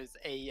better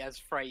as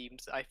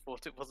frames. I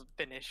thought it wasn't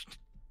finished.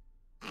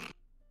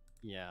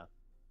 Yeah.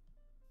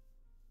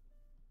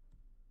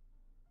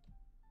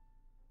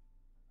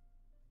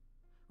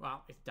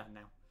 Well, it's done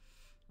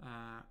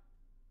now.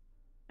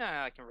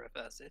 I can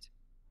reverse it.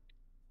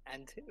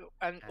 And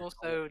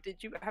also,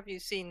 cool. have you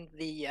seen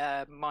the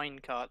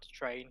minecart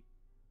train?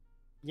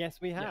 Yes,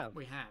 we Yeah, have.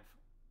 we have.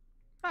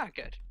 Ah,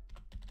 good.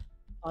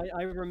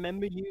 I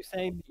remember you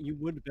saying that you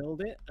would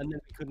build it, and then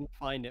we couldn't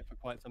find it for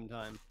quite some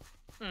time.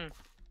 Hmm.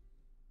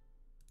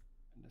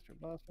 Industrial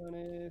blast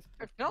furnace.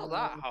 It's not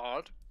that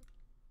hard.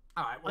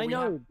 All right. Well, I we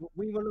know, have- but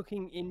we were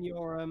looking in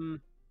your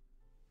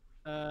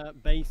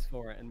base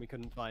for it, and we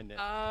couldn't find it.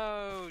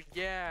 Oh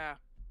yeah.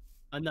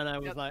 And then I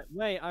was Yep. like,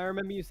 wait, I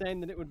remember you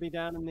saying that it would be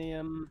down in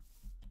the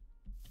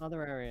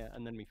other area,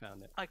 and then we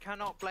found it. I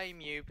cannot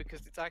blame you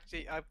because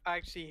I've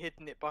actually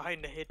hidden it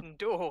behind a hidden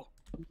door.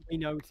 We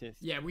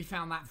noticed. Yeah, we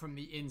found that from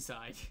the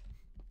inside.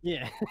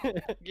 Yeah.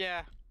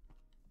 Yeah.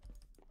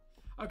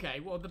 Okay.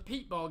 Well, the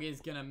peat bog is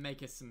gonna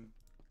make us some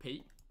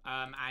peat.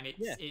 And it's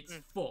Yeah. it's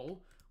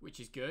full, which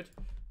is good.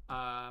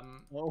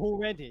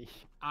 Already.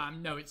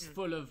 No, it's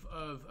full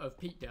of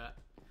peat dirt.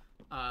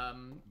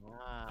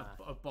 Ah.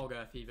 Of bog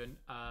earth even.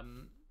 So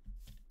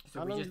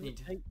How we long just does need it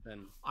to. take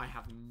then? I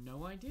have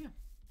no idea.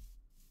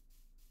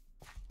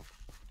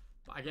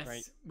 But I guess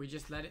Great. we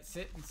just let it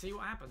sit and see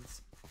what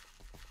happens.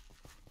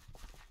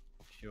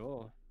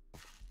 Sure.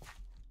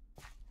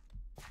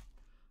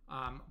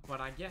 But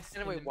I guess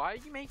Anyway, why are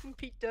you making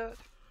peat dirt?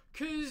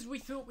 because we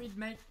thought we'd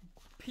make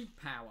peat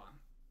power.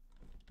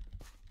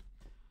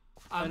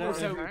 I don't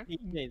Also, know who he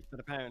is, but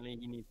apparently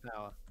he needs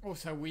power.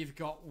 also, we've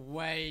got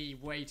way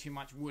too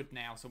much wood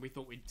now, so we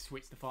thought we'd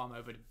switch the farm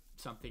over to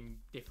something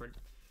different.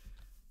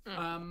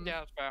 Yeah,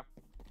 that's fair.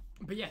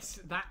 But yes,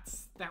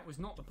 that was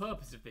not the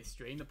purpose of this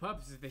stream. The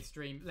purpose of this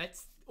stream,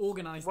 let's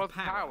organize the Was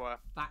power. power.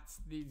 That's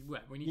the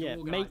we need Yeah, to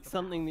organize make the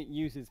something that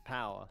uses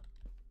power. power.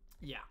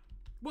 Yeah.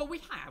 Well,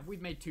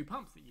 we've made 2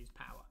 pumps that use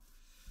power.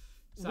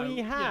 So, We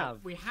yeah,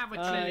 have. we have An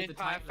achieved the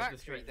entire title of the factory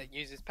stream. that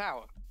uses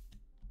power.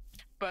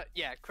 But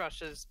yeah,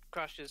 crushers,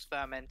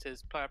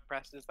 fermenters,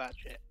 pressers, that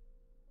shit.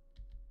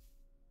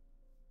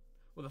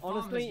 Well, the farm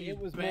Honestly, has it used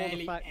was more the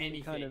barely fact that we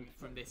anything kind of-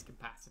 from this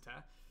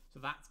capacitor, so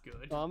that's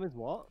good. Farm is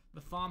what?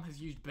 The farm has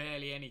used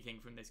barely anything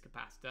from this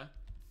capacitor,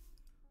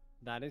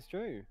 That is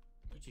true.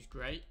 which is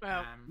great.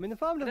 Well, I mean, the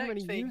farm doesn't really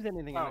Next thing- use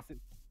anything oh. unless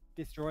it's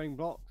destroying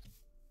blocks.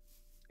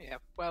 Yeah,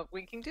 well,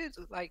 we can do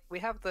like we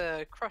have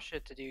the crusher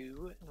to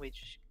do,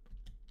 which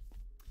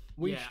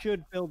We Yeah.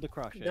 should build the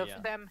crusher, yeah.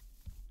 them.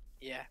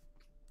 Yeah,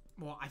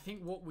 Well, I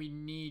think what we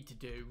need to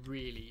do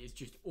really is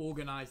just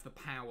organize the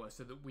power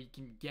so that we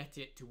can get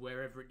it to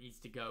wherever it needs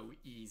to go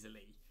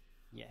easily.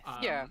 Yes.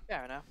 yeah,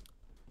 fair enough.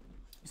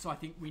 So I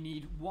think we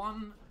need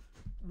one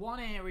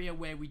area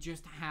where we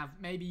just have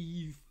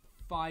maybe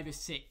 5 or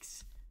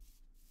 6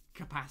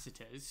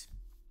 capacitors,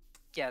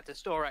 Yeah, to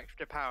store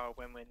extra power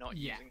when we're not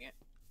Yeah. using it.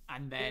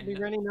 and It'd then be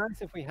really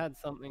nice if we had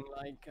something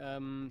like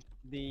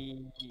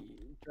the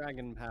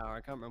dragon power.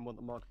 I can't remember what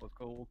the mod was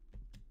called.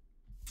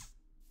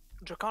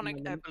 Draconic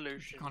Mm,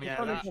 evolution. Draconic yeah,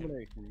 Draconic that-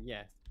 Evolution,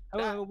 yes.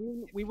 However,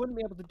 we wouldn't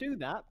be able to do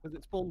that because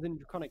it spawns in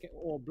Draconic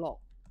or block.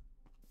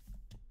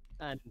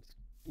 And,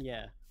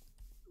 yeah.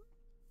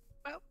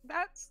 Well,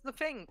 that's the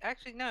thing.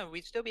 Actually, no,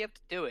 we'd still be able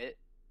to do it.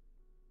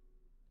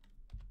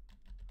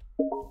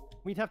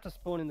 We'd have to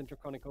spawn in the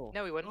Draconic ore.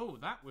 No, we wouldn't. oh,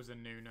 that was a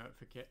new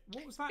notification.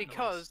 What was that?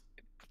 Because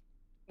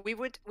we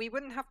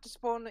wouldn't have to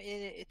spawn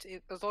in it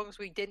as long as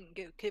we didn't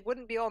go. It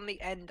wouldn't be on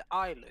the end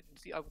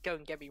islands.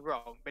 Don't get me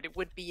wrong, but it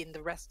would be in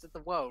the rest of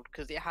the world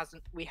because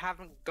we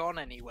haven't gone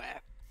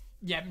anywhere.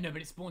 Yeah, no,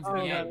 but it spawns Oh,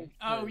 at the yeah, end.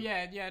 that's Oh true.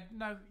 yeah,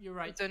 no, you're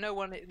right. So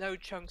no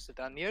chunks are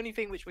done. The only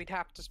thing which we'd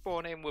have to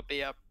spawn in would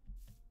be a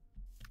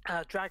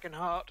dragon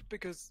heart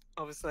because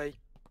obviously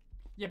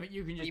Yeah, but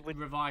you can just would-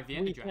 revive the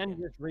Ender We Dragon.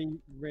 can just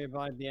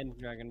revive the Ender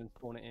Dragon and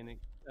spawn it in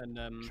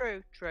and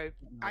true. get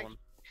another one.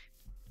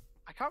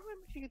 I can't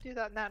remember if you could do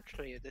that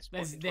naturally at this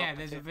point. There's in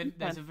there's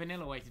Cooperative. a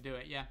vanilla way to do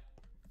it. Yeah.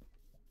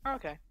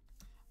 Okay.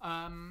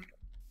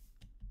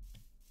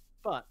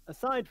 But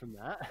aside from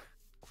that,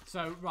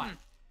 So right,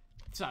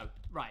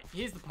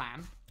 here's the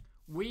plan.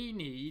 We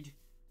need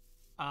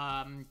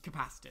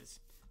capacitors.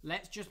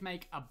 Let's just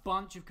make a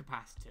bunch of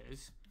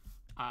capacitors.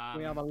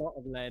 we have a lot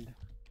of lead.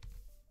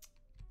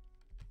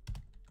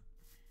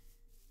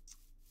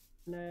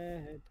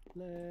 Lead.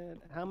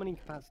 How many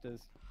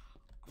capacitors?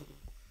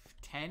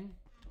 10.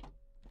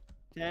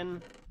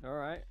 10.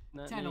 Alright.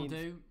 10 will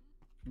do.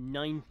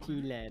 90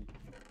 lead.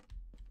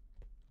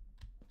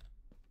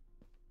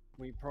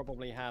 We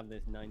probably have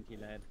this 90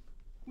 lead.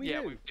 We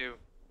yeah, do. we do.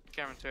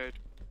 Guaranteed.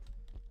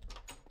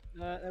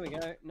 There we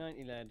go.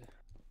 90 lead.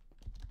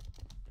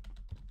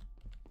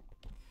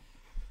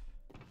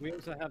 We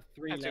also have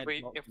 3 Actually,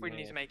 lead blocks if we in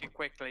need here. to make it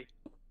quickly.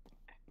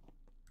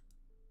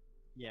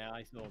 Yeah,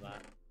 I saw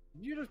that.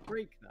 Did you just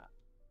break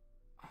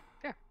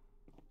that?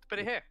 Put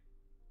it here.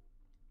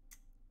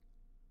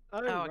 Oh,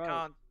 No, I right.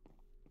 can't.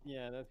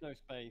 Yeah, there's no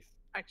space.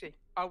 Actually,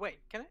 oh wait,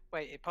 can it?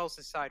 Wait, it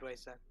pulses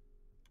sideways then.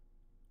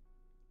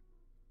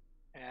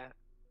 Yeah.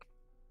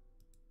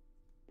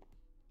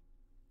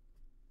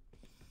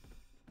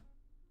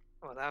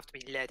 Well, there have to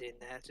be lead in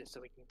there just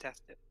so we can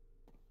test it.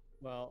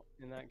 Well,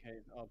 in that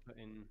case, I'll put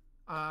in.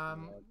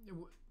 I'm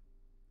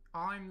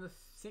the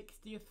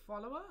 60th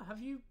follower. Have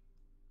you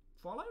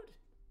followed?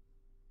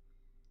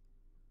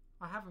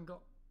 I haven't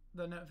got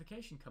the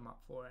notification come up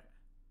for it.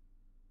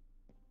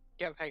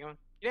 Yep, hang on.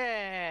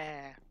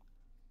 Yeah.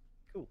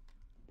 Cool.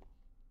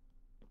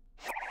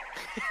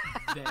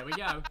 There we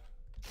go.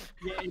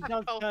 Yeah, it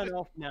does turn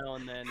off now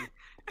and then.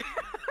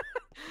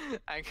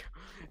 hang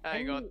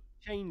Can on. you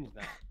change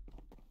that?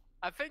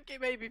 I think it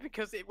may be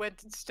because it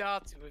went and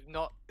started with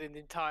not an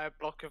entire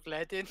block of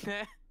lead in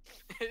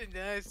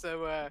there.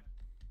 So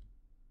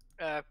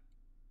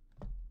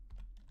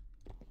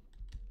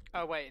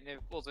oh wait, and it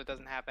also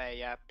doesn't have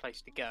a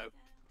place to go.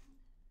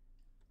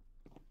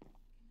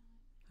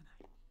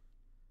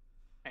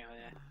 Hang on,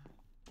 yeah.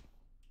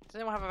 Does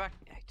anyone have a vacuum?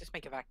 Yeah, just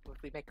make a vacuum.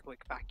 If we make a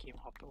quick vacuum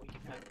hopper, we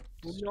can.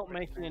 We're store not it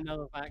making there.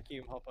 another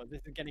vacuum hopper. This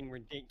is getting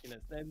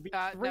ridiculous. There'd be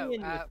three No,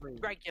 in this room.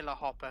 regular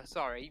hopper.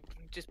 Sorry,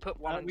 just put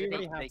one we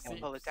already underneath. have They can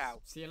one. pull it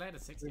out. See you later,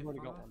 60th We've already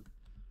follower. got one.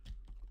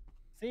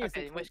 See, it's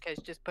Okay, in which case,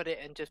 just put it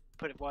and just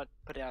put it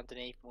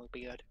underneath, and we'll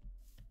be good.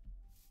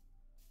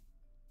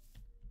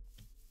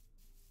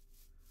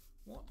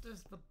 What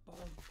does the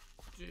bulb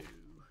do?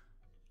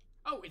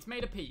 Oh, it's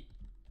made a peat.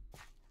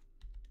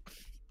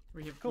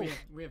 We have, Cool.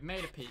 we have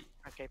made a peat.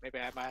 Okay, maybe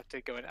I might have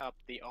to go and up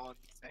the on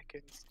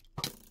seconds.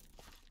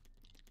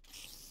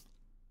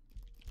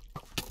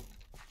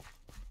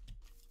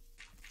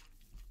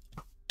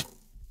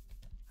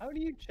 How do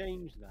you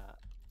change that?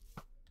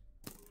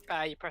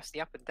 You press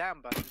the up and down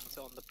buttons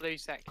on the blue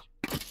section.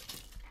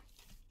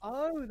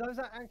 Oh, those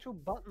are actual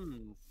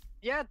buttons.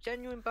 Yeah,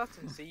 genuine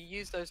buttons. So you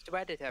use those to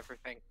edit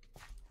everything.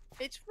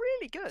 It's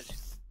really good.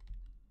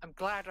 I'm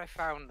glad I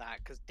found that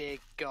because, dear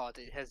God,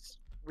 it has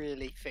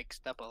really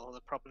fixed up all the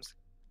problems.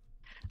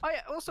 Oh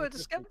yeah. Also, I That's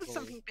discovered cool.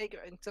 something bigger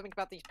and something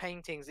about these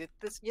paintings.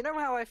 You know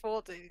how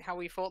how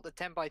we thought the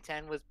 10 by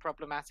 10 was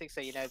problematic.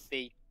 So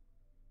the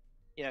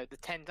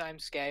 10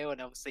 times scale,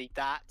 and obviously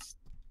that.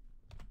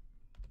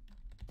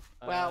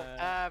 Well,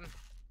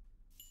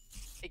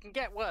 it can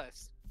get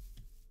worse.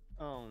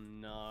 Oh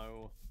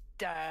no.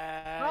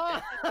 Da,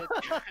 That's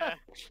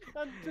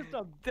just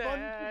a bunch of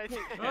pictures.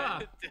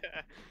 Ah.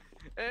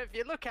 If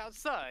you look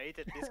outside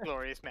at this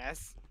glorious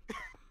mess,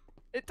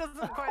 it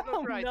doesn't quite look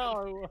Oh right.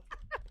 no.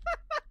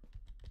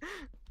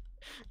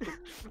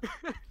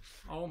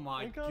 Oh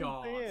my I can't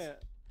god. see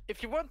it.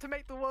 If you want to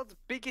make the world's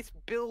biggest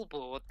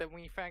billboard, then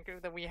we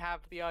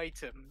have the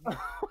item. Oh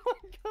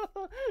my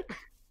god.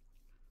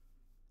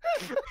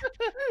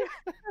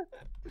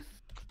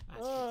 That's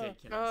Oh,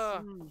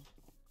 ridiculous. Hmm.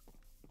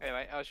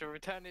 Anyway, I shall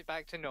return it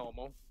back to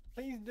normal.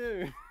 Please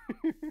do.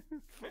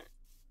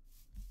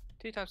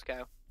 2 times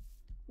scale.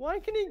 Why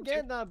can he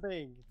get that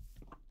big?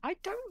 I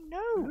don't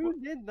know. Who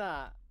did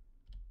that?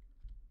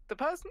 The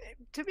person,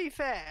 to be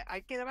fair, I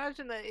can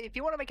imagine that if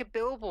you want to make a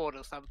billboard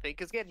or something,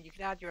 because again, you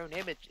can add your own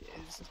images,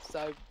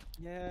 so...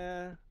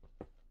 Yeah,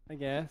 I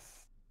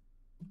guess.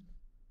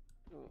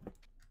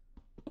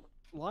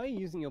 Why are you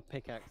using your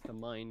pickaxe to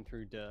mine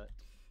through dirt?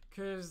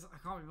 Because I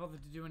can't be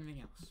bothered to do anything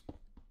else.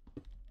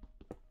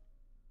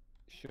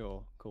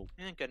 Sure, cool.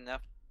 Yeah, good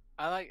enough.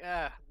 I like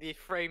the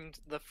framed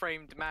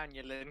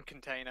Manulin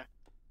container.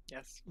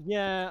 Yes.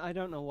 Yeah, I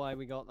don't know why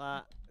we got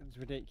that. It's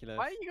ridiculous.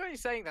 Why are you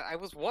guys saying that? I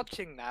was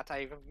watching that.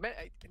 If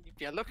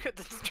you look at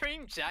the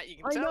stream chat, you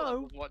can I tell I know.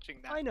 was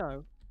watching that. I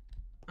know.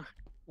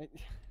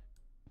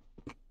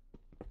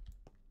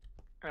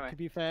 Anyway, To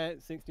be fair,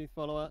 60th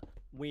follower,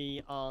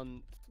 we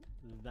aren't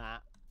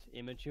that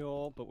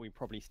immature, but we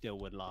probably still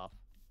would laugh.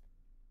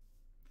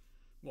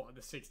 What,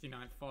 the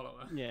 69th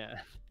follower?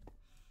 Yeah.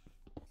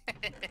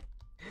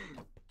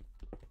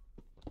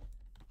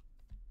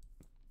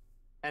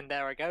 and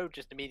there I go,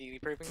 just immediately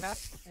proving that.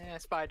 Yeah,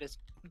 spiders.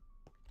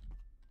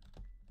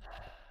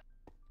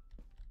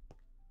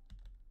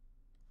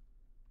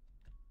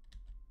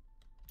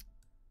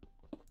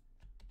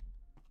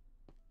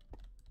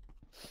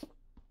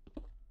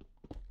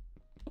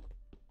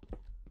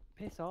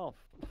 Piss off.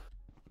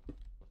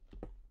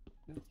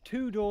 There's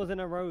 2 doors in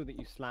a row that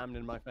you slammed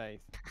in my face.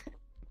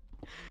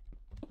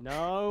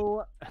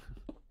 No.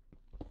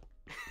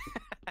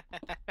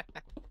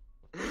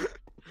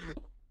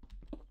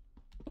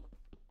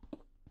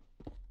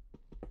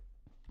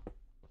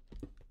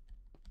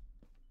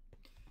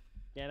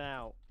 Get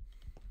out.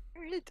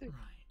 Really do. Right.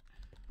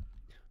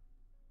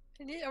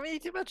 I'm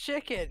eating my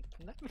chicken.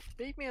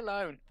 Leave me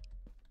alone.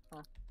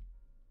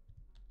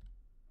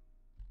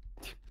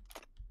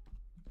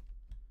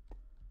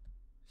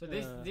 So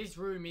this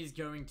room is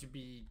going to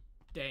be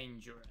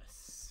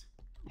dangerous.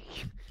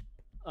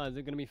 Oh, is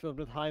it going to be filled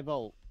with high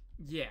volt?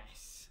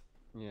 Yes.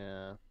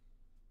 Yeah.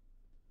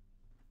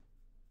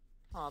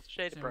 Oh, it's a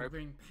shade So of we broke.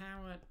 bring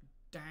power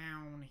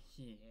down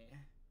here.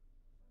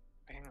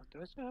 Hang on,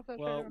 do I still have that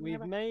Well, shade of we've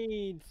broke?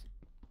 made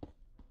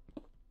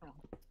Oh.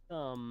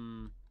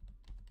 some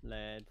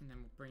lead. And then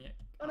we'll bring it.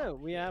 Oh, no, up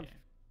we have- here.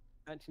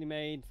 Actually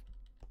made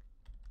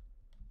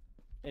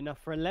enough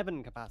for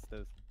 11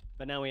 capacitors.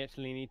 But now we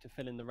actually need to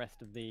fill in the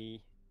rest of the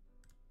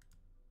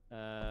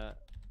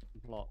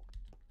block.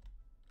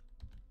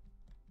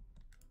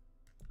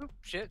 Oh,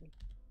 shit.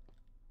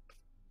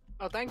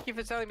 Oh, thank you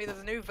for telling me there's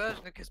a new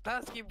version of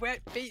Kaspersky Wet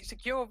Beat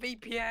Secure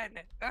VPN.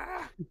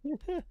 Ah!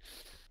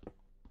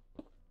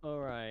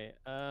 Alright,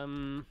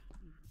 AV.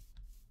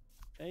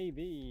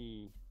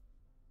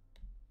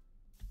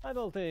 High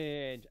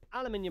voltage,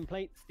 aluminium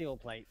plates, steel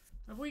plates.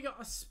 Have we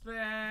got a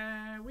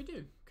spare? We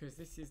do, because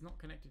this is not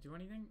connected to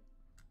anything.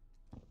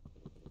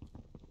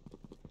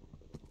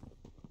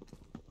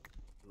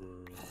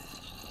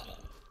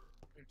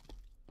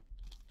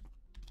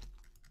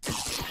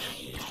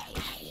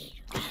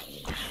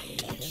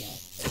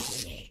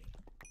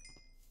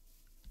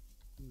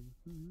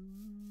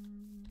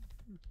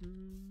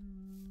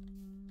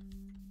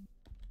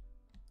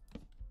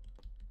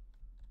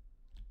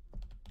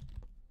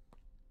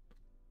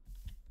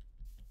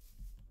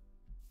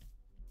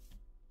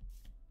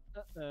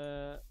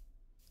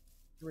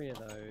 Three of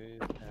those.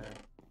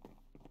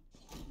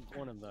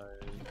 One of those.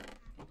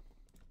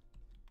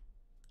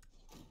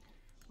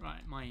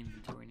 Right, my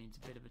inventory needs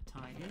a bit of a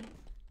tidy.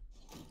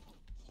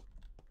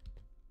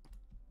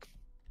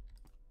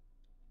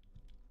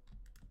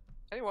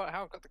 Tell you what,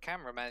 how I've got the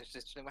camera managed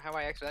this, how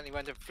I accidentally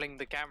went to fling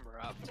the camera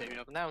up to.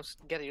 I'm now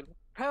getting a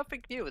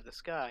perfect view of the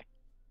sky.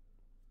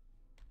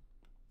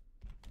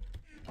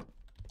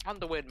 And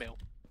the windmill.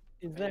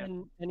 Is there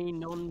any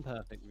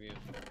non-perfect view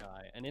of the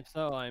sky? And if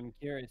so, I'm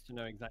curious to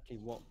know exactly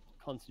what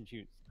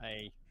constitutes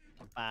a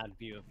bad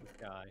view of the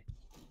sky.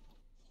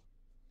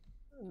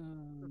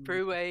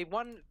 through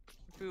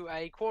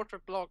a quarter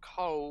block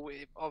hole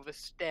of a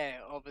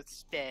stairs.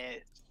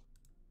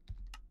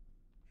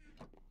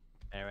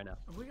 Fair enough.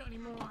 Have we got any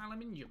more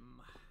aluminium?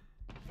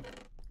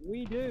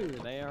 We do.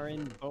 They are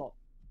in block,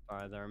 as far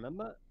as I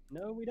remember.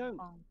 No, we don't.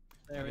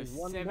 There is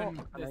one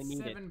block, and I need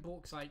it. 7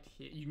 bauxite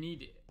here. You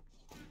need it.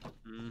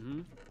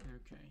 Mm-hmm.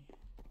 Okay.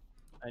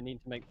 I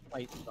need to make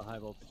plates for high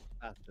voltage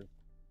capacitors.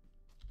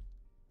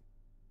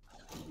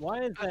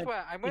 Why is I there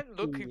swear, I went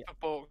looking for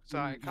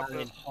bauxite a couple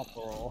of. copper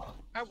ore?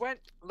 I went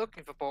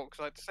looking for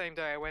bauxite the same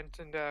day I went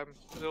and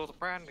did all the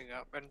branding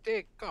up, and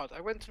dear God, I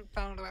went and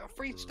found about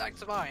 3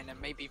 stacks of iron and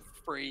maybe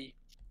 3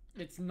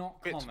 It's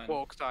not bits common. of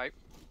bauxite.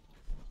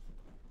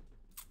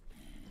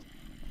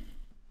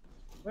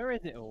 Where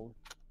is it all?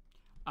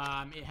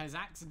 It has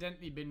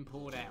accidentally been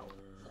poured out.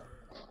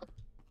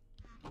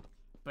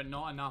 But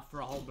not enough for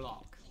a whole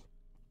block.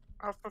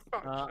 Oh, for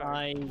fuck's sake.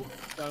 I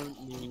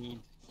don't need...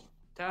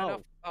 Turn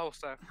off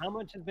also. How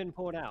much has been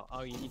poured out?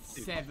 Oh, you need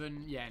 2.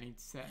 7, yeah, I need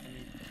 2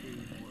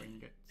 more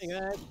ingots.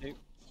 Yeah, 2.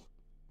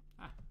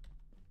 Ah.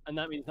 And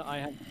that means that I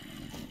have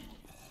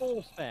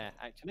 4 spare,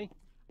 actually.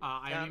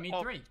 I only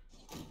need 3.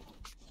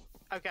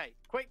 Okay,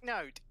 quick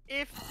note.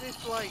 If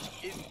this light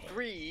is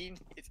green,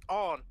 it's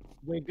on.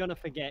 We're gonna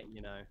forget,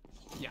 you know.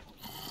 Yeah,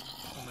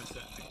 almost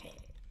certainly.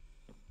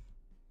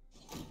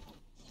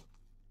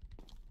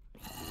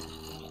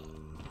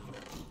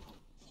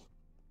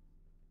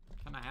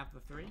 Can I have the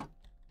 3?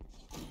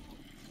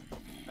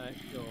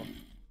 Sure.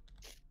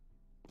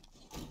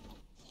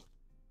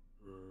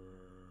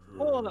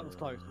 Oh, that was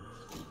close.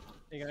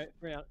 There you go,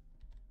 3 out.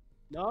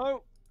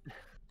 No!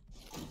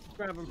 Just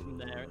grab them from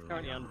there, it's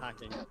currently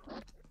unpacking.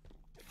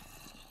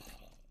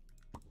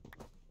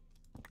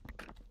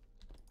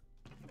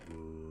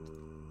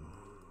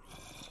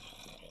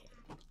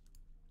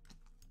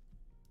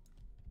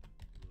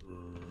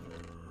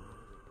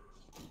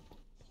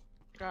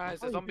 Guys,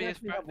 Oh, the you zombie can is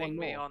actually have threatening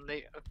one me more. on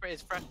the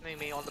threatening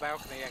me on the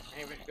balcony,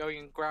 going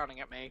and growling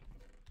at me.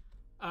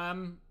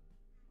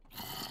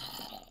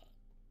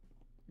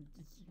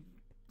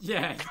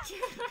 Yeah.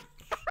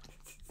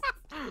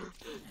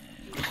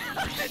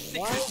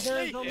 Why is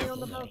there a zombie on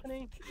the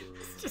balcony?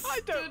 Just I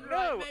don't stood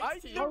right know, next I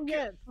to you. Oh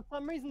yeah, for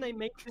some reason they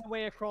make their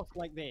way across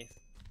like this.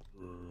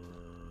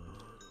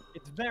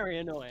 It's very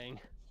annoying.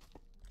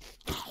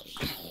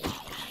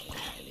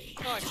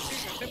 Oh, I can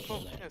see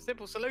a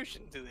simple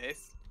solution to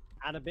this.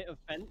 Add a bit of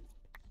fence.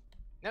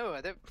 No,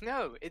 I don't.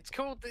 No, it's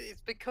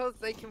because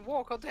they can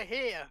walk onto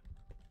here.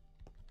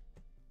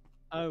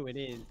 Oh, it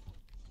is.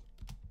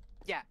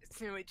 Yeah,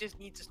 so it just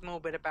needs a small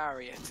bit of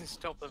barrier to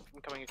stop them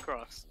from coming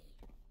across.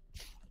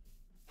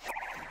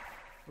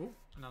 Oh,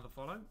 another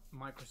follow.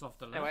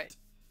 Microsoft alert. No, wait.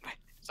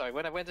 Sorry,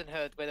 when I went and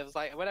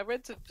when I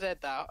went and said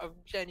that, I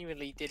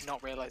genuinely did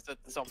not realize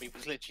that the zombie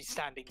was literally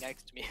standing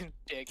next to me.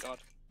 Dear God.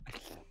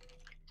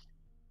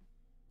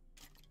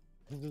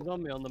 There's a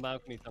zombie on the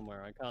balcony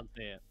somewhere. I can't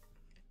see it.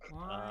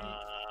 Why?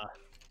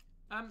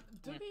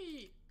 Do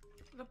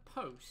the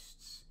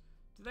posts?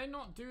 Do they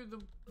not do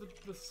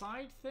the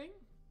side thing?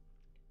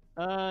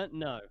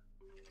 No.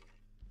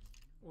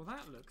 Well,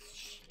 that looks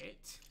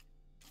shit.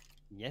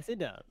 Yes, it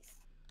does.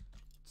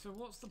 So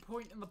what's the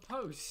point in the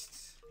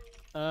posts?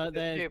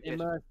 There's stupid.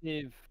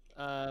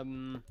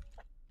 immersive,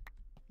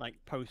 like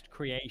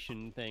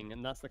post-creation thing,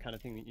 and that's the kind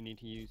of thing that you need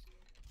to use.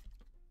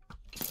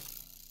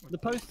 The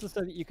posts are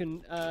so that you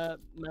can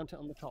mount it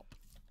on the top.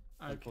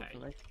 Okay,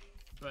 Unfortunately.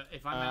 but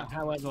if I mount it on the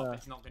however- top,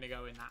 it's not going to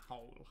go in that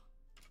hole.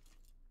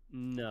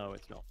 No,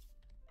 it's not.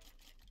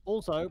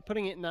 Also,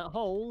 putting it in that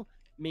hole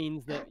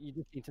means that you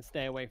just need to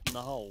stay away from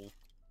the hole,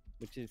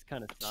 which is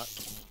kind of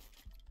sucks.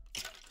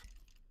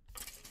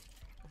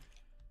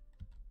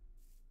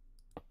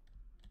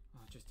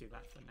 I'll just do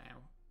that for now.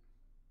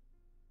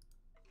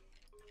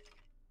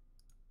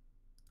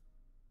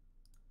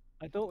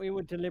 I thought we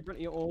were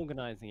deliberately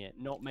organising it,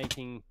 not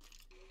making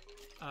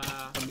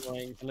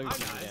annoying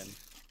solutions guys. again.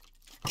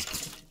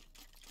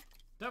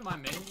 Don't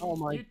mind me. Oh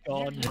my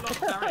God. You lot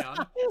carry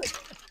on.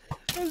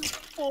 There's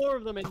 4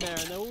 of them in there,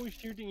 and they're all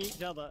shooting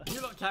each other.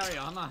 You lot carry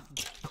on.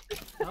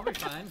 I'll be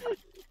fine.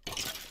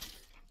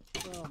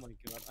 Oh my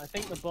God! I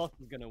think the boss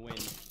is gonna win.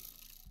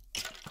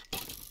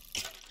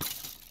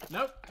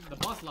 Nope, the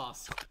boss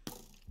lost.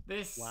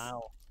 This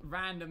Wow.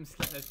 random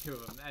there's 2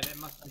 of them, and it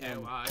must. Again.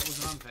 It was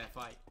an unfair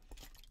fight.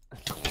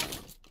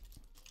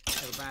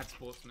 They were bad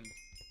sportsmen.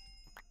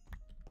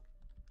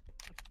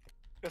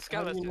 The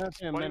How do you know skeletons.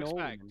 they're What do men you or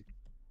expect? women?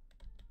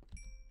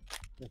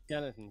 The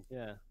skeletons,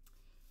 yeah.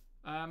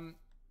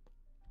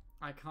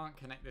 I can't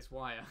connect this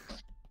wire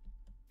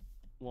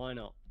Why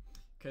not?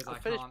 because I I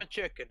finished can't my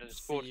chicken and it's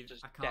forced see.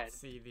 just I can't dead.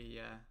 see the.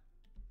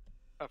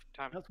 Perfect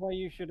time. That's why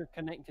you should have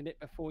connected it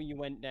before you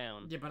went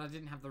down. Yeah, but I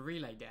didn't have the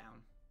relay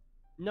down.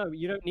 No,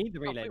 you don't need the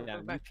relay wait,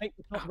 down. You back. click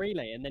the top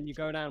relay and then you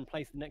go down,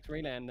 place the next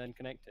relay, and then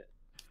connect it.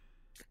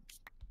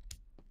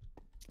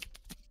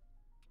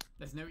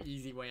 There's no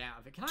easy way out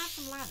of it. Can I have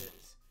some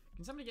ladders?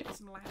 Can somebody get me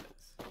some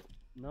ladders?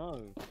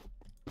 No.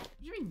 What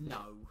do you mean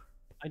no?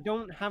 I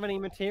don't have any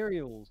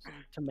materials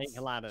to make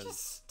ladders.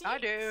 Just I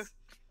do. sticks.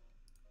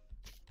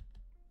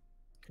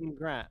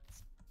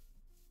 Congrats.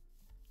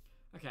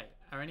 Okay,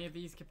 are any of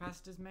these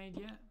capacitors made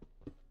yet?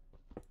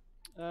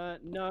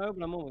 No,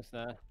 but I'm almost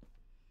there.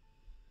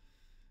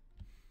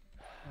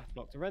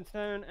 Blocks of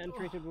redstone and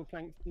treated with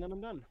planks, and then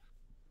I'm done.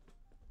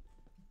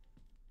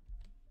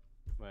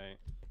 Wait.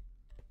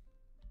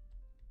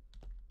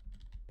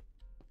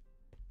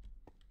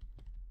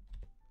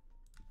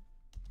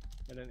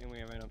 I don't think we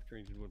have enough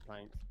treated wood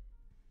planks.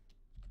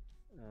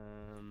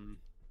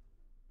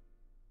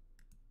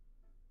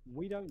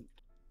 We don't.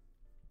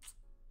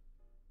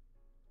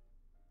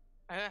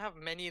 I don't have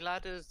many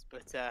ladders,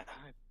 but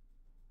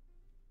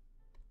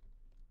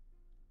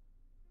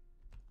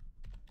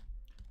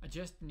I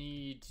just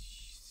need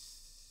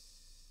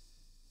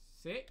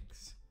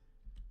 6.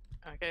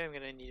 okay, I'm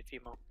gonna need a few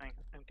more. Hang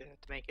on, I'm gonna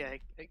have to make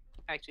it.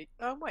 Actually,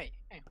 oh wait,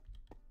 hang on.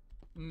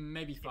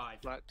 Maybe 5.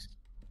 Flux.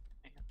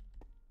 Hang on.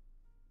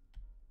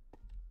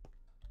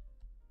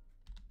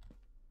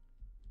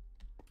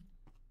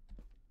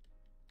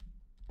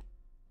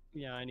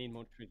 Yeah, I need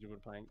more treated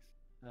wood planks.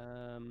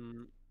 Oh,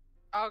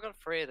 I've got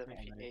 3 of them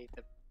if you Okay. need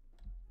them.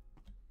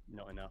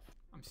 Not enough.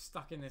 I'm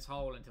stuck in this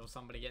hole until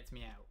somebody gets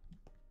me out.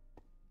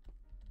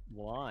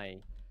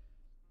 Why?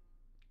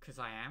 Because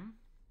I am?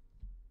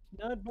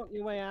 No, block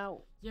your way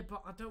out. Yeah,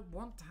 but I don't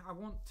want to. I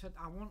want.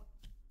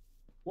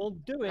 Well,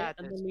 do it,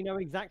 and Ladders. then we know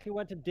exactly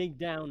where to dig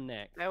down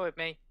next. Bear with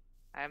me.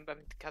 I'm to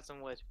cut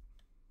some wood.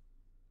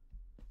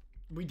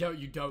 We don't.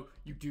 You don't.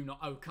 You do not.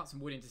 Oh, cut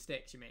some wood into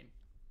sticks, you mean?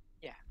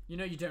 Yeah. You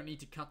know you don't need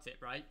to cut it,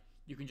 right?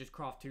 You can just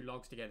craft 2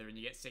 logs together and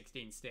you get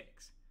 16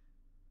 sticks.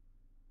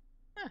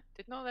 Huh,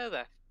 did not know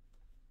that.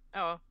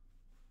 Oh well.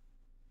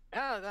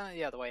 Oh, no,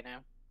 the other way now.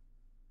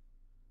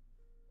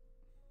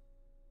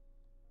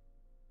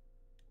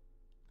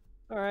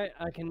 Alright,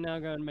 I can now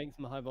go and make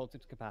some high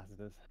voltage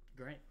capacitors.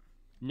 Great.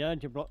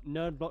 Nerd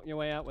block your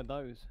way out with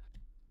those.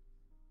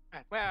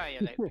 Right, where are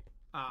you, Luke?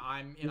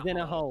 I'm in He's a in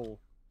hole a hole.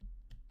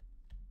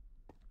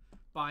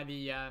 by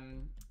the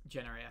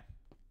generator.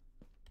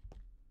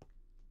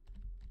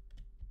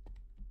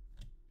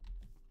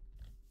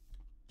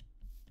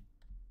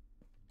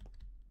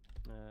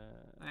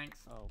 Thanks.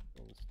 Oh, all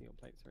the steel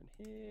plates are in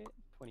here.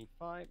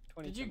 25,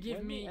 20. Did you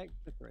give me-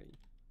 extra 3?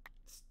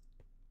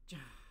 Just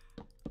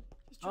Oh,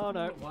 drop them all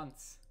no. at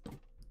once.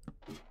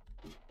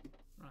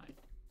 Right.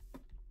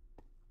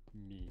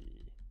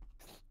 Me.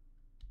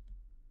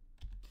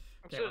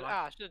 Okay, well,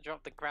 I should have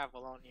dropped the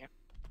gravel on you.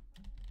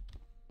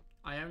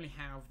 I only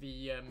have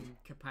the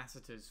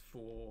capacitors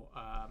for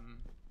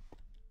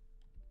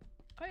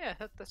Oh yeah,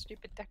 that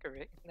stupid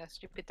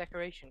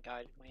decoration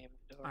guide in my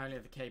inventory. I only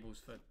have the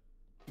cables for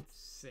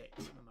 6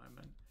 at the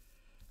moment.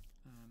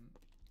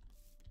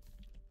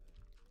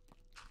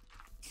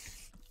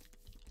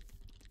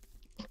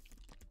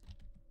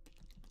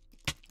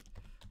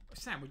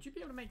 Sam, would you be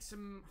able to make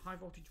some high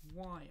voltage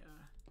wire?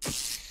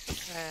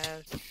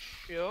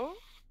 Sure. We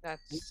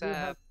That's do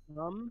have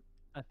some,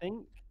 I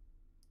think.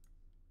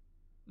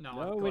 No,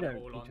 No, I've we got don't.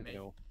 it all Each on of me. it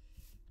all.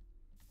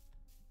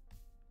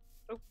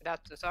 oh,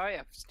 that's sorry.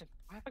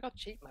 Why have I got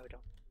cheat mode on?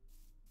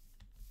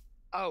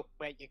 Oh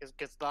wait, because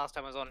last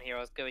time I was on here,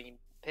 I was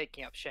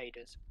picking up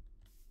shaders.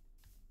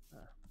 Ah.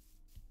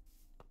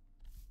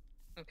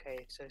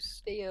 Okay, so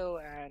steel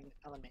and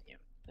aluminium.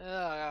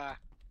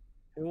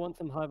 Who wants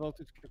some high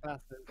voltage capacitors?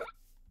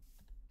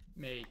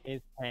 Me.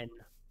 Here's 10.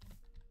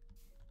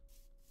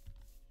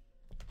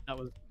 That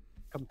was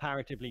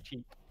comparatively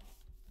cheap.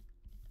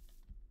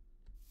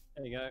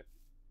 There you go.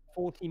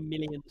 40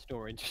 million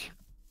storage.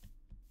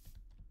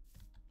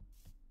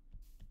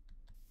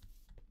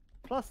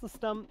 Plus the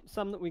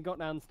some that we got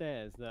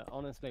downstairs that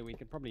honestly we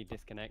could probably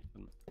disconnect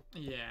them.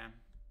 Yeah.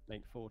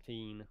 Make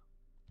 14.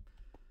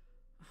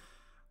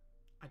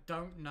 I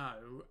don't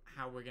know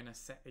how we're gonna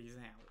set these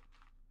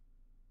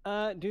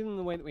out. Do them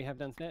the way that we have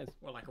downstairs.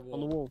 Well, like a On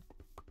the wall.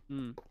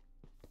 wall.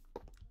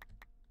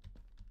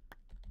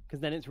 Because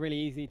then it's really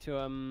easy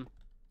to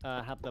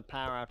have the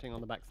power outing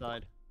on the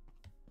backside.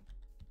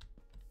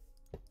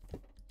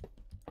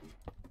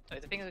 So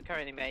the things are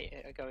currently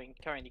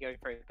going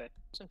through, but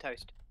some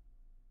toast.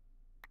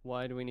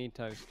 Why do we need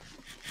toast?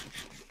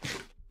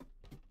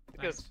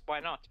 Because Thanks. why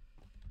not?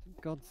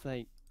 For God's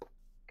sake.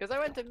 Because I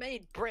went and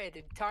made bread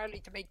entirely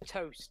to make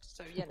toast,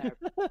 so you know.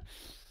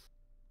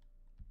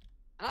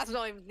 And that's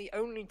not even the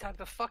only type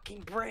of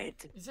fucking bread.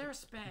 Is there a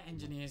spare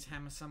engineer's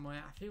hammer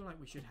somewhere? I feel like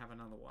we should have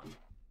another one.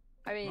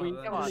 I mean, We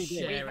come on. really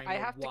did. Sharing I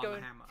the have to one go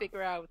and hammer.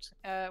 figure out,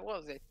 what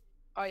was it?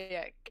 Oh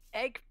yeah,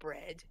 egg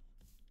bread,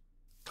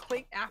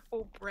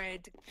 apple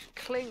bread,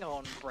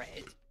 Klingon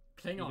bread,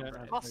 Klingon don't bread.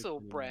 have- fossil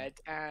Klingon. bread,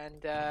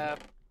 and a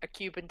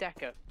Cuban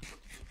decker,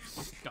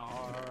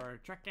 Star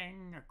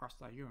trekking across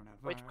the universe.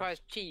 which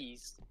requires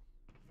cheese.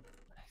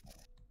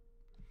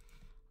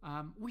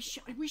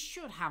 We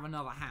should have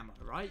another hammer,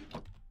 right?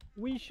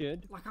 We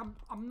should. Like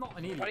I'm not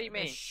an idiot. What do you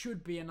There mean?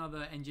 should be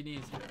another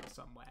engineer's hammer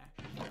somewhere.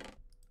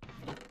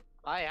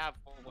 I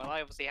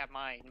obviously have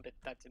mine, but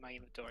that's in my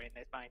inventory and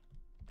it's mine.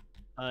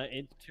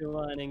 It's 2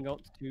 iron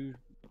ingots, 2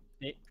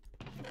 sticks,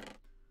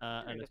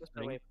 and a Just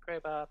string. away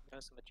crowbar, no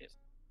so much is.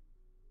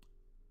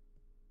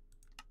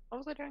 What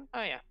was I doing?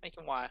 Oh yeah,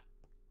 making wire.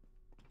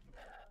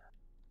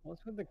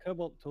 What's with the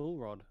cobalt tool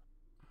rod?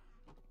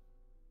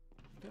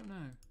 Don't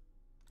know.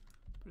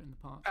 Put it in the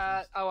parts.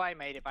 list. Oh, I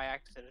made it by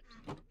accident.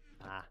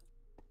 Ah.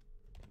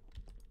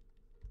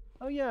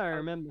 Oh yeah, I Oh.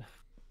 remember.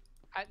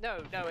 No,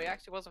 it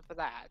actually wasn't for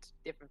that.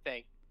 Different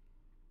thing.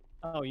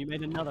 Oh, you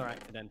made another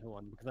accidental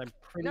one because I'm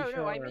pretty No,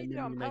 sure I made it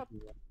on remember you purpose.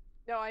 making one.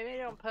 No, I made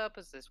it on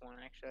purpose. This one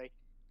actually.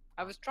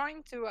 I was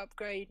trying to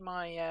upgrade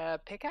my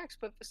pickaxe,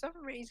 but for some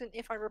reason,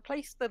 if I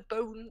replace the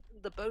bone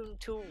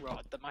tool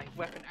rod that my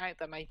weapon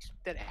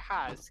that it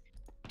has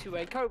to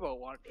a cobalt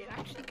one, it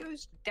actually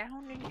goes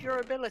down in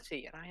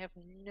durability, and I have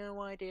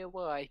no idea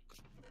why.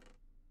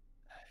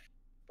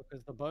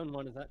 Because the bone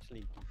one is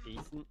actually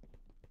decent.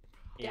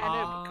 Yeah, I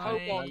know, but I-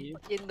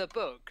 cobalt in the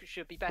book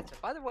should be better.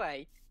 By the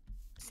way,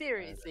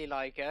 seriously,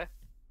 Leica,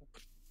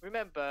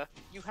 remember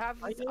you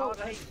have I this know,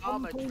 Arcane at some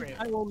armor point trim.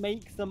 I will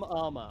make some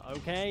armor,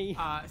 okay?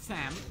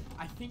 Sam,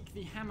 I think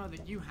the hammer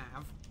that you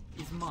have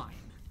is mine.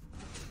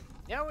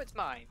 No, it's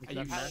mine. Is because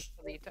that I've had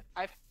mine? it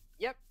for the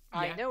Yep,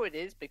 I Yeah. know it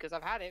is because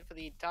I've had it for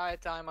the entire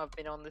time I've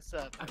been on this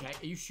server. Okay,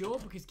 are you sure?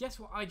 Because guess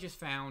what I just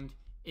found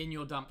in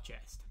your dump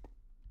chest?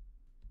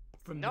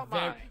 From Not the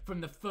mine. from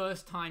the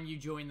first time you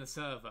joined the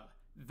server.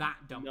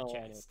 That dump No,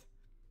 chest.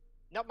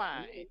 Not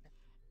mine.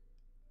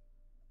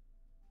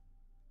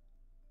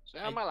 So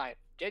I- my life,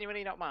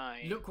 genuinely not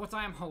mine. Look what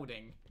I am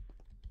holding.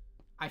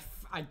 I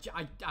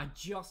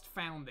just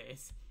found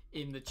this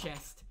in the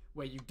chest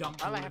where you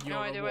dumped Well, all I of have your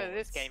no idea where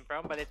this rewards. came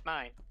from, but it's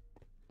mine.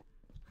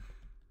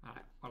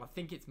 Alright, well I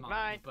think it's mine.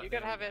 Mine, but you there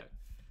can we have go. it.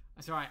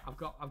 That's alright. I've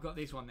got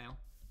this one now.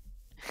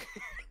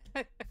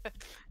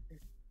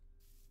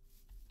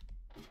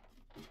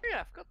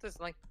 Yeah, I've got this.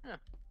 Like,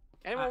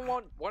 anyone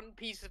want one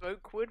piece of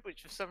oak wood,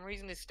 which for some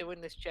reason is still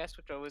in this chest,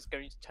 which I was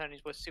going to turn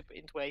into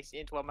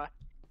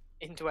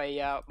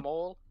a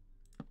mall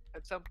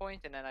at some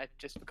point, and then I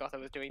just forgot I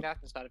was doing that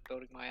and started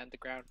building my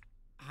underground.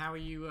 How are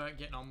you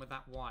getting on with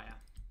that wire?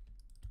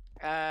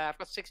 I've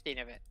got 16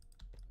 of it.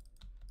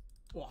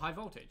 What, high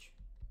voltage?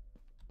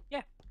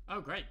 Yeah.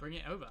 Oh great, bring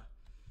it over.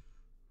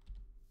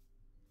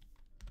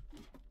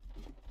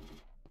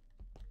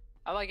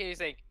 I like how you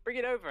saying, bring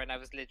it over, and I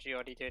was literally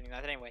already doing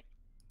that anyway.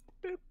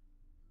 Boop.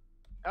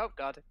 Oh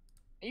god.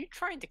 Are you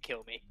trying to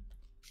kill me?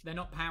 They're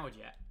not powered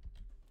yet.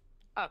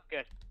 Oh,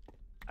 good.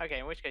 Okay,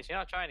 in which case, you're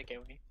not trying to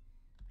kill me.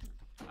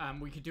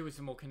 We could do with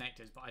some more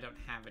connectors, but I don't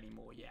have any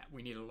more yet.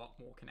 We need a lot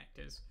more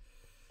connectors.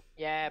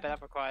 Yeah, but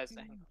that requires...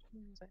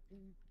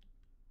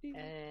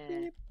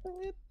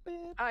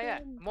 Oh yeah,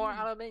 more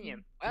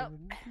aluminium. Well,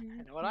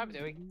 I know what I'm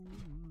doing.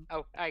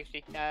 Oh,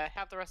 actually,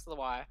 have the rest of the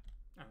wire.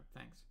 Oh,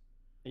 thanks.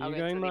 Are I'll you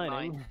get to going the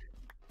mining? mine.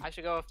 I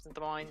should go off to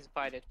the mines and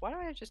find it. Why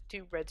don't I just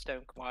do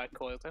redstone wire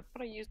coils? I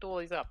thought I used all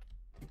these up.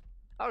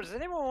 Oh, does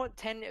anyone want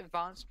 10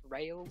 advanced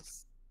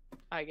rails?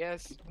 I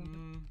guess.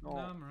 No,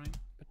 I'm right.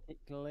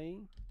 Particularly.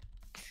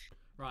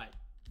 Right.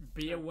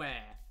 Be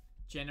aware.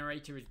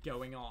 Generator is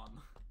going on.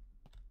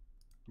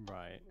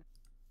 Right.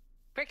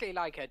 Quickly,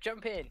 Leica,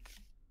 jump in.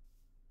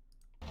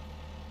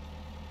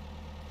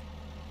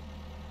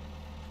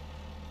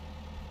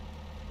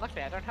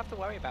 Luckily, I don't have to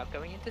worry about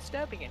going and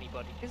disturbing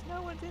anybody, because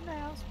no one's in the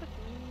house but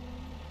me.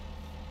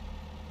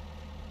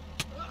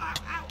 Ow,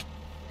 ow!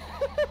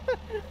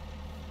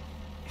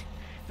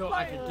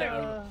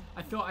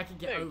 I thought I could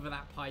get Dude. over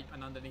that pipe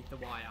and underneath the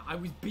wire. I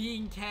was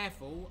being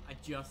careful.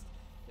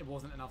 It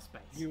wasn't enough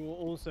space. You were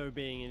also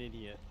being an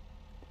idiot.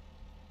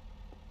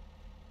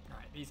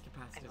 Right, these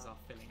capacitors are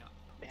filling up,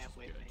 which Bear is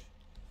with good. me.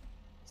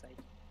 Say,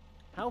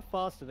 How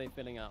fast are they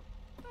filling up?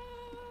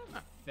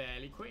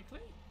 Fairly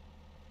quickly.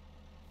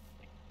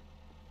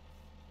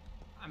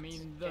 I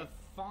mean, Okay.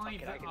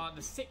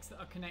 the 6 that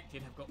are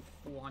connected have got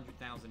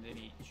 400,000 in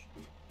each.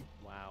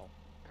 Wow.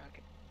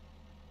 okay.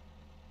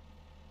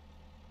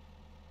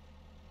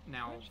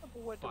 Now,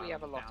 What do we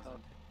have a lot of?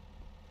 500,000.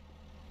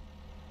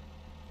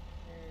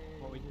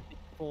 What, we just need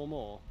 4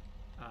 more?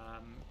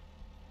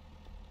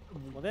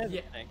 Well, there's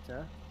yeah, a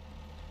connector.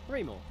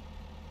 3 more.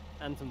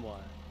 And some wire.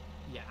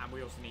 yeah, and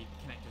we also need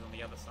connectors on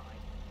the other side.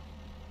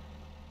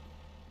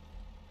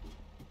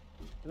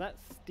 So that's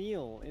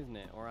steel, isn't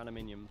it? Or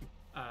aluminium?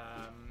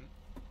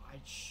 I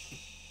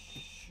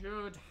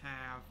should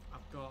have.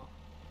 I've got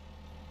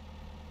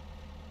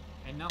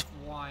enough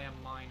wire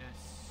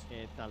minus.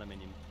 It's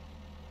aluminium.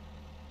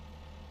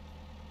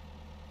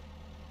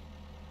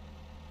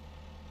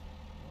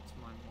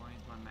 Why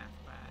is my math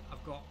bad?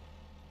 I've got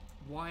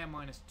wire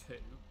minus 2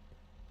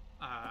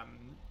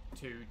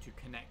 to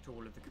connect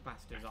all of the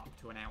capacitors up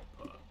to an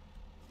output.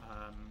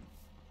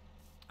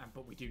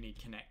 But we do need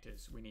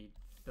connectors. We need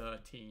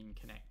 13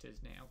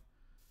 connectors now.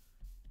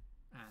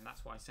 And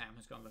that's why Sam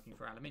has gone looking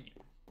for aluminium.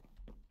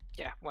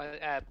 Yeah, well,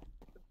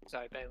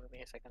 sorry, bear with me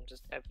a second.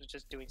 I was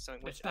just doing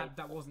something which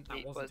That wasn't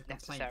it a was complaint,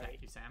 necessary.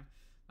 thank you, Sam.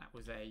 That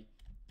was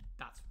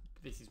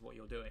this is what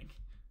you're doing.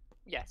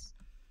 Yes.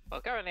 Well,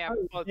 currently I'm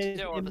Oh, still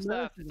there's on the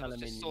surface. immersive I was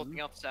just aluminium.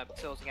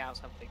 sorting out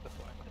something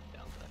before I went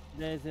down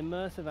there. There's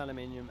immersive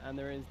aluminium and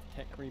there is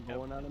tech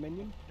reborn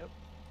aluminium. Nope.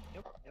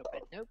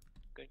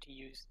 Going to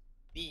use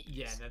these.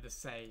 Yeah, they're the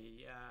same.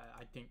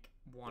 I think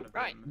one of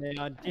Right. them. They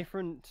are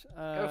different.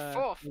 Go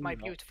forth, my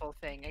ingots. beautiful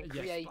thing, and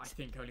Yes, create but I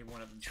think only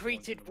one of them. spawns in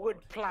treated the wood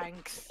world.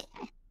 planks.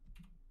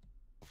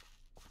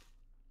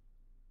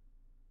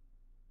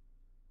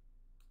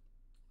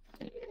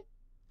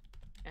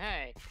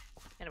 Hey.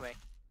 Anyway.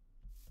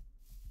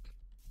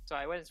 So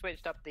I went and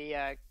switched up the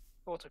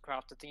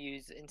autocrafter to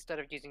use, instead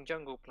of using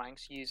jungle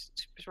planks, use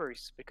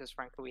spruce, because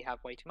frankly we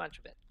have way too much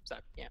of it. So,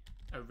 yeah.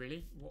 Oh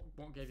really?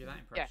 What gave you that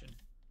impression?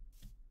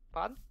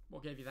 Pardon?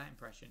 What gave you that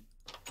impression?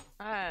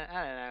 I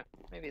don't know.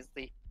 Maybe it's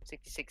the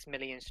 66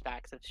 million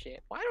stacks of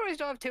shit. Why do I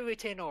still have 2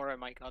 tin ore in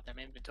my goddamn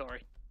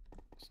inventory?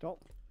 Stop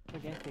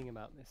forgetting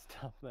about this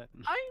stuff then.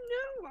 I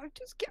know.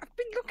 I've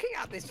been looking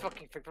at this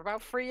fucking thing for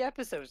about 3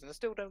 episodes, and I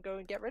still don't go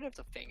and get rid of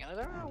the thing, and I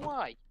don't know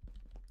why.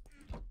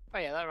 Oh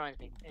yeah, that reminds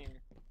me. Yeah,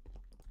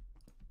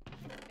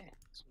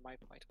 that's my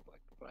point of work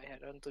before I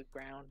head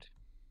underground.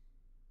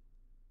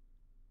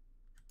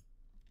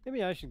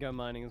 Maybe I should go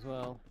mining as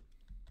well.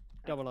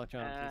 Double our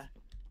chances.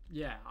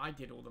 Yeah, I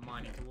did all the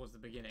mining towards the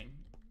beginning.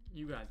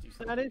 You guys do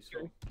something That is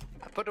useful. true.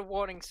 I put a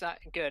warning sign.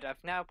 Good.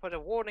 I've now put a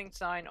warning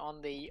sign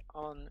on the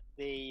on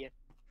the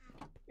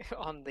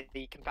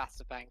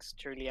capacitor banks.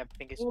 Truly,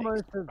 everything is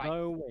Almost fixed. as Right.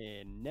 though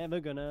we're never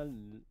gonna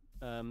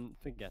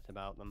forget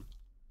about them.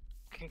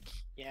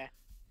 Yeah.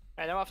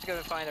 Right, I'll have to go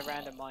and find a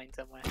random mine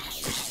somewhere. I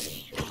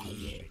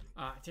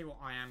tell you what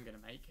I am going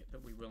to make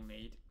that we will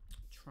need.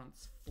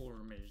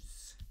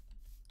 Transformers.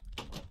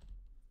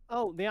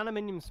 Oh, the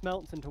aluminium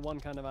smelts into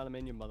one kind of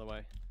aluminium, by the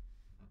way.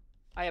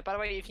 Oh yeah, by the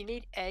way, if you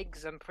need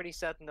eggs, I'm pretty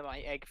certain that my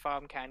egg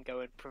farm can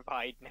go and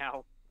provide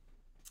now.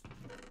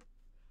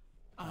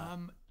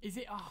 Is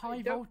it a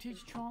high don't-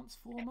 voltage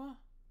transformer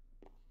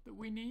that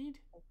we need?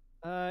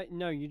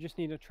 No, you just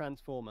need a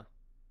transformer.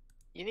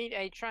 You need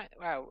a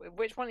wow,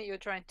 which one are you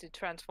trying to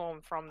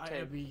transform from to?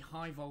 It'll be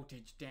high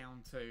voltage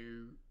down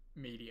to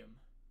medium.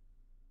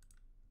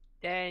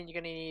 Then you're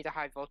gonna need a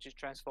high voltage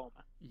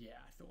transformer. Yeah,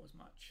 I thought as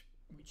much.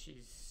 Which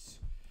is...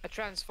 A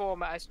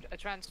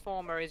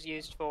transformer is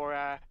used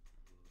for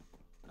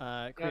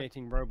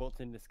Creating robots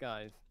in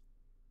disguise.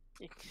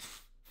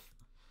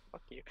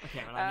 Fuck you.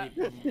 Okay, well I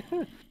need...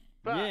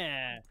 But-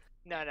 Yeah.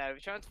 No.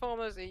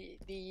 Transformers.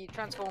 The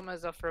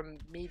transformers are from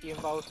medium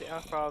voltage,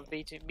 from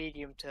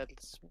medium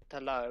to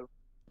low.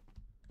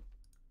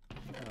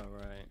 Oh,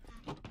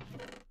 right.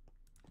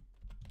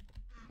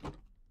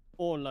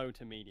 Or low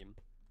to medium.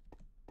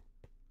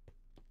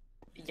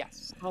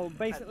 Yes. Oh,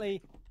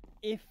 basically,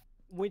 if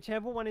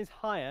whichever one is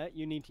higher,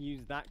 you need to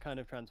use that kind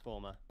of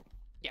transformer.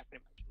 Yeah,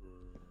 pretty much.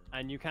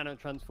 And you cannot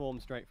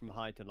transform straight from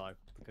high to low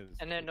because.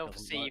 And then it doesn't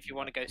obviously, work if you for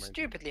want to that go reason.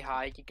 stupidly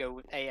high, you go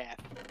with AF.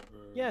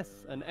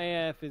 Yes, and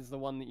AF is the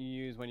one that you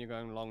use when you're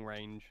going long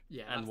range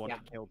Yeah, and that's want yeah.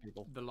 to kill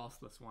people. the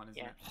lossless one, isn't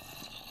Yeah.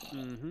 it?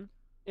 Mm-hmm.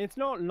 It's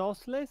not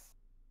lossless.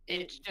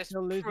 It's It just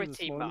still loses a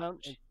pretty small amount.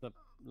 much. It's the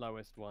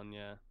lowest one,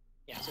 yeah.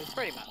 Yeah, so it's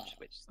pretty much,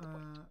 which is the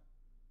point.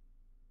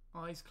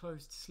 Eyes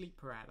closed sleep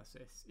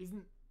paralysis.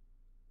 Isn't...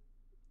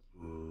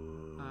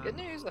 Good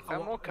news, I found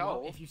more well,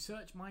 coal. if you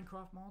search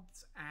Minecraft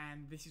mods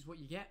and this is what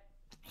you get,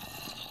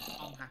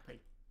 I'm happy.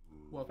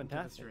 Welcome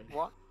Fantastic. to the stream.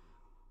 What?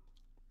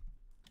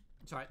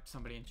 Sorry,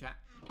 somebody in chat.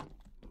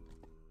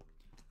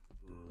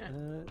 Yeah.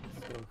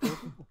 So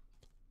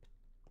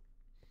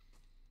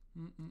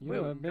Mm-mm. You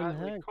have been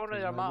We've hacked.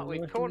 cornered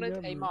we've cornered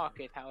a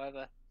market,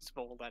 however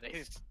small that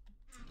is.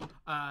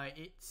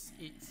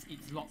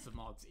 It's lots of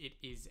mods. It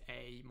is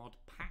a mod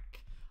pack.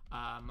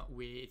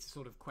 It's a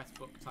sort of quest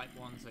book type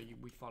one, so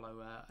we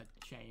follow a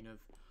chain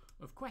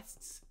of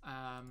quests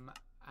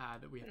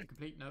that we have to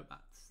complete. No,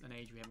 that's an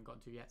age we haven't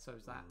gotten to yet. So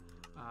is that.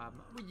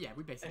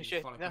 We basically Oh just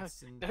shit! follow No,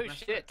 quests and no the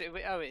rest of shit!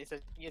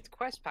 it. It's a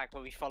quest pack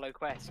where we follow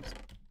quests.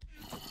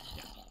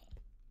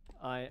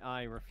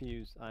 I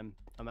refuse. I'm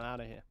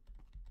out of here.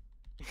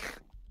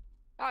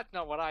 That's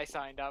not what I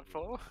signed up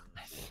for.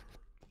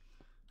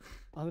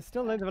 Oh, there's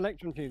still loads of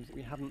electron tubes that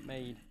we haven't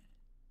made.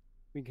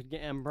 We could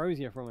get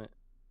ambrosia from it.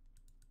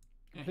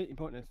 Completely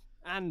pointless.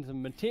 And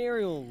some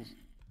materials.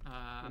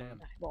 Right,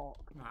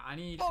 I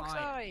need.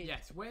 Bauxite!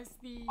 Yes. Where's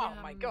the? Oh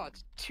my god!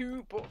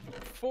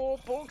 4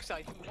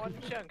 bauxite in one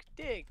chunk.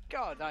 Dear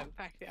God, I'm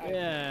packed it out.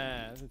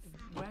 Yeah, that's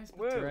Where's the?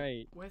 Whoa.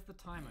 great. Where's the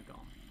timer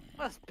gone?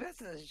 That's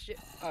better than shit.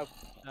 Oh,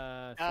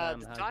 Sam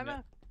the has timer? it.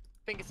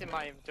 I think it's in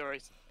my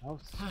inventories. Oh,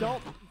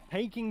 stop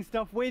taking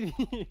stuff with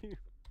you.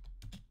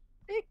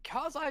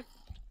 Because I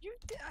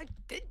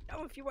didn't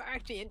know if you were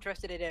actually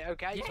interested in it.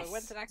 Okay, so I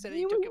went Yes. and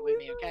accidentally You took were it with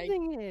me. Okay.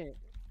 using it.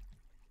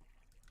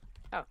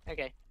 Oh,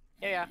 okay.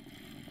 Yeah.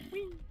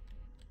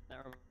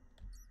 That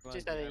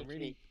Just reminds me, a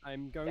key.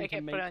 I'm going Take to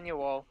it, make. put it on your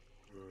wall.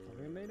 Have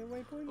we made a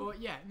waypoint? Oh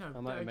yeah, no.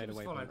 I might have made a just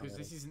waypoint follow because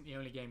already. this isn't the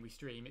only game we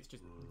stream. It's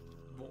just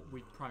what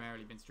we've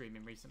primarily been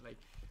streaming recently.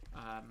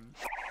 Yeah,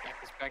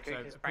 because frankly,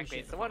 So, appreciate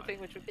it's the the one follow.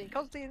 thing which we've been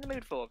constantly in the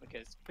mood for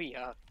because we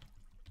are.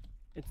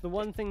 It's the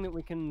one thing that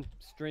we can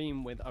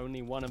stream with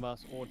only one of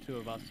us, or 2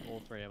 of us,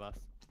 or 3 of us.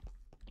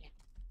 Yeah.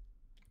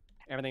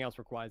 Everything else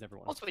requires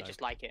everyone. Also, we so-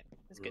 just like it.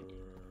 It's good.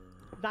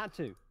 That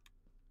too.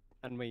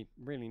 And we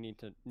really need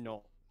to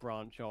not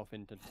branch off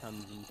into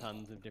tons and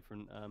tons of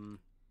different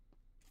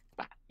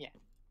But, yeah.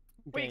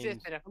 We games.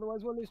 exist in a-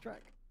 Otherwise, we'll lose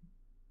track.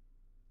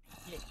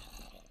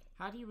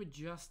 How do you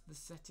adjust the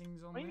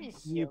settings on What do you mean?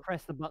 this? You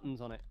press the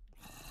buttons on it.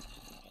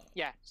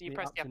 Yeah, so you The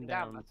press the ups up and and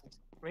down downs. buttons.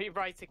 When you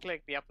right to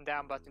click the up and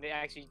down button, it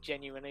actually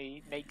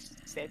genuinely makes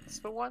sense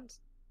for once.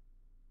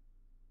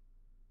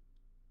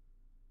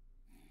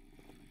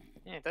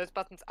 Yeah, those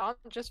buttons aren't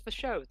just for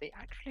show; they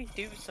actually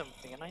do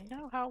something, and I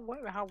know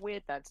how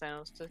weird that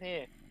sounds to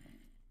hear.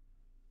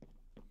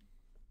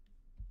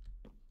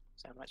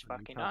 So much Mm,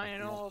 fucking can't pick iron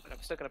them up. ore, but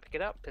I'm still gonna pick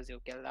it up because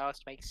it'll allow us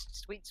to make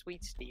sweet,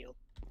 sweet steel.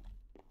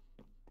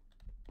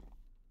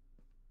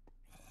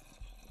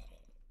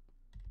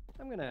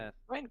 I'm gonna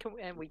When can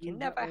we, and we can Use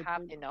that never way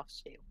have to- enough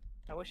steel.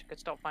 I wish I could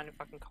stop finding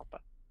fucking copper.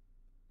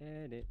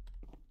 edit.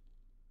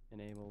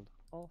 Enabled.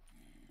 Off.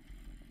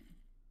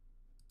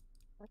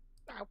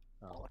 Ow,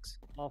 Oh. bollocks.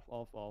 Off.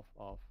 Off. Off.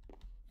 Off.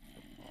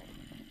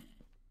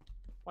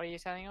 What are you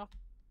turning off?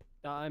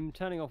 I'm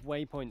turning off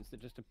waypoints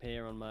that just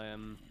appear on my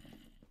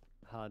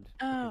HUD.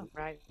 Oh, because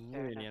right. it's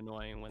fair really enough.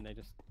 annoying when they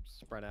just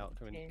spread out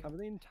to Yeah. cover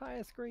the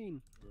entire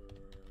screen.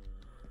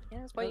 Yeah,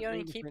 that's why Don't you only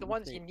really keep the different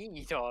ones you things.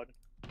 need on.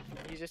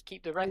 You just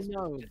keep the I rest.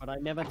 know, but I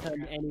never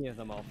turned any of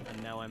them off,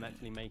 and now I'm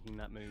actually making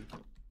that move.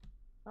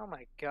 Oh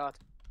my god.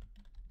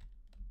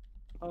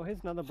 Oh, here's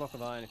another block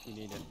of iron if you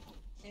need it.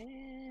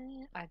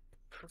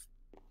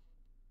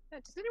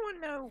 Does anyone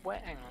know where?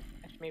 Hang on.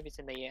 Actually, maybe it's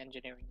in the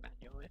engineering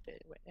manual. If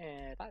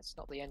it, that's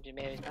not the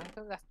engineering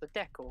manual. That's the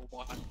decor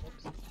one.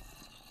 Oops.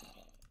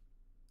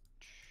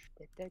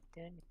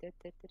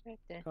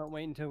 Can't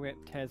wait until we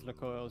get Tesla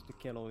coils to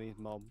kill all these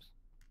mobs.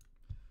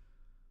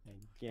 They're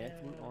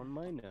getting on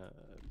my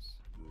nerves.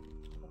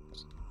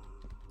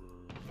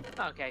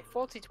 Okay,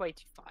 40 to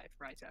 85.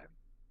 Righto.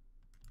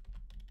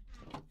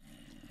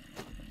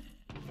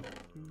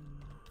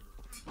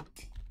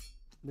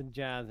 The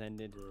jazz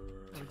ended.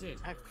 Oh, it did.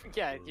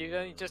 Yeah, you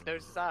only just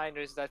noticed that. I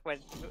noticed that when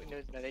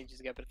noticed that ages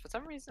ago, but for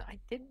some reason I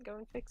didn't go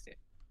and fix it.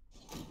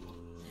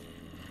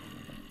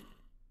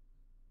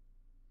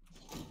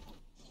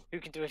 Who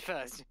can do it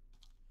first?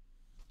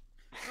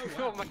 Oh,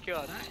 Oh wow. my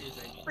god. That is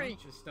a Free.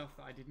 bunch of stuff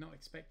that I did not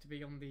expect to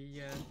be on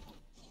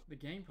the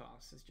Game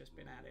Pass has just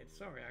been added.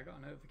 Sorry, I got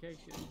a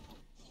notification.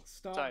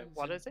 So,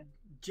 what is it?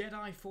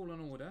 Jedi Fallen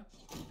Order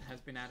has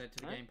been added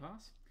to the Huh? Game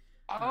Pass.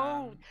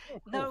 Oh, Oh,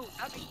 no, cool.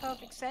 that makes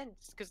perfect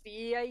sense because the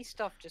EA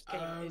stuff just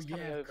came. Oh is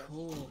coming yeah, over. of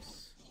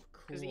course.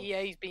 Because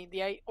EA's been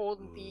all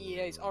the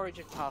EA's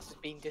Origin Pass has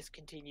been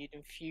discontinued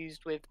and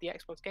fused with the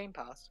Xbox Game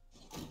Pass.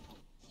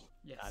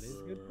 Yes. That is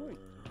a good point.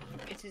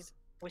 It is,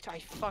 which I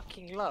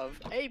fucking love.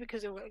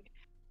 Because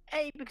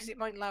it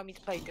might allow me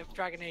to play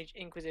Dragon Age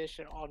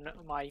Inquisition on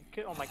my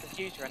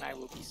computer, and I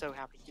will be so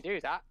happy to do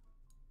that.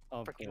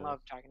 Of Freaking course. love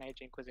Dragon Age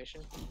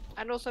Inquisition,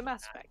 and also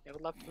Mass Effect. I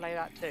would love to play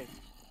that too.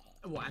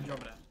 What,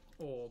 Andromeda?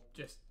 Or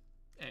just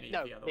any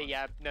No, of the other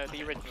ones?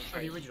 the original. Oh,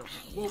 the original.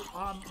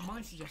 Well,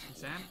 my suggestion,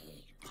 Sam,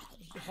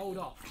 hold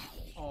off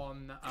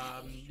on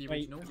the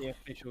Wait original. for the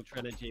official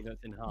trilogy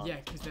that's enhanced. Yeah,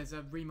 because there's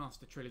a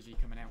remaster trilogy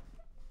coming out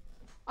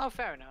Oh,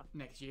 fair enough.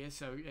 next year,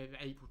 so in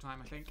April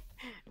time, I think.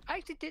 I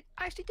actually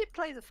did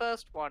play the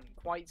first one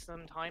quite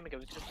some time ago.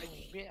 It's just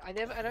I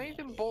don't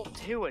even bought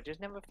 2. I just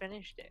never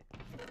finished it.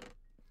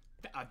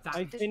 That,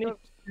 I Just finished look-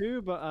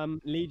 2, but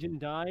Legion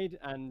died,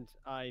 and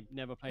I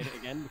never played it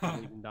again because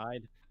Legion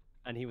died,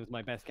 and he was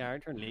my best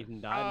character, and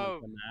Legion died, and I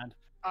was so mad.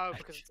 Oh,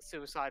 because of the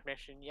suicide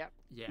mission. Yep.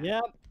 yeah.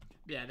 Yep,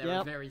 Yeah, there are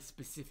Yep. very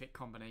specific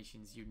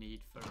combinations you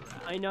need for.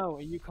 I know.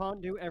 You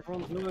can't do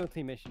everyone's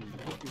loyalty mission.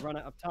 If you run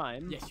out of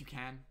time, Yes, you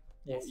can.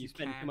 or Yes, you you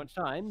spend can. too much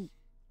time,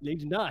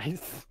 Legion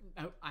dies.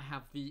 Oh, I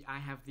have the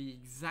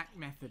exact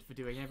method for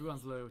doing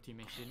everyone's loyalty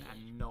mission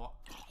and not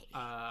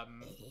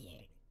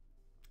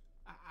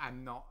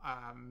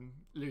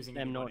losing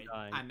Them not anybody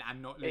dying.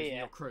 and not losing Yeah.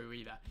 your crew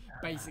either.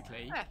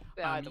 Basically,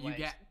 But either you ways.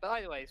 get But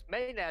either ways,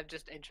 mainly I'm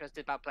just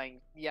interested about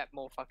playing yet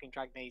more fucking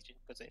Dragon Age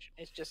Inquisition.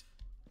 It's just,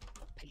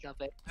 I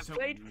love it. I've So-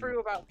 played through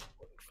about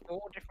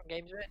 4 different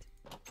games of it.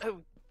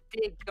 Oh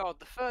dear God,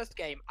 the first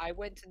game I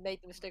went and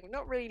made the mistake of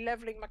not really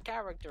leveling my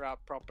character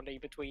up properly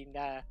between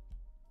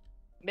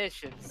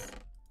missions.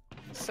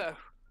 So,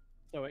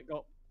 So it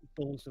got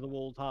balls to the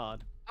walls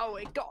hard. oh,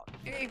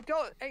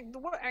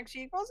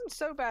 actually, it wasn't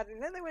so bad.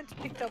 And then they went to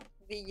pick up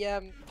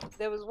the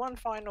there was one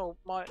final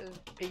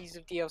piece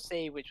of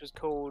DLC which was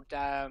called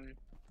I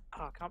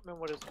can't remember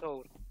what it was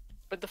called,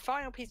 but the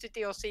final piece of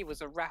DLC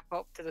was a wrap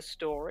up to the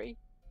story.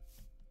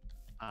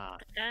 Ah,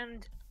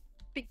 And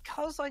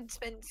because I'd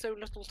spent so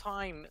little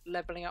time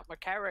leveling up my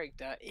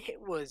character, it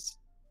was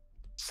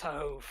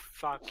so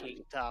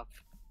fucking tough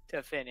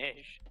to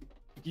finish.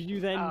 did you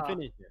then Ah.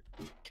 finish it?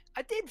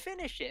 I did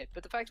finish it,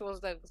 but the fact was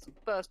that it was the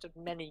first of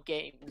many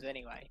games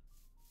anyway.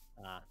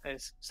 Ah,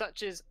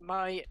 Such as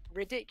my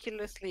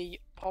ridiculously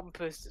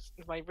pompous,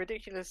 my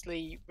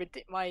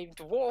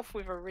dwarf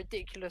with a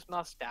ridiculous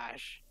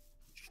mustache,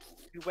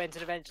 who went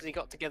and eventually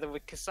got together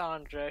with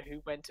Cassandra, who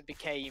went and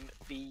became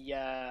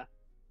the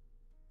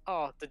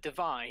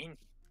Divine.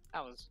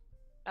 That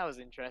was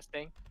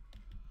interesting.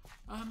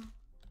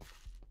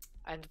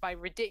 And my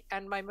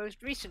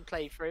most recent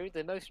playthrough,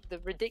 the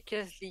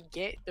ridiculously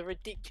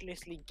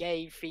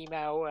gay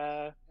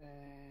female.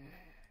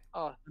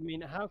 Oh, I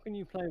mean, how can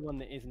you play one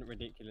that isn't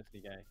ridiculously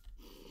gay?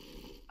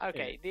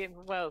 okay. The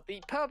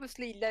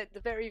purposely the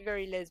very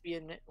very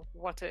lesbian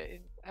oh,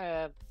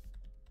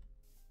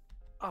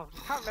 I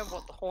can't remember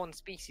what the horn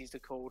species are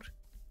called.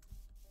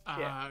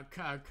 Yeah.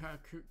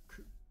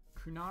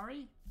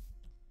 Kunari?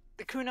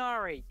 The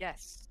Kunari,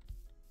 yes.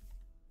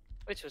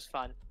 Which was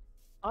fun.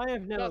 I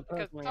have never That's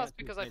personally.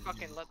 because I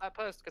fucking like that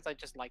post because I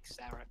just like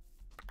Sarah.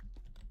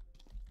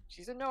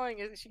 She's annoying.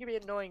 She can be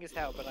annoying as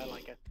hell, but I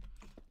like her.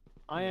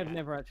 I have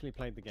never actually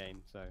played the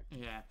game, so.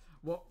 Yeah.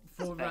 Well,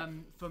 for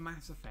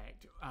Mass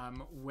Effect,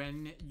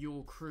 when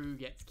your crew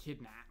gets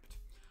kidnapped,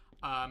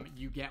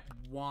 you get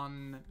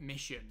one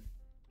mission.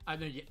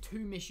 No, you get 2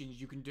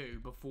 missions you can do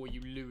before you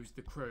lose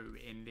the crew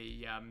in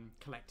the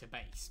collector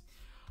base.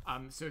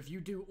 So if you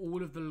do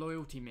all of the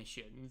loyalty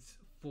missions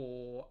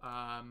for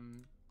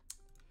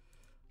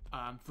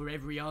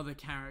every other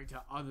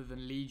character other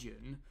than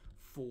Legion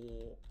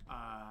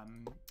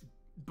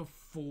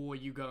before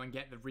you go and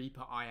get the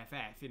Reaper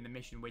IFF in the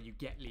mission where you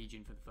get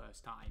Legion for the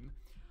first time,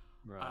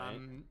 Right.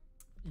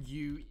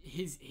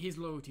 his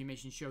loyalty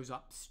mission shows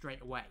up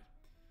straight away.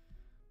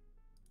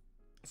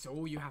 So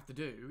all you have to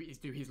do is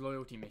do his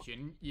loyalty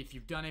mission. If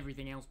you've done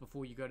everything else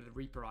before you go to the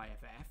Reaper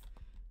IFF,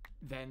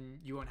 then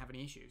you won't have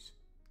any issues.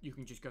 You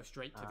can just go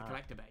straight to the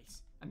collector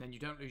base, and then you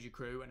don't lose your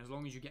crew. And as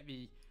long as you get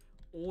the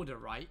order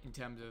right in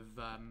terms of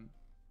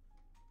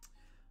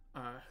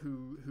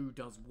who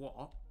does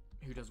what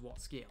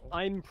skill.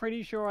 I'm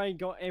pretty sure I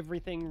got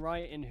everything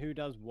right in who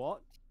does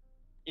what.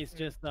 It's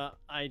just that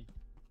I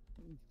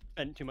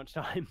spent too much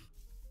time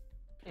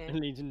and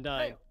Legion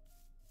died.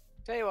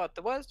 Tell you what,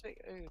 the worst thing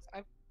is,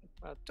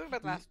 talking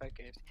about the Mass Effect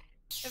games,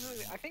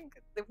 I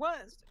think the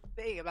worst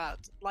thing about,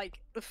 like,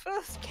 the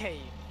first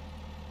game,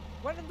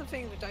 one of the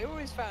things which I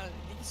always found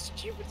the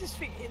stupidest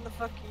thing in the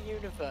fucking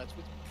universe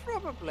was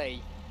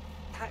probably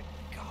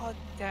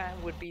that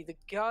would be the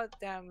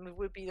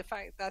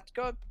fact that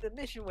the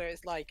mission where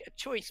it's like a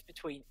choice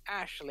between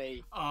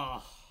Ashley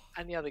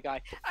and the other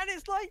guy, and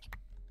it's like,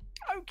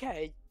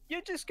 okay,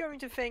 you're just going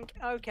to think,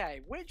 okay,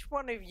 which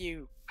one of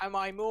you am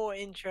I more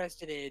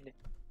interested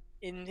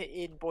in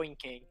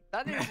boinking?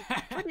 That is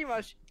pretty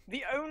much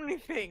the only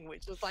thing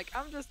which was like,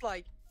 I'm just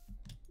like,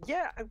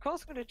 yeah, of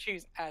course I'm going to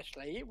choose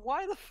Ashley.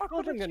 Why the fuck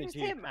would I choose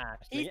him?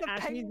 Ashley.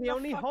 Ashley's the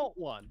only hot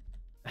one.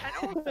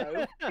 And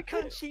also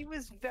because he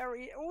was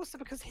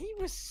because he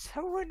was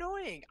so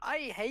annoying.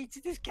 I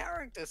hated his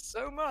character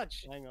so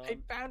much. Hang on.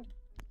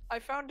 I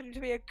found him to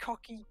be a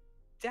cocky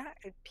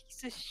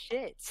piece of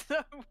shit.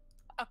 So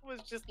I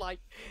was just like,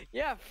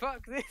 yeah,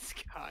 fuck this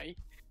guy.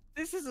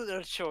 This isn't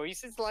a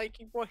choice. It's like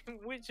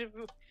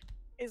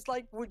it's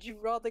like, would you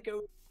rather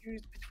go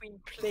choose between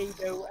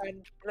Play-Doh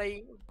and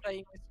playing with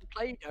some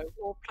Play-Doh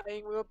or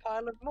playing with a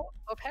pile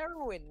of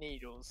heroin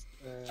needles?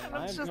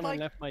 I've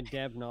left my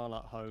Devnol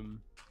at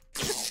home.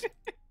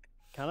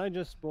 Can I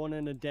just spawn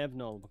in a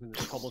Devnol because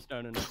it's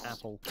cobblestone and an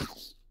apple?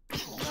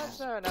 That's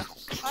fair enough.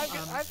 I'm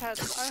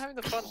having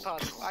the fun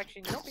part of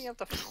actually not being able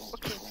to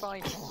fucking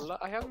find.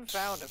 I haven't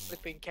found a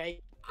flipping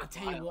cake. I'll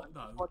tell you what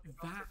though,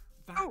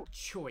 that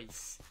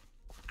choice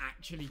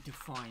actually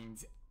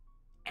defines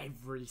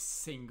every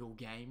single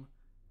game.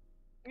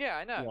 Yeah,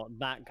 I know. What,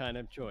 that kind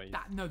of choice?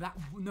 I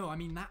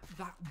mean that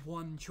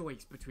one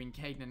choice between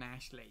Caden and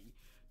Ashley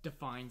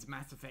defines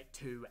Mass Effect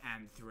 2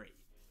 and 3.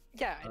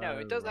 Yeah, I know.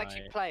 It does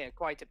actually play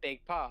quite a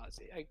big part.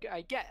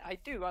 I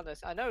do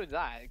understand. I know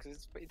that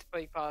because it's a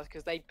big part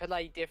because they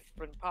play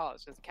different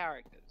parts as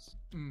characters.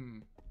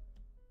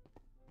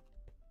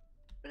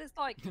 But it's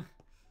like,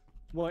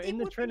 well, in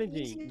the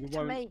trilogy, you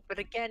won't. Make, but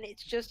again,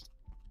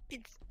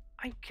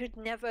 I could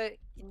never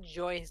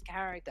enjoy his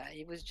character.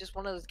 He was just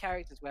one of those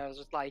characters where I was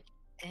just like,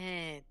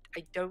 I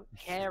don't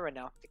care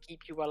enough to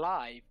keep you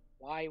alive.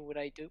 Why would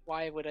I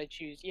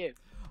choose you?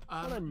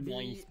 What a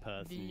nice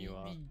person you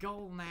are. The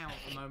goal now at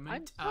the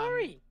moment. I'm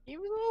sorry, he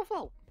was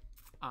awful.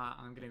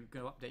 I'm going to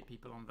go update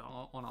people on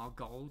our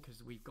goal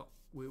because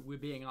we're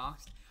being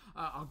asked.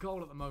 Our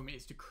goal at the moment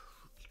is to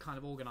kind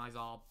of organise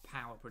our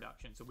power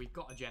production. So we've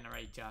got a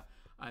generator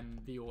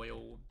and the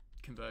oil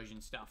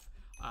conversion stuff,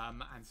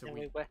 and so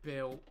we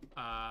built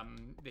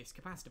this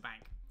capacitor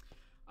bank,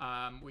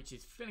 which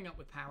is filling up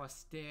with power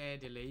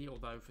steadily.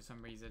 Although for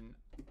some reason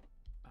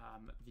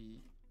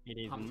the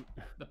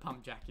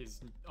pump jack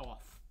is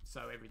off.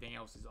 So everything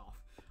else is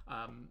off.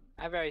 I'm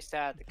very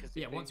sad because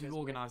once we've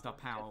organised our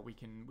power, we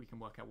can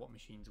work out what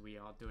machines we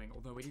are doing.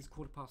 Although it is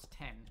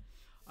 10:15,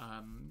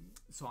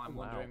 so I'm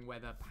wondering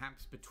whether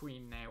perhaps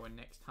between now and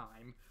next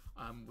time,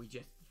 we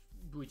just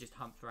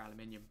hunt for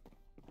aluminium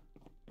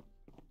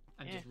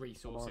and just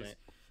resources.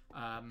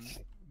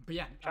 But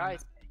yeah, I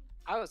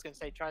was going to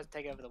say tries to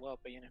take over the world,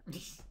 but you know.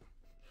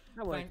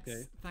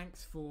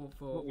 Thanks for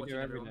what we do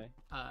every day.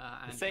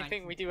 The same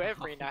thing we do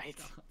every night.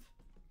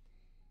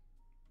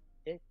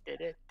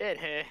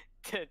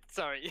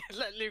 Sorry,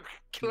 let Luke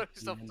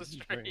close off the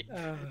stream.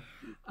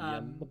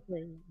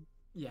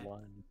 Yeah.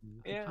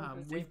 Yeah,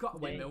 We've got a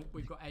they- windmill.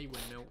 We've got a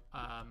windmill.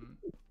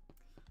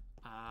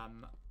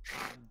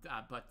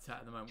 But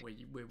at the moment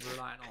we're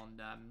reliant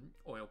on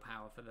oil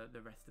power for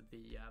the rest of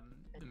the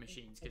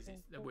machines because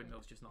the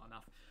windmill's just not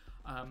enough.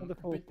 For the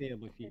But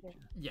foreseeable future.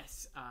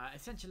 yes,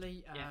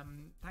 essentially, Yeah.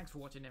 thanks for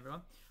watching,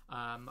 everyone.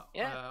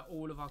 Yeah.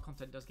 All of our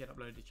content does get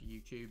uploaded to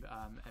YouTube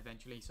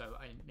eventually, so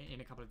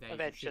in a couple of days,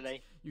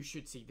 Eventually. you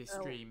should see this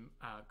Oh. stream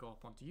go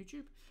up onto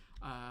YouTube.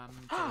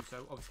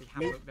 So obviously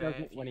have a Luke look there.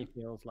 does it if when he you-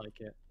 feels like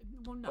it.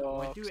 Well,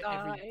 no, I do it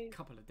every Oxide.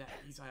 couple of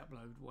days. I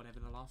upload whatever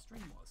the last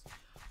stream was.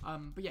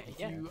 But yeah, if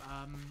Yeah. you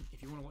want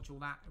to watch all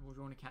that, or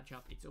you want to catch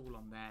up, it's all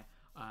on there.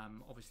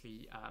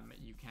 Obviously,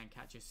 you can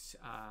catch us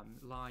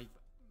live.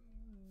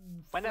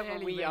 Whenever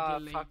fairly we are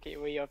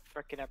regularly.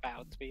 freaking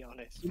about, to be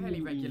honest. Fairly In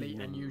the regularly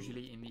and evening.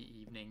 usually in the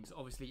evenings.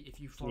 Obviously, if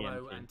you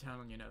follow GMT. and turn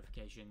on your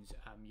notifications,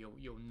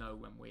 you'll know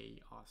when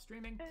we are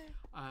streaming.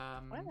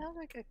 Well,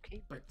 I could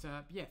keep it.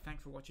 But yeah,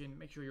 thanks for watching.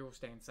 Make sure you're all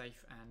staying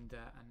safe and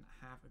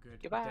have a good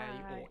day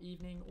Goodbye. or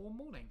evening or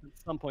morning. At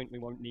some point, we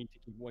won't need to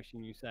keep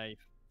wishing you safe,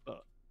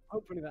 but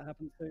hopefully that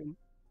happens soon.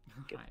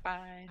 Right.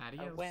 Goodbye.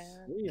 Adios.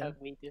 Farewell. See ya. Auf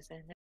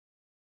Wiedersehen.